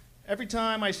 but every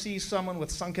time I see someone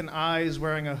with sunken eyes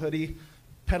wearing a hoodie,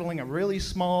 pedaling a really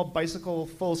small bicycle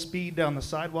full speed down the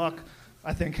sidewalk,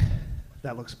 I think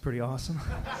that looks pretty awesome.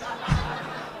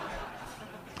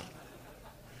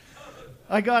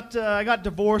 I got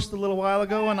divorced a little while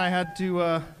ago, and I had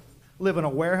to live in a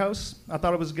warehouse. I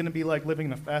thought it was going to be like living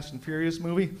in a Fast and Furious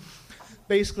movie.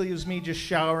 Basically, it was me just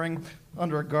showering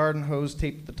under a garden hose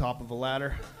taped to the top of a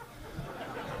ladder.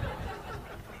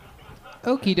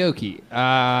 Okie dokie.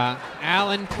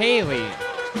 Alan Paley.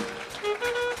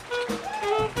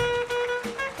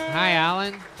 Hi,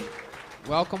 Alan.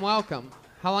 Welcome, welcome.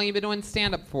 How long you been doing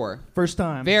stand-up for? First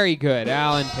time. Very good,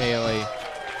 Alan Paley.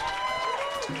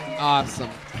 Awesome.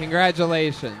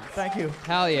 Congratulations. Thank you.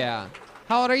 Hell yeah.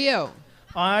 How old are you?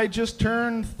 I just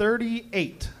turned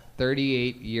 38.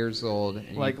 38 years old.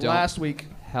 And Like you don't- last week.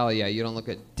 Hell yeah, you don't look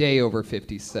a day over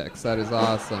 56. That is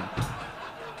awesome.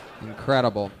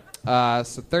 Incredible. So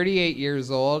 38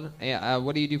 years old.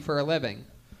 What do you do for a living?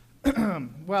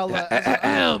 Well,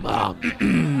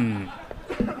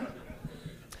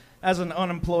 as an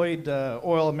unemployed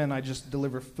oilman, I just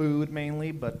deliver food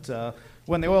mainly, but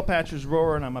when the oil patch is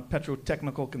roaring, I'm a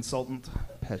petrotechnical consultant.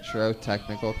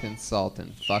 Petrotechnical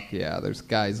consultant. Fuck yeah. There's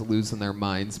guys losing their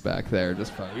minds back there.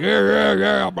 Just fucking,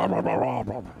 yeah. Blah, blah, blah,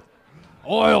 blah.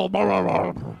 Oil. Blah,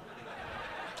 blah, blah.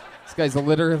 These guys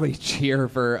literally cheer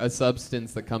for a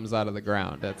substance that comes out of the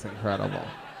ground. That's incredible.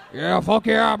 Yeah, fuck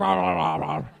yeah. Blah, blah, blah,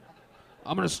 blah.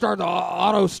 I'm going to start the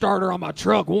auto starter on my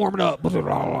truck, warm it up. Blah, blah,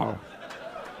 blah.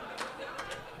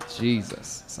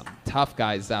 Jesus, some tough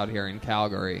guys out here in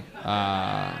Calgary.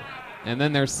 And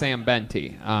then there's Sam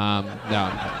Benty.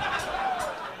 No.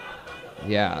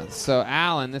 Yeah, so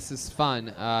Alan, this is fun.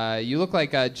 You look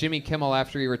like Jimmy Kimmel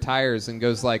after he retires and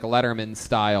goes like Letterman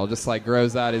style, just like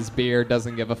grows out his beard,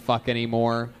 doesn't give a fuck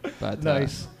anymore. But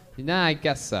Nice. Nah, I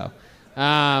guess so.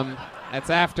 That's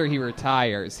after he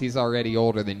retires. He's already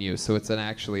older than you, so it's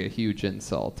actually a huge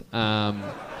insult.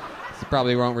 He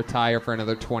probably won't retire for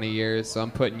another 20 years, so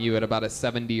I'm putting you at about a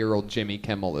 70-year-old Jimmy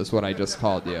Kimmel is what I just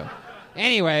called you.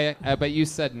 Anyway, but you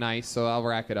said nice, so I'll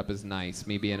rack it up as nice,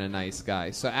 me being a nice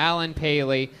guy. So Alan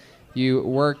Paley, you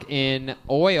work in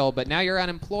oil, but now you're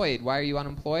unemployed. Why are you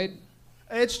unemployed?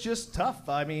 It's just tough.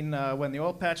 I mean, when the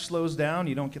oil patch slows down,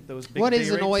 you don't get those big What day is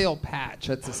an rates. oil patch?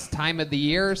 It's this time of the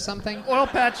year or something? Oil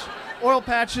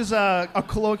patch is a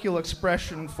colloquial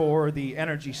expression for the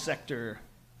energy sector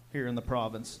here in the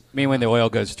province. I mean, when the oil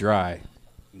goes dry.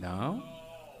 No?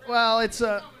 Well, it's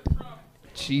a...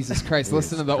 Jesus Christ,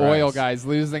 listen to the Christ. oil guys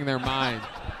losing their mind.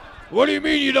 What do you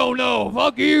mean you don't know?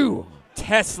 Fuck you.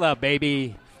 Tesla,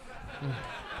 baby.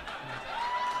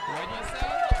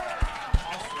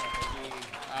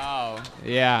 Oh,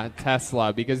 yeah,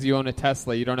 Tesla. Because you own a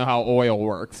Tesla, you don't know how oil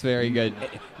works. Very good.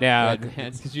 Yeah.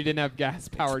 It's because you didn't have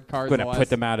gas-powered cars. Going to the put last-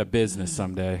 them out of business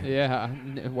someday. Yeah.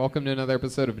 Welcome to another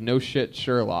episode of No Shit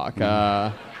Sherlock.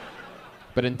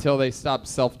 But until they stop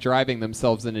self-driving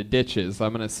themselves into ditches,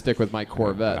 I'm going to stick with my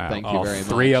Corvette. Wow. Thank you All very much.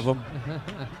 three of them?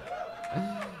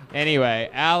 Anyway,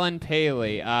 Alan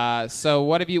Paley. So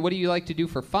what do you like to do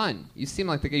for fun? You seem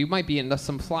like you might be into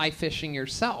some fly fishing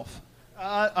yourself.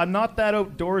 I'm not that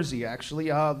outdoorsy, actually.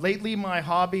 Lately, my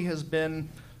hobby has been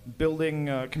building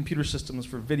computer systems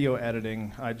for video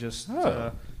editing. I just,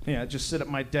 just sit at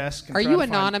my desk. And Are try you to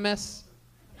find- anonymous?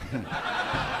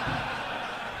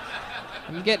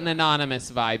 I'm getting anonymous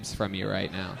vibes from you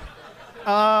right now.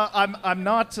 I'm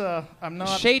not. I'm not.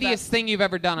 Shadiest thing you've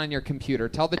ever done on your computer.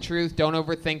 Tell the truth. Don't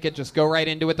overthink it. Just go right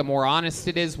into it. The more honest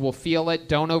it is, we'll feel it.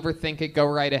 Don't overthink it. Go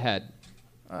right ahead.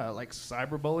 Like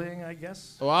cyberbullying, I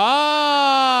guess. Whoa!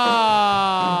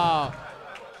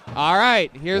 All right,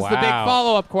 here's the big Wow.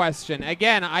 follow-up question.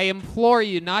 Again, I implore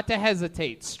you not to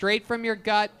hesitate. Straight from your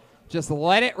gut, just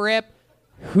let it rip.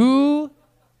 Who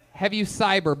have you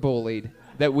cyberbullied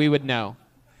that we would know?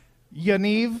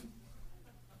 Yaniv.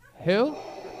 Who?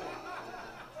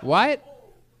 What?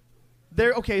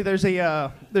 There's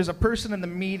a person in the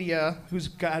media who's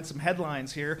got some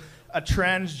headlines here. A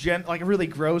transgender, like a really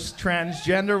gross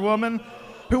transgender woman,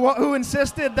 who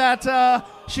insisted that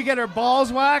she get her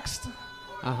balls waxed.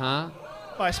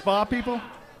 By spa people.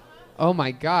 Oh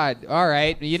my God! All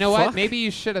right, you know what? Maybe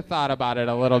you should have thought about it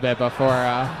a little bit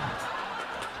before.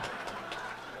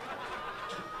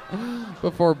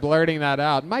 Before blurting that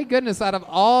out. My goodness, out of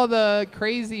all the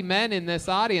crazy men in this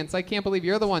audience, I can't believe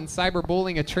you're the one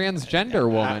cyberbullying a transgender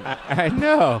woman. I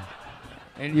know.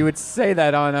 And you would say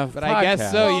that on a But podcast. I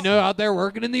guess so. You know, out there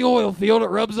working in the oil field, it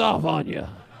rubs off on you.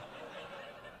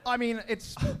 I mean,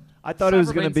 it's. I thought it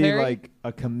was going to be Supplementary? like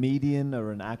a comedian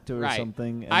or an actor or Right.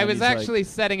 something. and I then was he's like- actually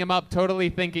setting him up, totally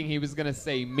thinking he was going to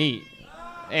say meat.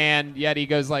 And yet he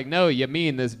goes like, no, you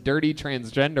mean this dirty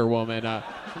transgender woman. I'm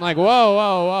like, whoa,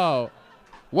 whoa, whoa.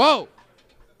 Whoa.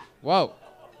 Whoa.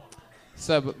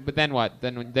 So, but then what?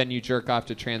 Then you jerk off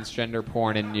to transgender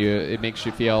porn and it makes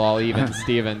you feel all even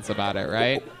Stevens about it,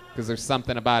 right? Because there's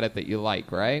something about it that you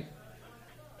like, right?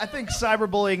 I think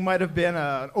cyberbullying might have been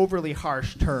an overly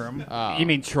harsh term. You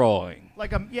mean trolling?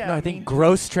 Like yeah. No, I think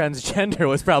gross transgender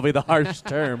was probably the harsh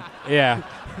term. Yeah.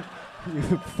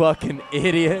 You fucking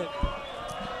idiot.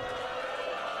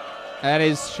 That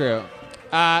is true.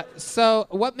 So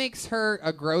what makes her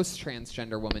a gross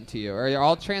transgender woman to you? Are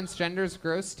all transgenders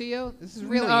gross to you? This is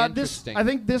really interesting. I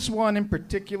think this one in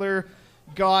particular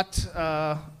got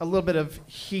a little bit of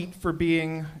heat for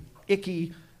being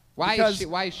icky. Why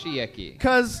is she icky?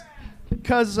 Because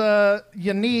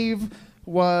Yaniv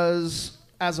was,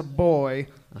 as a boy,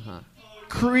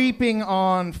 creeping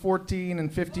on 14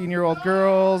 and 15-year-old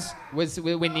girls. Was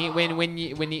when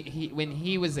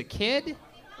he was a kid?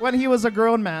 When he was a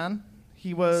grown man,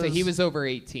 he was. So he was over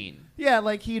 18. Yeah,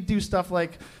 like he'd do stuff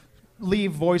like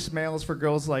leave voicemails for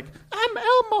girls like, "I'm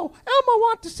Elmo. Elmo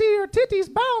want to see your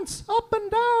titties bounce up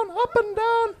and down, up and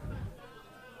down."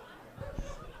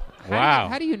 Wow.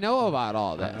 How do you know about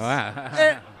all this?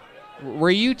 Wow. Were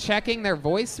you checking their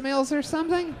voicemails or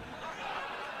something?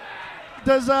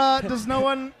 Does no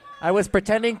one? I was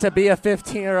pretending to be a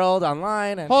 15-year-old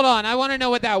online. And Hold on, I want to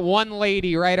know what that one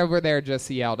lady right over there just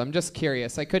yelled. I'm just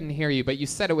curious. I couldn't hear you, but you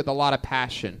said it with a lot of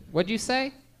passion. What'd you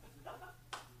say?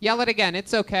 Yell it again.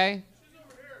 It's okay.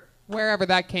 Wherever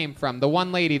that came from. The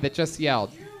one lady that just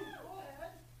yelled.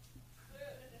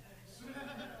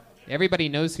 Everybody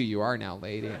knows who you are now,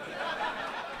 lady.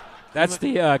 That's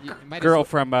the might girl as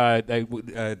from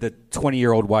the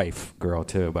 20-year-old wife girl,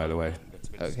 too, by the way.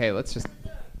 Okay, let's just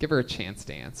give her a chance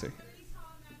to answer.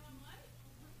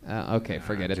 Okay,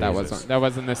 forget it. That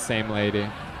wasn't the same lady.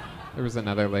 There was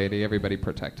another lady. Everybody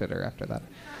protected her after that.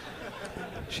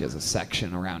 She has a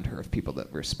section around her of people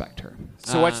that respect her.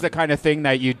 So what's the kind of thing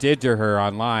that you did to her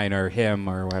online or him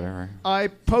or whatever? I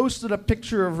posted a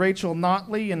picture of Rachel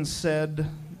Notley and said,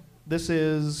 "This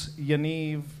is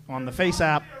Yaniv" on the Face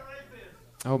app.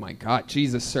 Oh my God,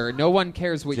 Jesus, sir! No one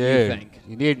cares what you Dude, think.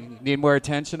 You need more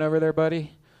attention over there,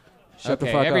 buddy? Shut the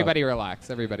fuck everybody up. relax.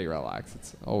 Everybody relax.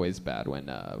 It's always bad when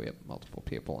we have multiple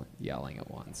people yelling at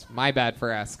once. My bad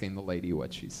for asking the lady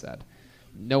what she said.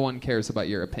 No one cares about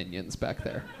your opinions back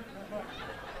there.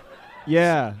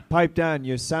 Yeah, pipe down.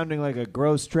 You're sounding like a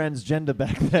gross transgender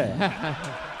back there.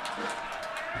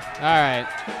 All right.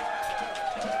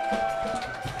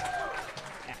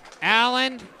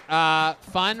 Alan,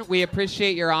 fun. We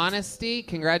appreciate your honesty.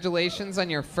 Congratulations on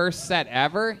your first set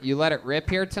ever. You let it rip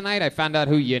here tonight. I found out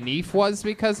who Yanif was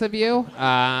because of you,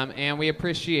 and we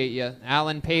appreciate you.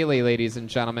 Alan Paley, ladies and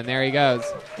gentlemen. There he goes.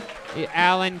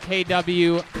 Alan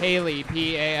K.W. Paley,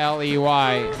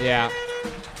 P-A-L-E-Y. Yeah.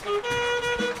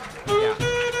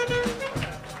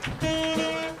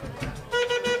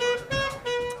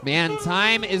 Man,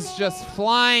 time is just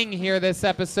flying here this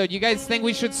episode. You guys think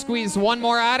we should squeeze one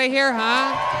more out of here,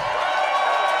 huh?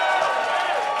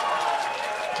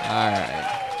 All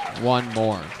right. One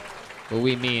more. But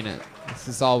we mean it. This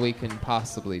is all we can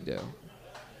possibly do.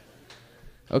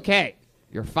 Okay.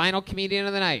 Your final comedian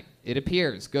of the night, it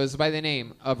appears, goes by the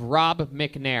name of Rob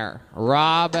McNair.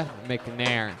 Rob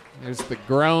McNair. There's the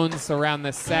groans around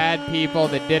the sad people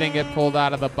that didn't get pulled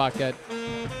out of the bucket.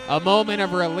 A moment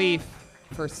of relief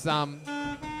for some.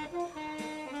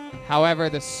 However,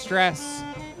 the stress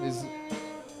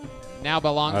now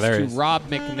belongs to Rob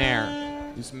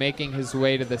McNair, who's making his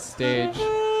way to the stage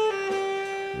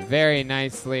very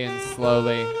nicely and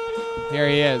slowly. Here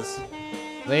he is.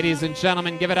 Ladies and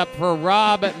gentlemen, give it up for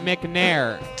Rob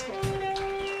McNair.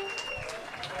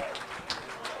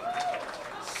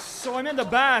 So I'm in the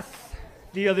bath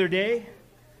the other day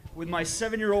with my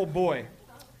 7-year-old boy.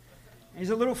 He's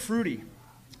a little fruity.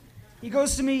 He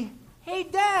goes to me, "Hey,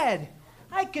 Dad,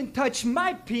 I can touch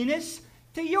my penis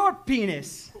to your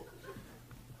penis."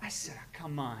 I said, "Oh,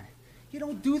 come on. You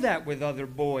don't do that with other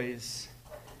boys."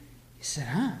 He said,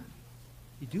 "Huh?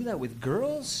 You do that with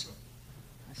girls?"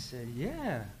 I said,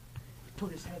 "Yeah." He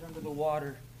put his head under the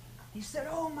water. He said,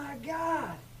 "Oh, my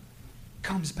God."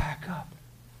 Comes back up.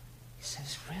 He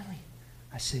says, "Really?"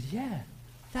 I said, "Yeah.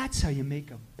 That's how you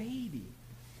make a baby."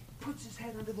 He puts his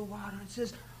head under the water and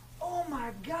says, "Oh,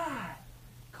 my God."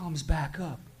 Comes back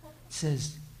up.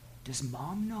 Says, "Does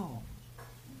Mom know?"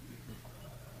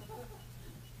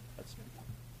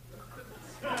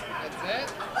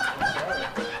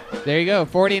 There you go.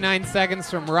 49 seconds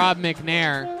from Rob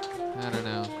McNair. I don't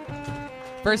know.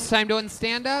 First time doing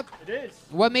stand-up? It is.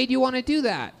 What made you want to do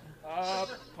that?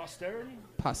 Posterity?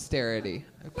 Posterity.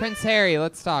 Prince Harry,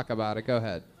 let's talk about it. Go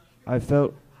ahead. I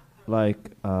felt like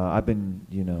I've been,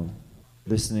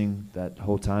 listening that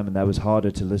whole time, and that was harder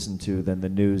to listen to than the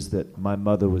news that my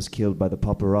mother was killed by the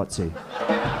paparazzi.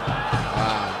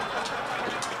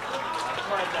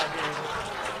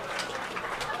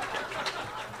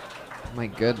 My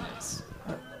goodness.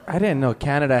 I didn't know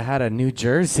Canada had a New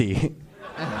Jersey.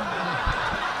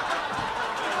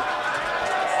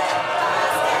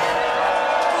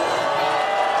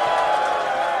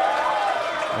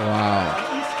 Wow.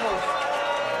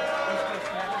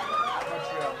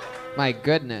 My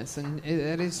goodness, and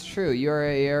it is true.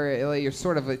 You're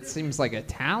sort of, it seems like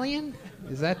Italian.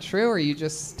 Is that true, or you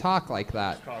just talk like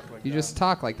that? You just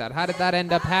talk like that. How did that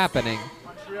end up happening?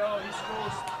 Montreal, East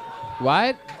Coast.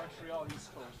 What? Montreal,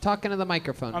 East Coast. Talking to the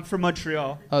microphone. I'm from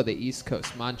Montreal. Oh, the East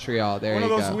Coast, Montreal. There you go.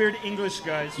 One of those weird English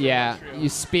guys. From Yeah,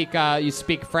 Montreal. you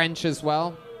speak French as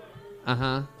well.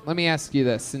 Let me ask you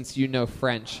this, since you know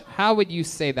French, how would you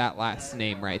say that last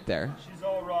name right there? She's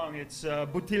all wrong. It's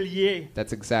Boutillier.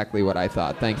 That's exactly what I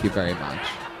thought. Thank you very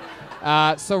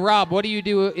much. So, Rob, what do you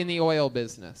do in the oil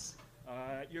business?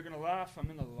 You're gonna laugh. I'm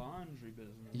in the laundry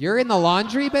business. You're in the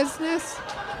laundry business?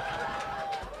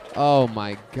 Oh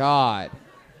my God.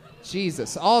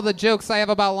 Jesus. All the jokes I have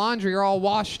about laundry are all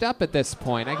washed up at this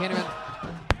point. I can't even.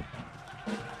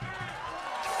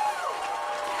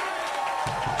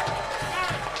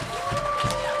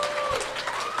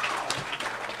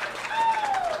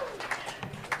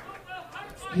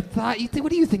 What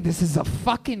do you think? This is a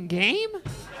fucking game?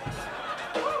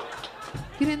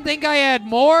 You didn't think I had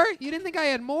more? You didn't think I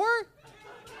had more?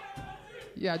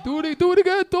 Yeah, do it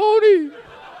again, Tony.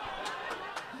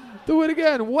 Do it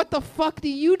again. What the fuck do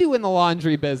you do in the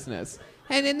laundry business?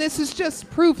 And this is just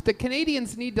proof that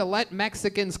Canadians need to let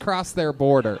Mexicans cross their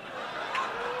border.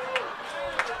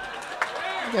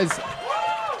 Because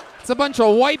it's a bunch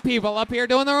of white people up here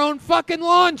doing their own fucking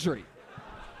laundry.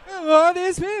 All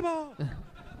these people.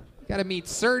 Gotta meet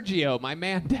Sergio, my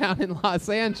man down in Los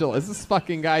Angeles. This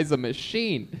fucking guy's a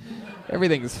machine.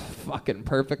 Everything's fucking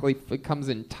perfectly. It comes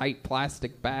in tight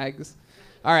plastic bags.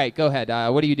 All right, go ahead.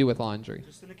 What do you do with laundry?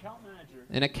 Just an account manager.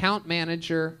 An account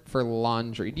manager for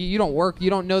laundry. You don't work. You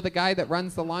don't know the guy that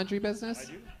runs the laundry business?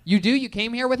 I do. You do? You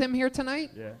came here with him here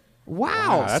tonight? Yeah.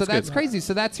 Wow. So that's good. crazy.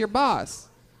 So that's your boss.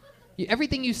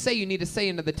 Everything you say, you need to say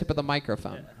into the tip of the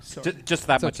microphone. Yeah. Just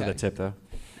that It's much okay. of the tip, though.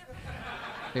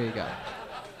 Here you go.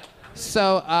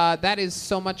 So that is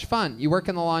so much fun. You work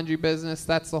in the laundry business.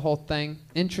 That's the whole thing.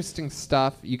 Interesting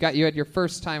stuff. You had your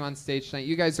first time on stage tonight.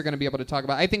 You guys are going to be able to talk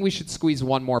about it. I think we should squeeze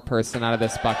one more person out of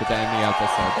this bucket to end the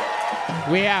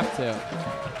episode. We have to.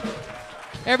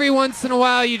 Every once in a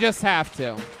while, you just have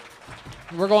to.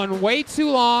 We're going way too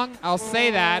long. I'll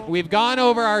say that. We've gone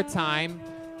over our time.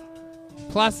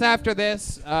 Plus, after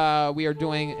this, we are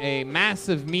doing a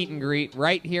massive meet and greet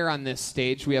right here on this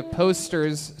stage. We have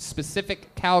posters,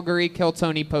 specific Calgary Kill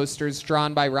Tony posters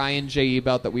drawn by Ryan J.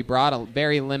 Ebelt that we brought, a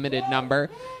very limited number.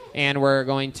 And we're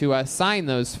going to sign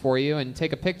those for you and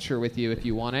take a picture with you if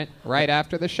you want it right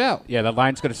after the show. Yeah, the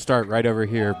line's going to start right over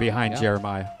here behind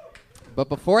Jeremiah. But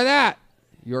before that,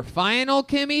 your final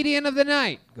comedian of the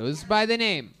night goes by the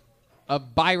name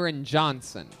of Byron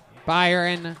Johnson.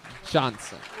 Byron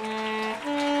Johnson.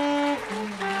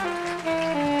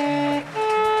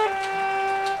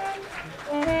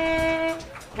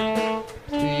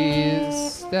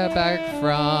 Please step back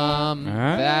from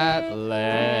that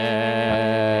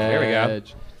ledge. There we go.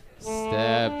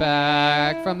 Step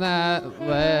back from that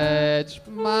ledge,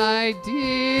 my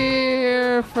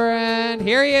dear friend.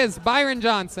 Here he is, Byron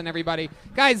Johnson, everybody.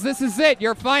 Guys, this is it.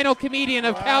 Your final comedian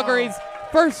of Calgary's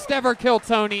first ever Kill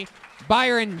Tony,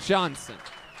 Byron Johnson.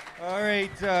 All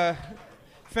right,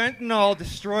 fentanyl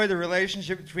destroyed the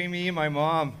relationship between me and my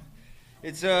mom.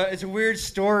 It's a weird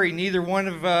story. Neither one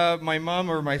of my mom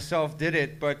or myself did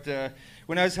it, but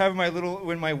when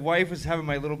my wife was having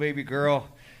my little baby girl,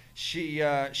 she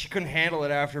couldn't handle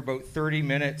it after about 30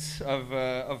 minutes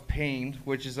of pain,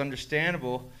 which is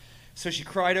understandable. So she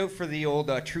cried out for the old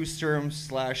truth serum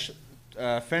 /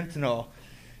 fentanyl.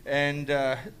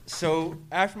 And so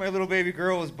after my little baby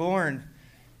girl was born,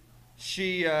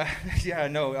 she, I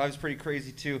was pretty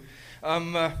crazy too.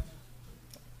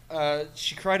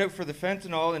 She cried out for the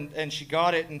fentanyl and she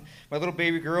got it, and my little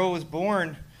baby girl was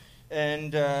born.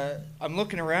 And I'm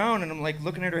looking around and I'm like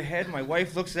looking at her head. My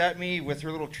wife looks at me with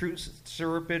her little truth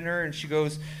syrup in her and she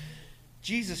goes,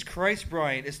 "Jesus Christ,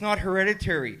 Brian, it's not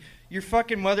hereditary. Your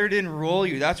fucking mother didn't roll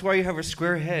you. That's why you have a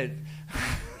square head."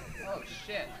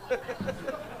 shit.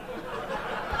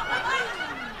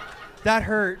 That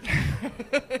hurt.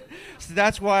 So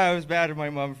that's why I was mad at my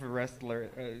mom for wrestler,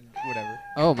 whatever.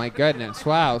 Oh my goodness!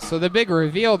 Wow. So the big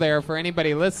reveal there for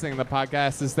anybody listening to the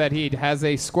podcast is that he has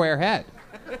a square head.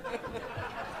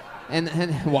 And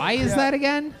why is that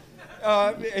again?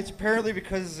 It's apparently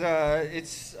because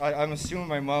I'm assuming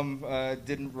my mom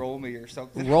didn't roll me or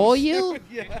something. Roll you?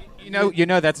 Yeah. You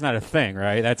know that's not a thing,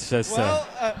 right? That's just. Well,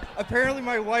 apparently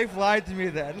my wife lied to me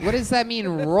then. What does that mean,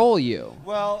 roll you?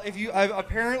 Well,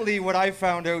 apparently what I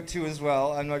found out too as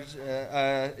well, I'm not,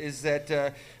 is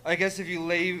that I guess if you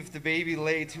leave the baby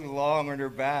lay too long on her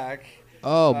back.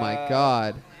 Oh my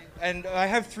God. And I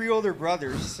have 3 older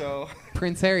brothers, so.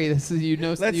 Prince Harry, this is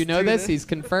this. He's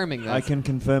confirming this. I can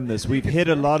confirm this. We've hid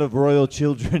a lot of royal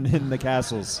children in the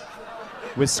castles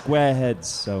with square heads.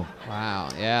 So. Wow.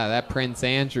 Yeah, that Prince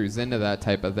Andrew's into that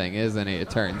type of thing, isn't he? It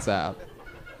turns out.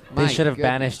 They should have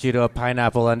banished you to a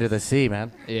pineapple under the sea,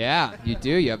 man. Yeah, you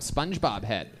do. You have SpongeBob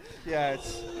head. Yeah,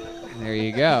 it's. There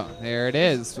you go. There it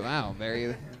is. Wow.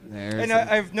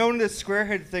 I've known this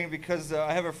squarehead thing because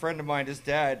I have a friend of mine, his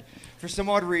dad. For some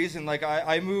odd reason, like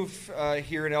I moved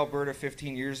here in Alberta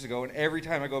 15 years ago, and every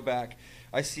time I go back,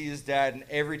 I see his dad, and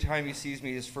every time he sees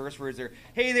me, his first words are,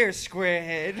 "Hey there,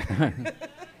 squarehead."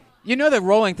 You know that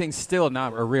rolling thing's still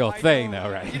not a real thing, though,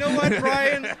 right? You know what,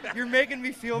 Brian? You're making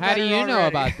me feel better. How do you know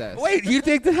about this? Wait, you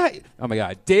think that? Oh my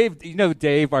God, Dave! You know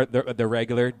Dave, the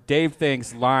regular. Dave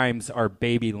thinks limes are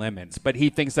baby lemons, but he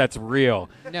thinks that's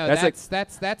real. No,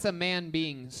 that's a man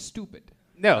being stupid.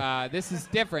 No, this is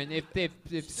different.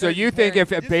 So you think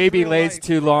if a baby lays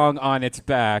too long on its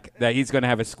back that he's going to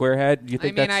have a square head? You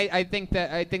think I think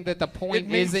that the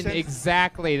point isn't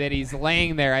exactly that he's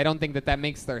laying there. I don't think that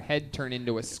makes their head turn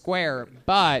into a square,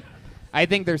 but I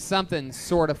think there's something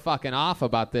sort of fucking off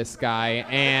about this guy,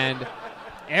 and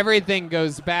everything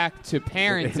goes back to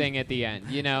parenting at the end,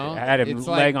 you know? I had him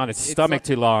laying on his stomach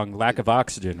too long, lack of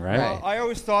oxygen, right? Well, I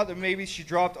always thought that maybe she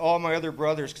dropped all my other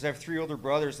brothers because I have 3 older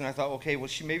brothers, and I thought, okay, well,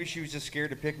 maybe she was just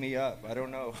scared to pick me up. I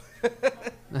don't know.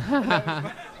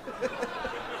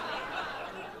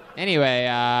 Anyway,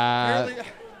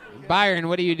 Byron,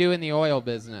 what do you do in the oil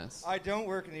business? I don't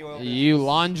work in the oil business. You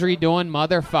laundry doing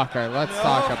motherfucker. Let's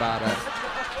talk about it.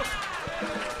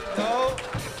 No.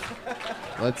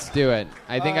 Let's do it.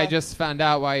 I think I just found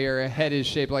out why your head is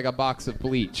shaped like a box of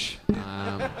bleach.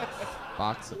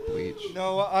 Box of bleach.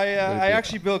 No, I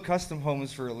actually build custom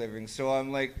homes for a living, so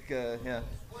I'm like, yeah.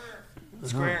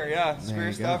 Square, yeah.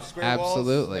 Square stuff, square walls,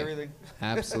 everything.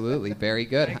 Absolutely. Very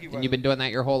good. Thank you, and you've been doing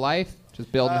that your whole life?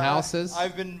 Just building houses?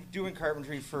 I've been doing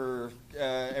carpentry for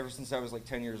ever since I was like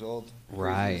 10 years old.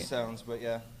 Right. Crazy as it sounds, but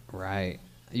yeah. Right.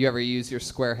 You ever use your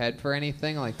square head for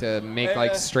anything? Like to make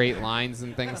like straight lines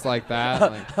and things like that?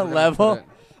 Like, a level?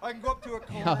 I can go up to a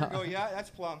corner and go, yeah, that's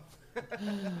plumb.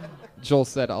 Joel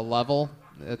said a level.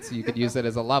 You could use it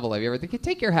as a level. Have you ever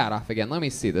take your hat off again? Let me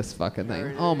see this fucking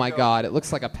thing. Oh my God, it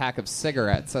looks like a pack of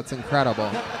cigarettes. That's incredible.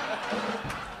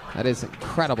 That is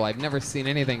incredible. I've never seen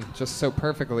anything just so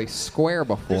perfectly square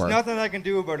before. There's nothing I can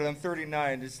do about it. I'm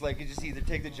 39. It's like you just either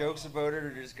take the jokes about it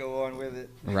or just go on with it.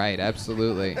 Right,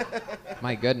 absolutely.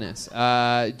 My goodness.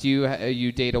 Do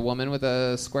you date a woman with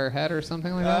a square head or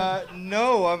something like that?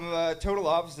 No, I'm total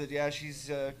opposite. Yeah,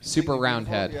 she's super round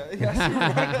head. Yeah, super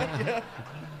round head. Yeah.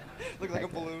 Look like a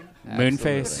balloon. Moon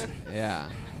face. Yeah.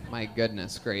 My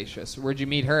goodness gracious. Where'd you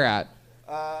meet her at?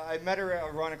 I met her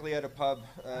ironically at a pub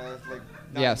like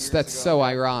 9 yes, years that's ago. so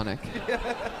ironic.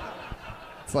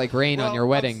 It's like rain on your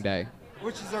wedding day.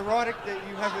 Which is ironic that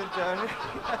you haven't done.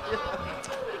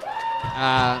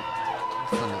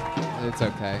 It's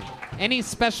okay. Any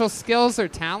special skills or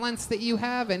talents that you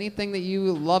have? Anything that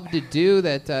you love to do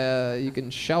that you can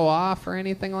show off or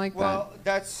anything like that? Well,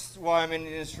 that's why I'm in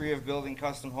the industry of building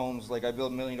custom homes. Like I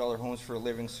build $1 million homes for a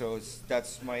living, so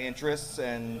that's my interests.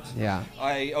 And yeah.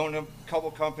 I own a couple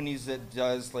companies that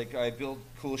does like I build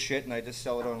cool shit and I just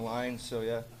sell it online. So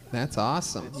yeah. That's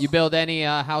awesome. You build any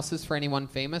houses for anyone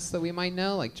famous that we might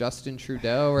know, like Justin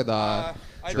Trudeau or the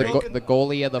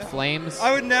goalie of the Flames?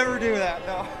 I would never do that.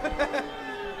 No.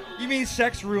 You mean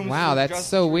sex rooms? Wow, that's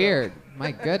so weird.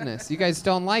 My goodness. You guys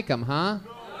don't like him, huh?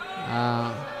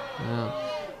 No.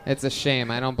 It's a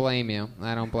shame. I don't blame you.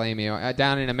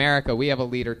 Down in America, we have a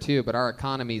leader too, but our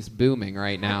economy's booming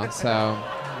right now, so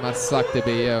it must suck to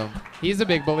be you. He's a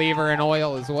big believer in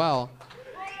oil as well.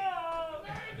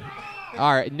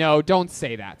 All right, no, don't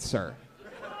say that, sir.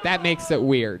 That makes it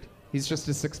weird. He's just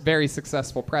a very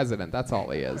successful president. That's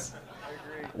all he is.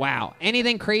 Wow.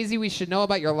 Anything crazy we should know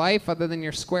about your life other than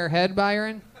your square head,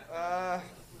 Byron?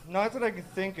 Not that I can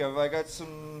think of. I got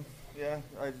some,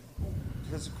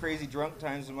 had some crazy drunk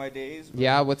times in my days.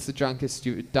 Yeah, what's the drunkest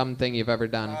dumb thing you've ever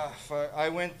done? I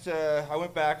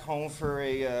went back home for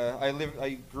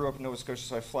I grew up in Nova Scotia,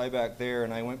 so I fly back there,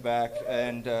 and I went back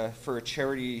and for a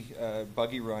charity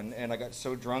buggy run, and I got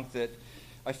so drunk that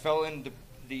I fell into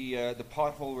the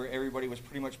pothole where everybody was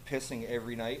pretty much pissing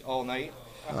every night, all night.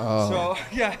 Oh. So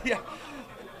yeah.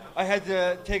 I had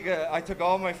to I took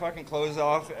all my fucking clothes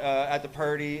off at the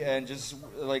party and just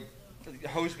like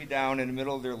hosed me down in the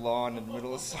middle of their lawn in the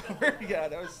middle of summer. Yeah,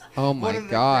 that was. Oh my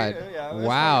God!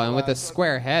 Wow, and with a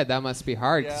square head, that must be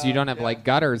hard because you don't have like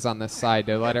gutters on the side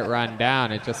to let it run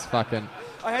down. It just fucking.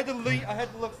 I had to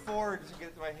look forward to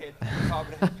get my head top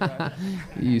of the head.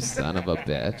 You son of a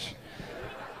bitch!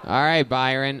 All right,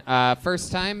 Byron.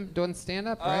 First time doing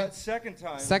stand-up, right? Second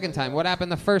time. Second time. What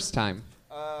happened the first time?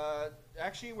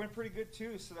 Actually, it went pretty good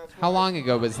too. So that's. How long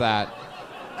ago was that?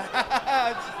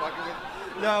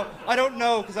 No, I don't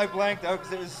know because I blanked out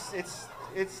because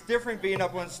it's different being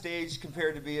up on stage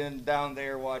compared to being down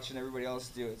there watching everybody else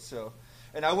do it. So,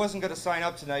 and I wasn't going to sign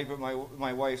up tonight, but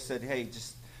my wife said, "Hey,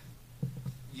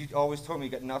 you always told me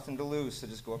you got nothing to lose, so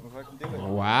just go up and fucking do it."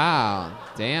 Wow,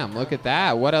 damn! Look at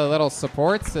that! What a little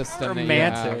support system.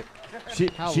 Romantic.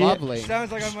 How lovely.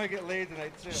 Sounds like I might get laid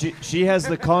tonight too. She has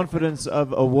the confidence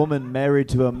of a woman married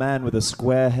to a man with a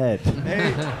square head.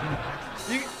 Hey,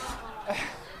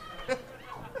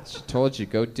 She told you,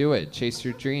 go do it. Chase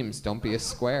your dreams. Don't be a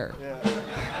square. Yeah.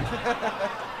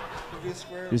 Be a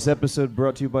square. This episode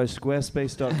brought to you by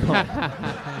Squarespace.com.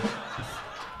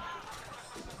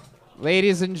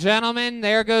 Ladies and gentlemen,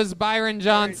 there goes Byron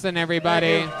Johnson,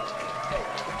 everybody.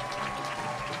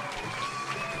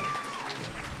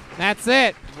 That's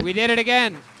it. We did it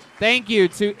again. Thank you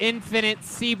to Infinite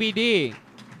CBD.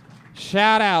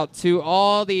 Shout out to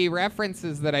all the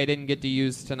references that I didn't get to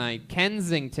use tonight.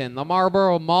 Kensington, the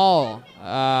Marlboro Mall,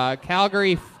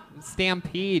 Calgary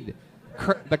Stampede,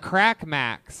 the Crack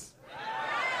Max.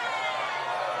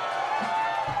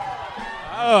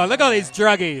 Oh, look at all these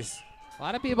druggies. A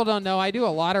lot of people don't know I do a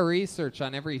lot of research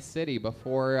on every city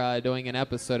before doing an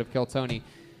episode of Kill Tony.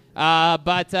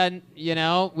 But you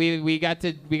know, we got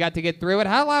to get through it.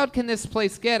 How loud can this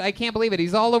place get? I can't believe it.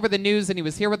 He's all over the news, and he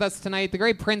was here with us tonight. The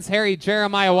great Prince Harry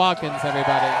Jeremiah Watkins,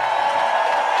 everybody.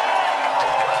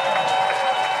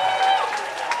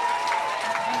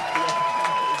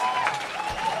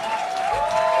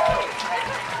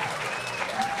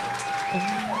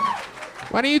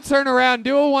 Why don't you turn around,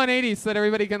 do a 180 so that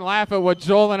everybody can laugh at what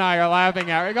Joel and I are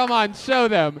laughing at? Come on, show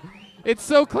them. It's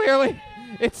so clearly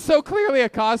a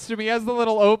costume. He has the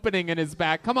little opening in his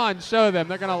back. Come on, show them.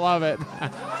 They're going to love it.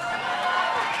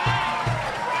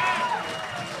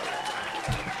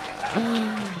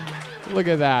 Look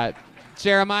at that.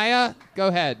 Jeremiah, go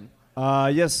ahead.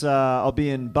 Yes, I'll be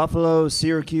in Buffalo,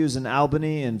 Syracuse, and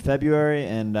Albany in February,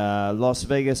 and Las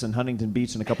Vegas and Huntington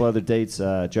Beach, and a couple other dates.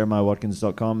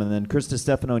 JeremiahWatkins.com, and then Chris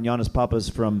DiStefano and Giannis Papas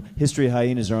from History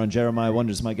Hyenas are on Jeremiah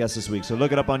Wonders, my guest this week. So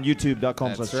look it up on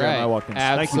YouTube.com/Jeremiah Watkins.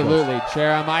 Absolutely, Thank you,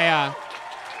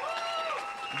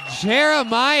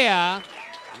 Jeremiah.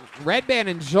 Redban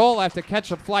and Joel have to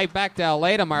catch a flight back to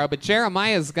LA tomorrow, but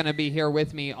Jeremiah is going to be here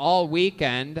with me all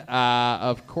weekend.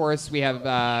 Of course, we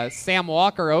have Sam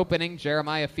Walker opening,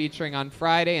 Jeremiah featuring on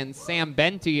Friday, and Sam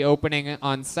Benty opening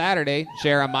on Saturday,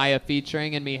 Jeremiah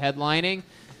featuring and me headlining.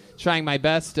 Trying my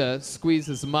best to squeeze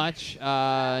as much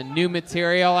new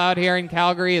material out here in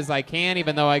Calgary as I can,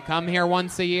 even though I come here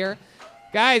once a year.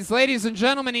 Guys, ladies and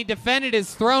gentlemen, he defended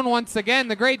his throne once again,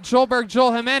 the great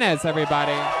Joel Jimenez,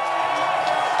 everybody.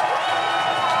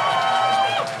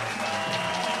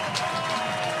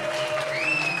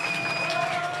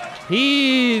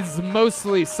 He's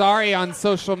mostly sorry on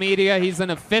social media. He's an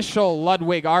official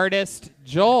Ludwig artist.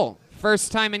 Joel,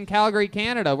 first time in Calgary,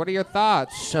 Canada. What are your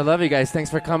thoughts? I love you guys. Thanks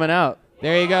for coming out.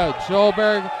 There you go. Joel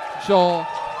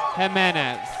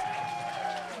Jimenez.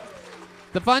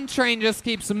 The fun train just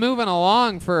keeps moving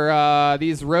along for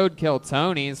these Roadkill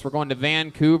Tonys. We're going to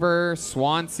Vancouver,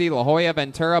 Swansea, La Jolla,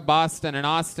 Ventura, Boston, and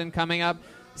Austin coming up.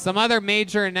 Some other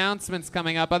major announcements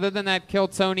coming up. Other than that, Kill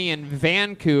Tony in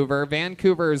Vancouver.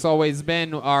 Vancouver has always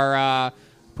been our,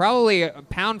 probably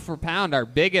pound for pound, our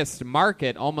biggest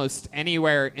market almost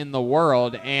anywhere in the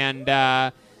world. And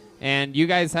you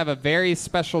guys have a very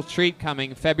special treat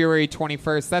coming February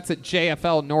 21st. That's at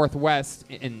JFL Northwest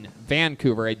in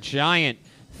Vancouver, a giant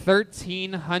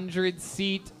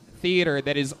 1,300-seat theater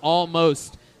that is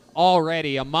almost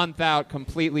already a month out,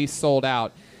 completely sold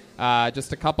out.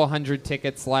 Just a couple hundred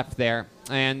tickets left there.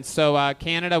 And so,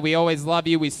 Canada, we always love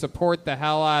you. We support the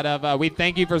hell out of... we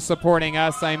thank you for supporting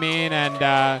us, and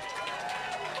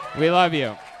we love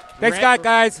you. Thanks,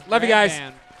 guys. Love you guys.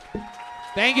 Band.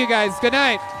 Thank you, guys. Good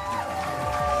night.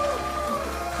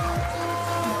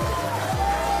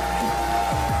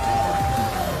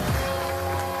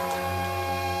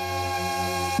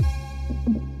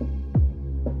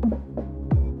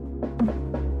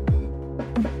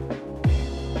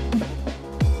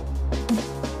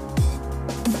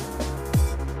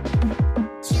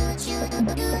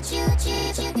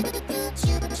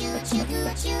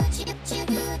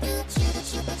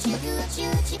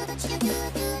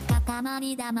高ま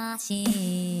り魂